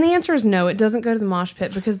 And the answer is no, it doesn't go to the mosh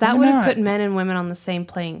pit because that Why would have not? put men and women on the same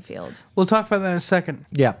playing field. We'll talk about that in a second.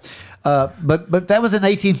 Yeah, but that was in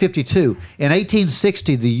 1852. In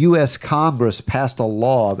 1860, the U.S. Congress passed a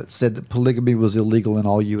law that said that polygamy was illegal in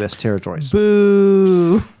all U.S. territories.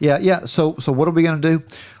 Boo. Yeah. So what are we going to do?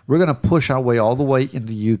 We're going to push our way all the way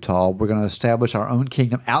into Utah. We're going to establish our own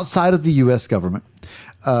kingdom outside of the U.S. government.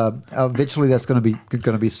 Eventually, that's going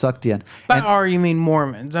to be sucked in. By And- our, you mean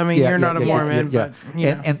Mormons. I mean, you're not a Mormon, but you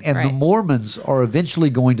know. And the Right. Mormons are eventually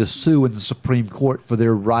going to sue in the Supreme Court for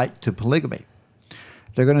their right to polygamy.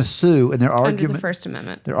 They're going to sue, and their Under argument the First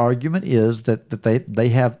Amendment. their argument is that they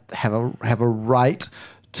have a right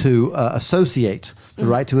to associate, the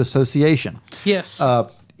right to association. Yes.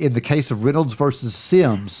 In the case of Reynolds versus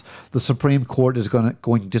Sims, the Supreme Court is going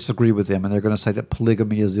to disagree with them, and they're going to say that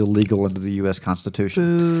polygamy is illegal under the U.S.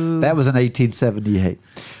 Constitution. That was in 1878.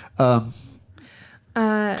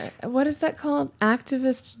 What is that called?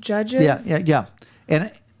 Activist judges? Yeah.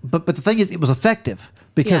 And but the thing is, it was effective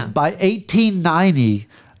because Yeah. by 1890,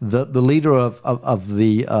 the leader of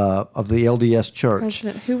the LDS Church,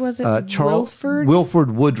 President, who was it?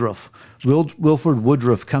 Wilford Woodruff. Wilford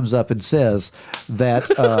Woodruff comes up and says that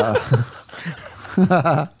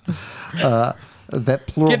that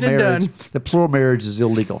plural marriage is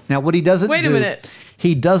illegal. Now, what he doesn't Wait a do, minute.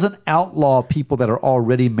 he doesn't outlaw people that are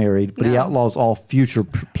already married, but he No. outlaws all future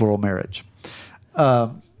plural marriage.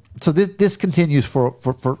 So this continues for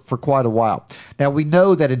quite a while. Now, we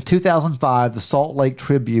know that in 2005, the Salt Lake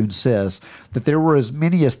Tribune says that there were as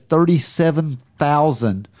many as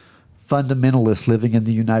 37,000 fundamentalists living in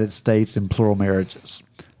the United States in plural marriages.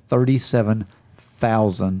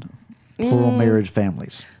 37,000 plural marriage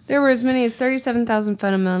families. There were as many as 37,000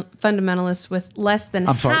 fundamentalists, with less than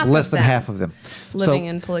half of them living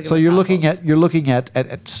in polygamous So you're households. looking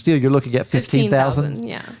at 15,000.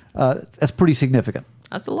 Yeah, That's pretty significant.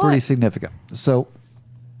 that's a lot. Pretty significant. So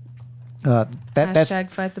that's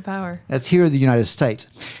Fight the power. That's here in the United States.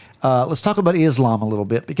 Let's talk about Islam a little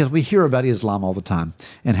bit, because we hear about Islam all the time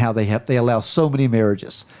and how they allow so many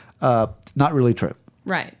marriages. Not really true.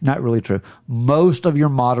 Right. Not really true. Most of your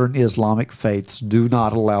modern Islamic faiths do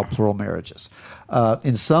not allow plural marriages.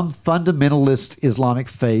 In some fundamentalist Islamic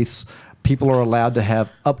faiths, people are allowed to have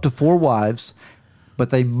up to 4 wives, but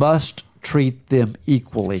they must treat them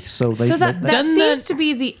equally. So that seems to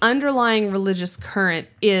be the underlying religious current,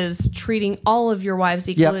 is treating all of your wives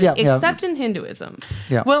equally, except in Hinduism.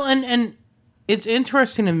 Yeah. Well, and it's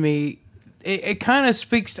interesting to me. It kind of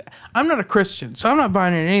speaks to, I'm not a Christian, so I'm not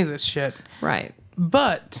buying into any of this shit. Right.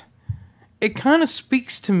 But it kind of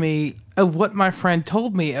speaks to me of what my friend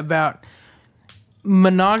told me about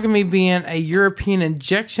monogamy being a European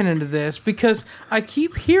injection into this, because I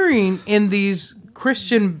keep hearing in these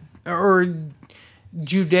Christian or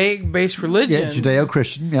Judaic-based religions,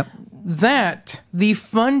 Judeo-Christian, that the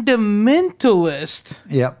fundamentalists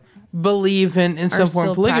believe in some form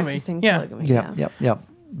of polygamy. Polygamy. Yeah.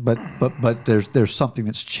 But there's something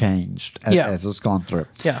that's changed as it's gone through.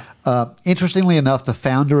 Yeah. Interestingly enough, the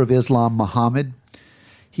founder of Islam, Muhammad,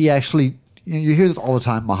 he actually, you hear this all the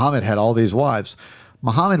time, Muhammad had all these wives.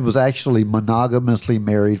 Muhammad was actually monogamously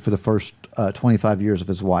married for the first 25 years of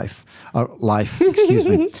his life. Excuse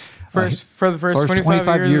me. For the first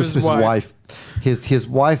 25 years of his wife. His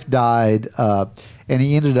wife died, and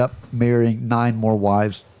he ended up marrying 9 more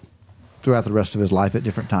wives throughout the rest of his life at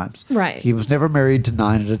different times. Right. He was never married to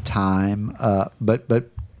 9 at a time, but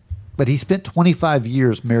he spent 25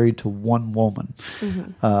 years married to one woman.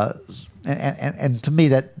 And to me,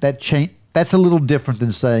 that change, that's a little different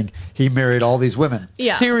than saying he married all these women.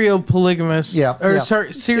 Yeah. Serial polygamous.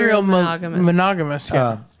 Serial monogamous.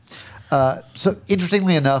 Yeah. So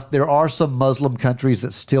interestingly enough, there are some Muslim countries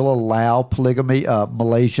that still allow polygamy.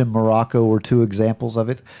 Malaysia and Morocco are 2 examples of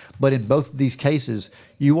it. But in both of these cases,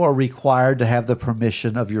 you are required to have the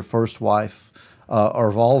permission of your first wife or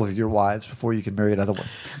of all of your wives before you can marry another one.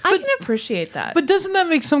 I can appreciate that. But doesn't that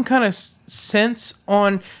make some kind of sense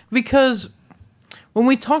because when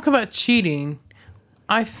we talk about cheating,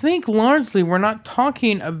 I think largely we're not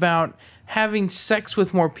talking about having sex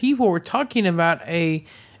with more people. We're talking about a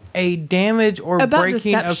damage or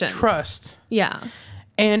breaking deception. of trust. Yeah.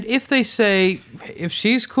 And if they say, if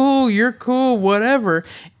she's cool, you're cool, whatever,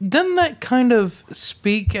 doesn't that kind of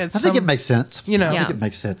speak at I think it makes sense. You know, I think it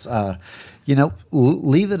makes sense.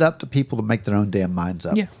 Leave it up to people to make their own damn minds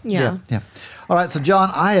up. Yeah. All right, so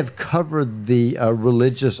John, I have covered the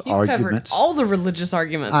religious arguments. Covered all the religious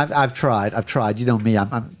arguments. I've tried. You know me.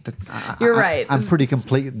 You're right. I'm pretty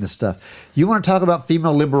complete in this stuff. You want to talk about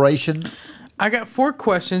female liberation? I got 4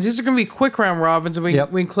 questions. These are going to be quick round robins, and we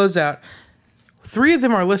can close out. 3 of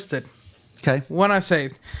them are listed. Okay. 1 I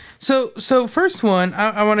saved. So first one,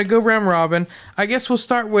 I want to go round robin. I guess we'll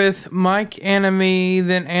start with Mike, Anna, me,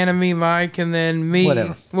 then Anna, me, Mike, and then me.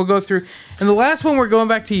 Whatever. We'll go through. And the last one, we're going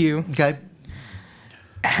back to you. Okay.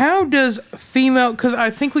 How does female, because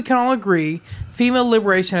I think we can all agree, female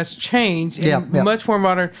liberation has changed and much more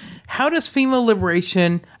modern. How does female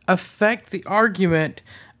liberation affect the argument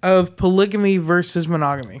of polygamy versus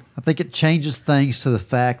monogamy? I think it changes things to the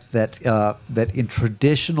fact that that in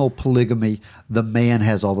traditional polygamy, the man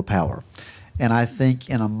has all the power. And I think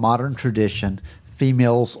in a modern tradition,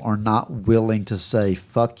 females are not willing to say,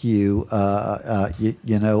 fuck you,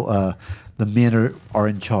 the men are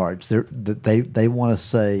in charge. They want to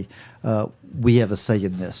say, we have a say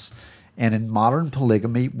in this. And in modern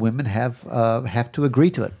polygamy, women have to agree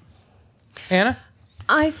to it. Anna?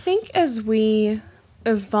 I think as we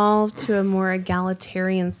evolve to a more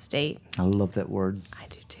egalitarian state. I love that word. I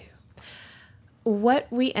do too. What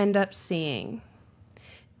we end up seeing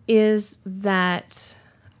is that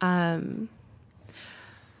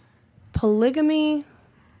polygamy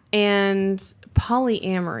and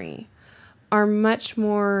polyamory are much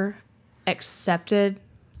more accepted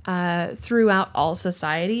throughout all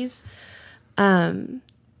societies, and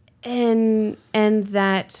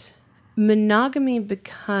that monogamy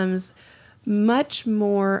becomes much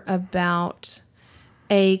more about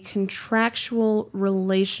a contractual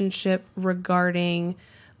relationship regarding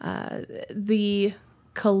the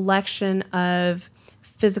collection of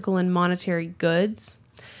physical and monetary goods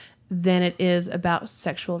than it is about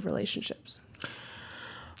sexual relationships.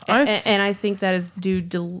 And I think that is due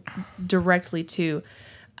directly to,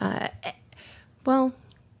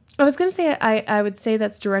 I was going to say I would say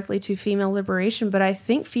that's directly to female liberation, but I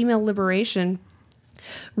think female liberation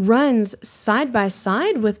runs side by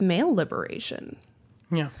side with male liberation.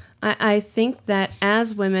 Yeah. I think that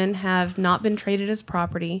as women have not been traded as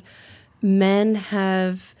property, men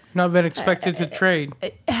have Not been expected to trade.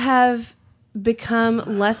 have become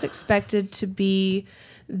less expected to be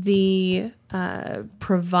the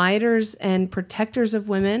providers and protectors of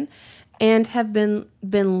women, and have been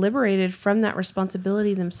liberated from that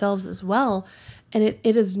responsibility themselves as well. And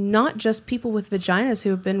it is not just people with vaginas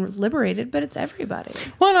who have been liberated, but it's everybody.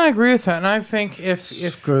 Well, and I agree with that. And I think if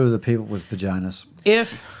Screw the people with vaginas.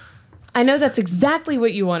 I know that's exactly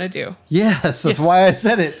what you want to do. Yes, that's why I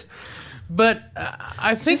said it. But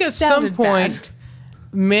I think Just at some sounded point, bad.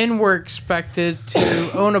 men were expected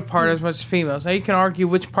to own a part as much as females. Now, you can argue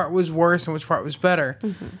which part was worse and which part was better.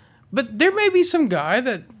 Mm-hmm. But there may be some guy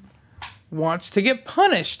that wants to get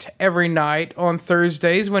punished every night on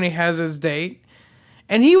Thursdays when he has his date.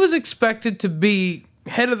 And he was expected to be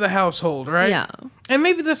head of the household, right? Yeah. And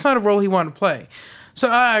maybe that's not a role he wanted to play. So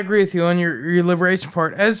I agree with you on your liberation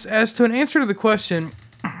part. As to an answer to the question,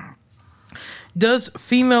 does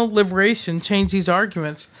female liberation change these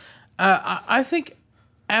arguments? I think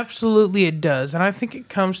absolutely it does. And I think it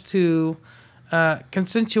comes to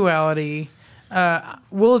consensuality.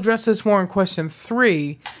 We'll address this more in question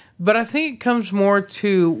 3. But I think it comes more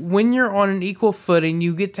to when you're on an equal footing,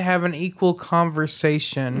 you get to have an equal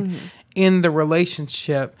conversation in the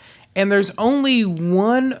relationship. And there's only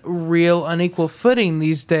one real unequal footing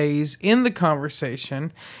these days in the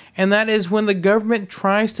conversation, and that is when the government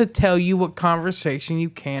tries to tell you what conversation you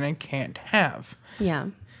can and can't have. Yeah.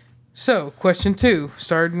 So, question 2,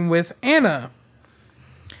 starting with Anna.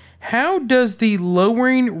 How does the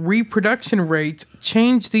lowering reproduction rates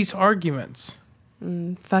change these arguments?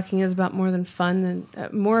 Fucking is about more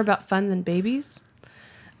about fun than babies,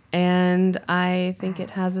 and I think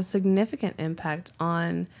it has a significant impact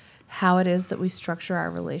on how it is that we structure our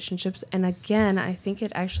relationships. And again, I think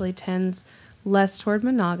it actually tends less toward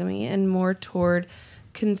monogamy and more toward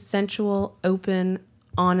consensual, open,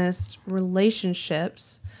 honest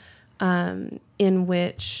relationships, in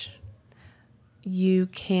which you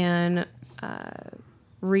can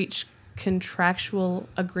reach contractual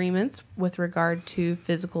agreements with regard to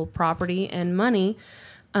physical property and money,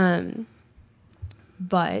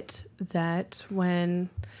 but that when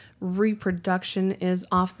reproduction is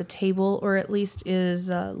off the table, or at least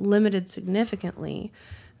is limited significantly,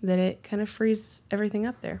 that it kind of frees everything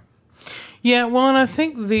up there. Yeah, well, and I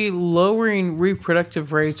think the lowering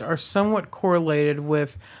reproductive rates are somewhat correlated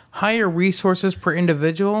with higher resources per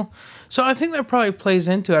individual. So I think that probably plays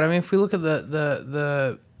into it. I mean, if we look at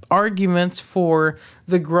the arguments for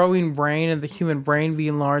the growing brain and the human brain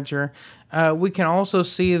being larger, we can also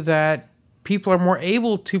see that people are more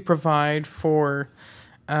able to provide for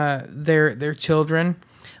their children.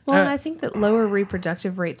 Well, and I think that lower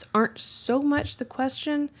reproductive rates aren't so much the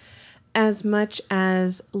question as much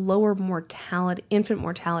as lower mortality, infant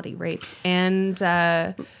mortality rates, and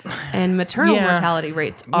maternal mortality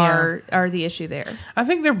rates are the issue there. I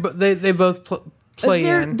think they both play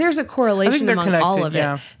in. There's a correlation among connected, all of it.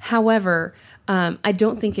 yeah. However, I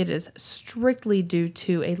don't think it is strictly due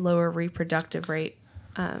to a lower reproductive rate,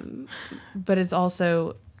 but is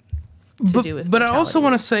also to do with But I also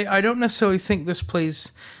want to rates. say I don't necessarily think this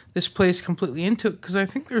plays completely into it, because I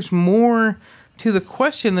think there's more to the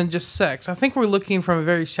question than just sex. I think we're looking from a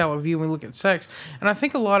very shallow view when we look at sex. And I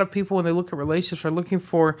think a lot of people, when they look at relationships, are looking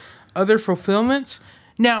for other fulfillments.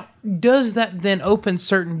 Now, does that then open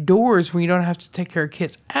certain doors when you don't have to take care of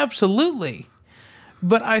kids? Absolutely.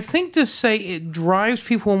 But I think to say it drives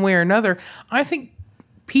people one way or another, I think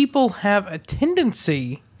people have a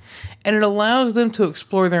tendency, and it allows them to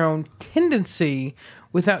explore their own tendency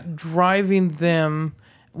without driving them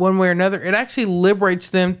one way or another. It actually liberates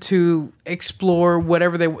them to explore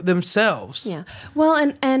whatever they themselves. Yeah. Well,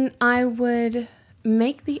 and I would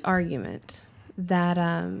make the argument that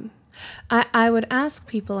I would ask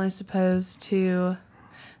people, I suppose, to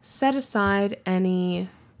set aside any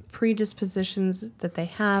predispositions that they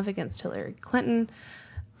have against Hillary Clinton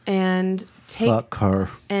and take Fuck her.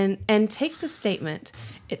 and take the statement,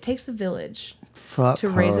 it takes a village Fuck to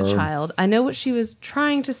raise a her. child. I know what she was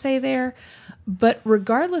trying to say there, but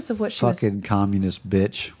regardless of what she was Fucking communist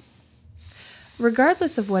bitch.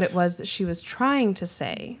 regardless of what it was that she was trying to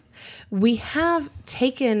say, we have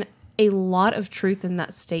taken a lot of truth in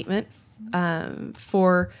that statement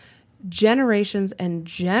for generations and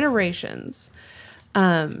generations,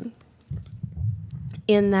 in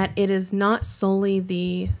that it is not solely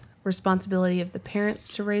the responsibility of the parents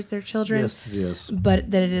to raise their children. Yes, it is.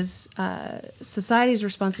 But that it is society's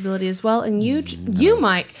responsibility as well. And you,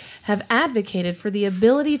 Mike, have advocated for the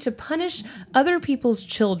ability to punish other people's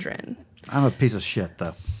children. I'm a piece of shit,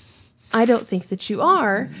 though. I don't think that you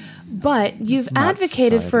are, but you've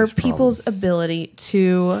advocated for people's ability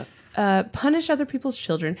to punish other people's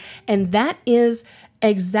children, and that is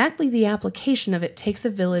exactly the application of it takes a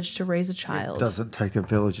village to raise a child. It doesn't take a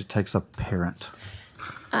village, it takes a parent.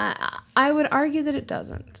 I would argue that it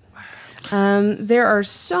doesn't. There are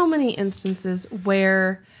so many instances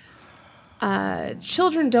where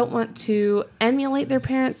children don't want to emulate their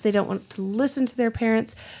parents. They don't want to listen to their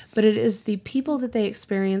parents, but it is the people that they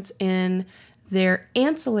experience in their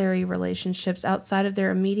ancillary relationships outside of their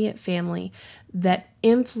immediate family that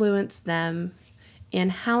influence them in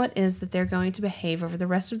how it is that they're going to behave over the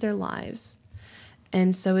rest of their lives.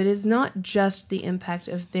 And so it is not just the impact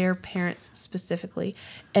of their parents specifically.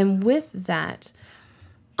 And with that,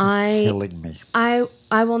 Killing me. I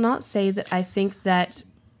will not say that I think that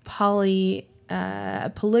polygamy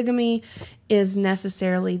is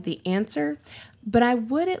necessarily the answer, but I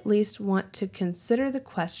would at least want to consider the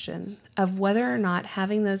question of whether or not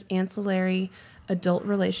having those ancillary adult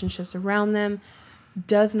relationships around them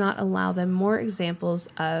does not allow them more examples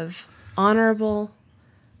of honorable,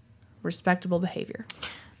 respectable behavior.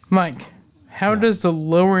 Mike, how does the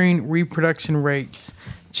lowering reproduction rates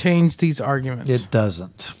change these arguments? It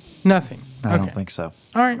doesn't. Nothing. I don't think so.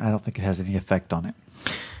 All right. I don't think it has any effect on it.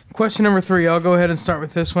 Question number 3. I'll go ahead and start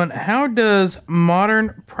with this one. How does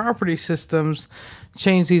modern property systems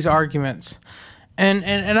change these arguments? And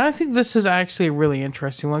I think this is actually a really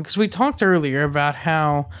interesting one because we talked earlier about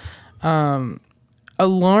how a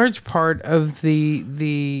large part of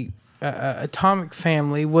the atomic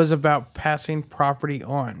family was about passing property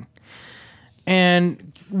on.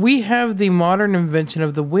 And we have the modern invention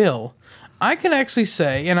of the will. I can actually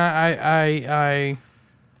say, and I'm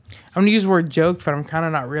going to use the word joked, but I'm kind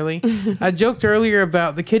of not really. I joked earlier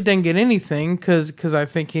about the kid didn't get anything because I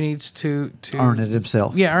think he needs to earn it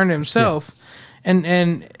himself. Yeah, earn it himself. Yeah.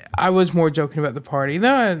 And I was more joking about the party,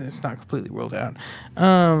 though it's not completely ruled out.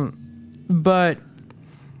 But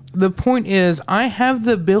the point is, I have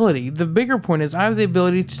the ability. The bigger point is, I have the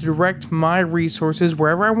ability to direct my resources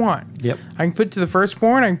wherever I want. Yep. I can put it to the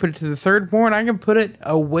firstborn. I can put it to the thirdborn. I can put it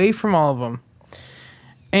away from all of them.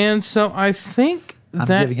 And so I think I'm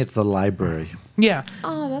giving it to the library. Yeah.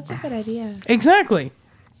 Oh, that's a good idea. Exactly.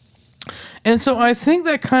 And so I think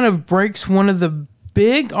that kind of breaks one of the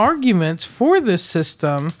big arguments for this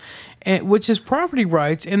system, which is property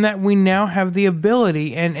rights, in that we now have the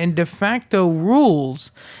ability and de facto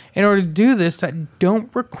rules in order to do this that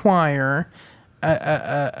don't require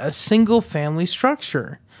a single family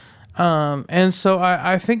structure. And so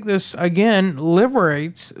I think this, again,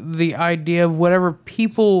 liberates the idea of whatever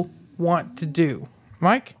people want to do.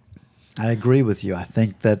 Mike? I agree with you. I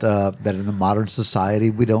think that that in the modern society,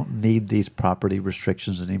 we don't need these property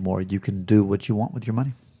restrictions anymore. You can do what you want with your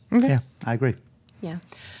money. Okay. Yeah, I agree. Yeah.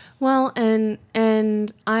 Well,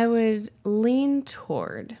 and I would lean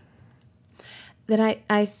toward that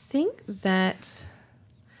I think that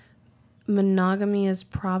monogamy is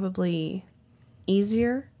probably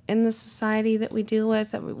easier in the society that we deal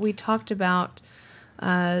with. We talked about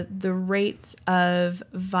the rates of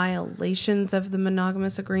violations of the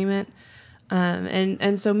monogamous agreement.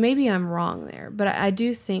 And so maybe I'm wrong there, but I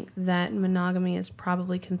do think that monogamy is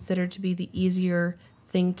probably considered to be the easier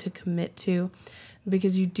thing to commit to,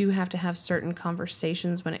 because you do have to have certain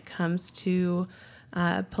conversations when it comes to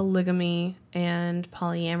polygamy and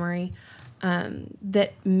polyamory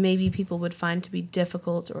that maybe people would find to be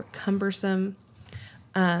difficult or cumbersome.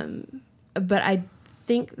 But I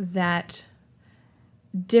think that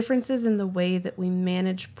differences in the way that we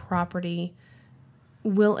manage property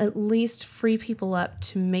will at least free people up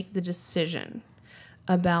to make the decision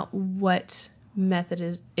about what method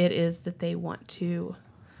it is that they want to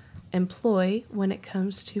employ when it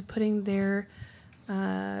comes to putting their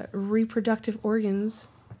reproductive organs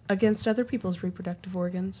against other people's reproductive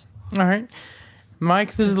organs. All right.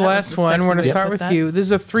 Mike, this is the last one. We're going to start with you. This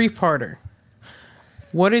is a 3-parter.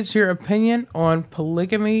 What is your opinion on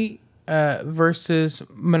polygamy versus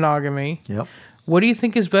monogamy? Yep. What do you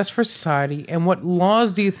think is best for society, and what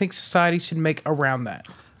laws do you think society should make around that?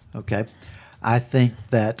 Okay. I think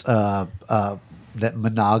that that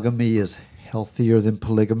monogamy is healthier than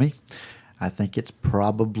polygamy. I think it's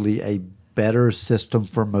probably a better system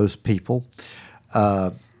for most people.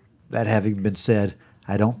 That having been said,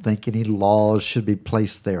 I don't think any laws should be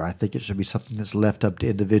placed there. I think it should be something that's left up to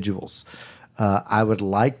individuals. I would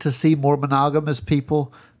like to see more monogamous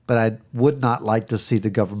people, but I would not like to see the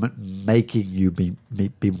government making you be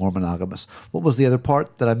more monogamous. What was the other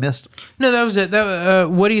part that I missed? No, that was it.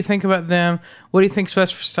 What do you think about them? What do you think's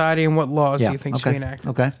best for society, and what laws do you think should be enacted?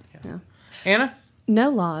 Okay. Yeah. Anna? No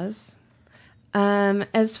laws.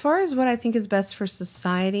 As far as what I think is best for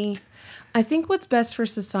society, I think what's best for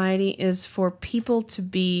society is for people to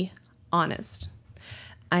be honest.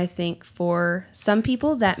 I think for some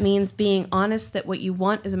people that means being honest that what you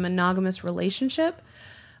want is a monogamous relationship.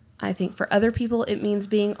 I think for other people it means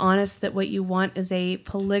being honest that what you want is a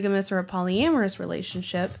polygamous or a polyamorous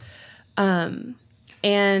relationship.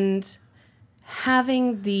 And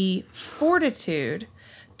having the fortitude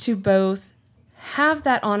to both have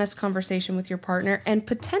that honest conversation with your partner and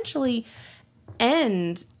potentially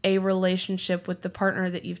end a relationship with the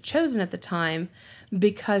partner that you've chosen at the time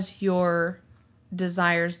because your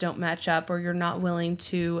desires don't match up or you're not willing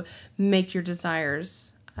to make your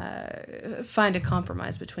desires find a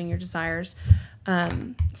compromise between your desires.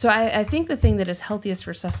 So I think the thing that is healthiest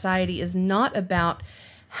for society is not about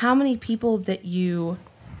how many people that you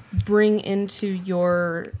bring into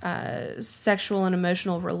your sexual and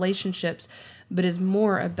emotional relationships, but is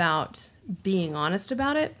more about being honest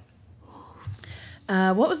about it.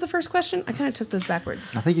 What was the first question? I kind of took those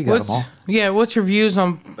backwards. I think you got them all. Yeah, what's your views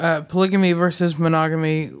on polygamy versus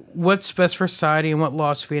monogamy? What's best for society, and what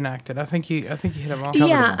laws to be enacted? I think you hit them all.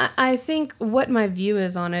 Yeah, I think what my view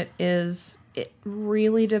is on it is it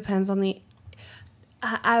really depends on the...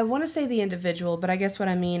 I want to say the individual, but I guess what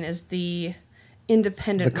I mean is the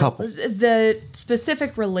independent... The couple. The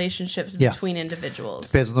specific relationships between individuals.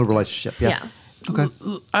 Depends on the relationship. Yeah. Okay.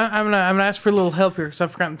 I'm gonna ask for a little help here because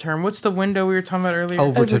I've forgotten the term. What's the window we were talking about earlier?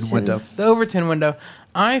 Overton window. The Overton window.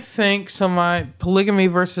 I think so. My polygamy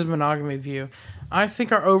versus monogamy view. I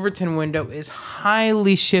think our Overton window is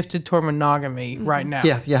highly shifted toward monogamy right now.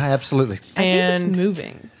 Yeah, absolutely. I think it's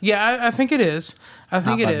moving. Yeah, I think it is. I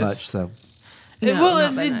think Not it is. Not much though.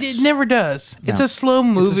 It never does. No. It's a slow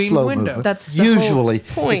moving window. Movement. That's the usually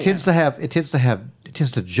whole point. It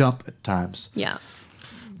tends to jump at times. Yeah.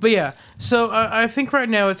 But yeah, so I think right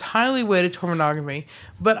now it's highly weighted toward monogamy.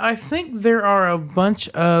 But I think there are a bunch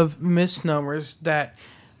of misnomers that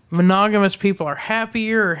monogamous people are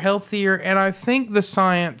happier or healthier, and I think the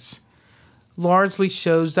science largely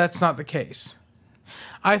shows that's not the case.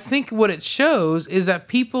 I think what it shows is that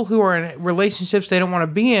people who are in relationships they don't want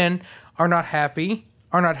to be in are not happy,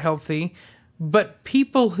 are not healthy, but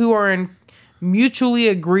people who are in mutually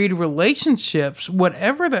agreed relationships,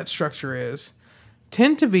 whatever that structure is,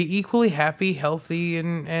 tend to be equally happy, healthy,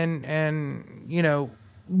 and you know,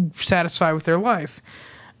 satisfied with their life.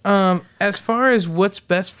 As far as what's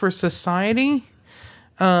best for society,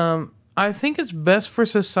 I think it's best for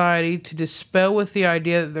society to dispel with the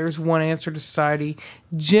idea that there's one answer to society,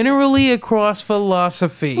 generally across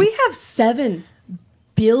philosophy. We have 7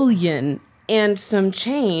 billion and some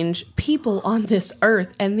change people on this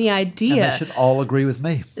earth, and the idea And they should all agree with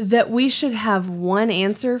me. that we should have one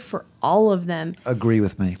answer for all of them Agree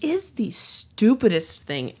with me. is the stupidest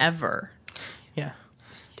thing ever. Yeah.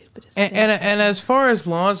 Stupidest And, thing. and as far as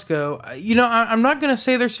laws go, you know, I'm not going to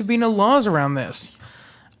say there should be no laws around this.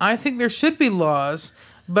 I think there should be laws,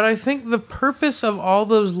 but I think the purpose of all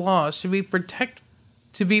those laws should be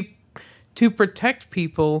to protect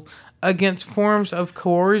people against forms of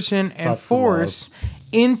coercion and force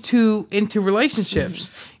into relationships.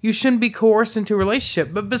 You shouldn't be coerced into a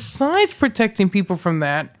relationship. But besides protecting people from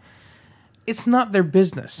that, it's not their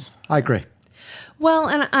business. I agree. Well,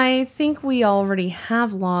 and I think we already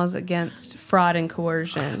have laws against fraud and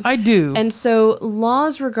coercion. I do. And so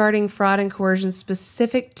laws regarding fraud and coercion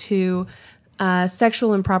specific to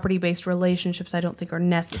sexual and property-based relationships I don't think are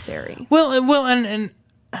necessary. Well, and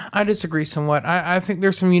I disagree somewhat. I think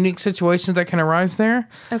there's some unique situations that can arise there.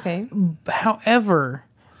 Okay. However,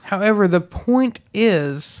 the point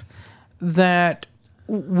is that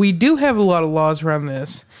we do have a lot of laws around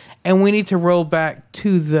this, and we need to roll back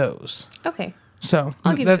to those. Okay. So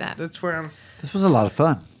I'll give you that. That's where I'm. This was a lot of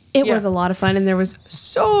fun. It was a lot of fun, and there was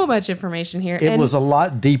so much information here. It was a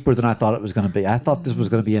lot deeper than I thought it was going to be. I thought this was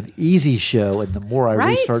going to be an easy show, and the more I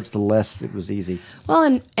researched, the less it was easy.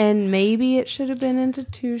 Well, and maybe it should have been into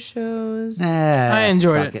 2 shows. I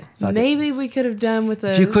enjoyed it. Maybe we could have done with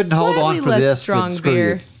a if you couldn't hold on for less this, strong then screw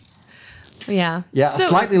beer. You. Yeah. Yeah, So,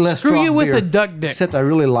 slightly less screw strong you with beer, a duck dick. Except I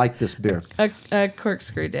really like this beer. A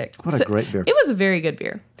corkscrew dick. What a great beer. It was a very good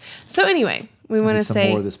beer. So anyway, we want to Some say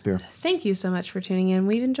more of this beer. thank you so much for tuning in.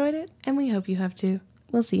 We've enjoyed it, and we hope you have too.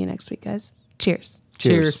 We'll see you next week, guys. Cheers.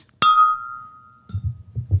 Cheers.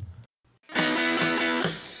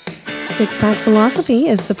 Six Pack Philosophy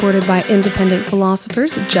is supported by independent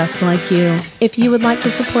philosophers just like you. If you would like to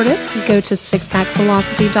support us, go to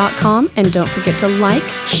sixpackphilosophy.com and don't forget to like,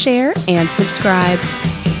 share, and subscribe.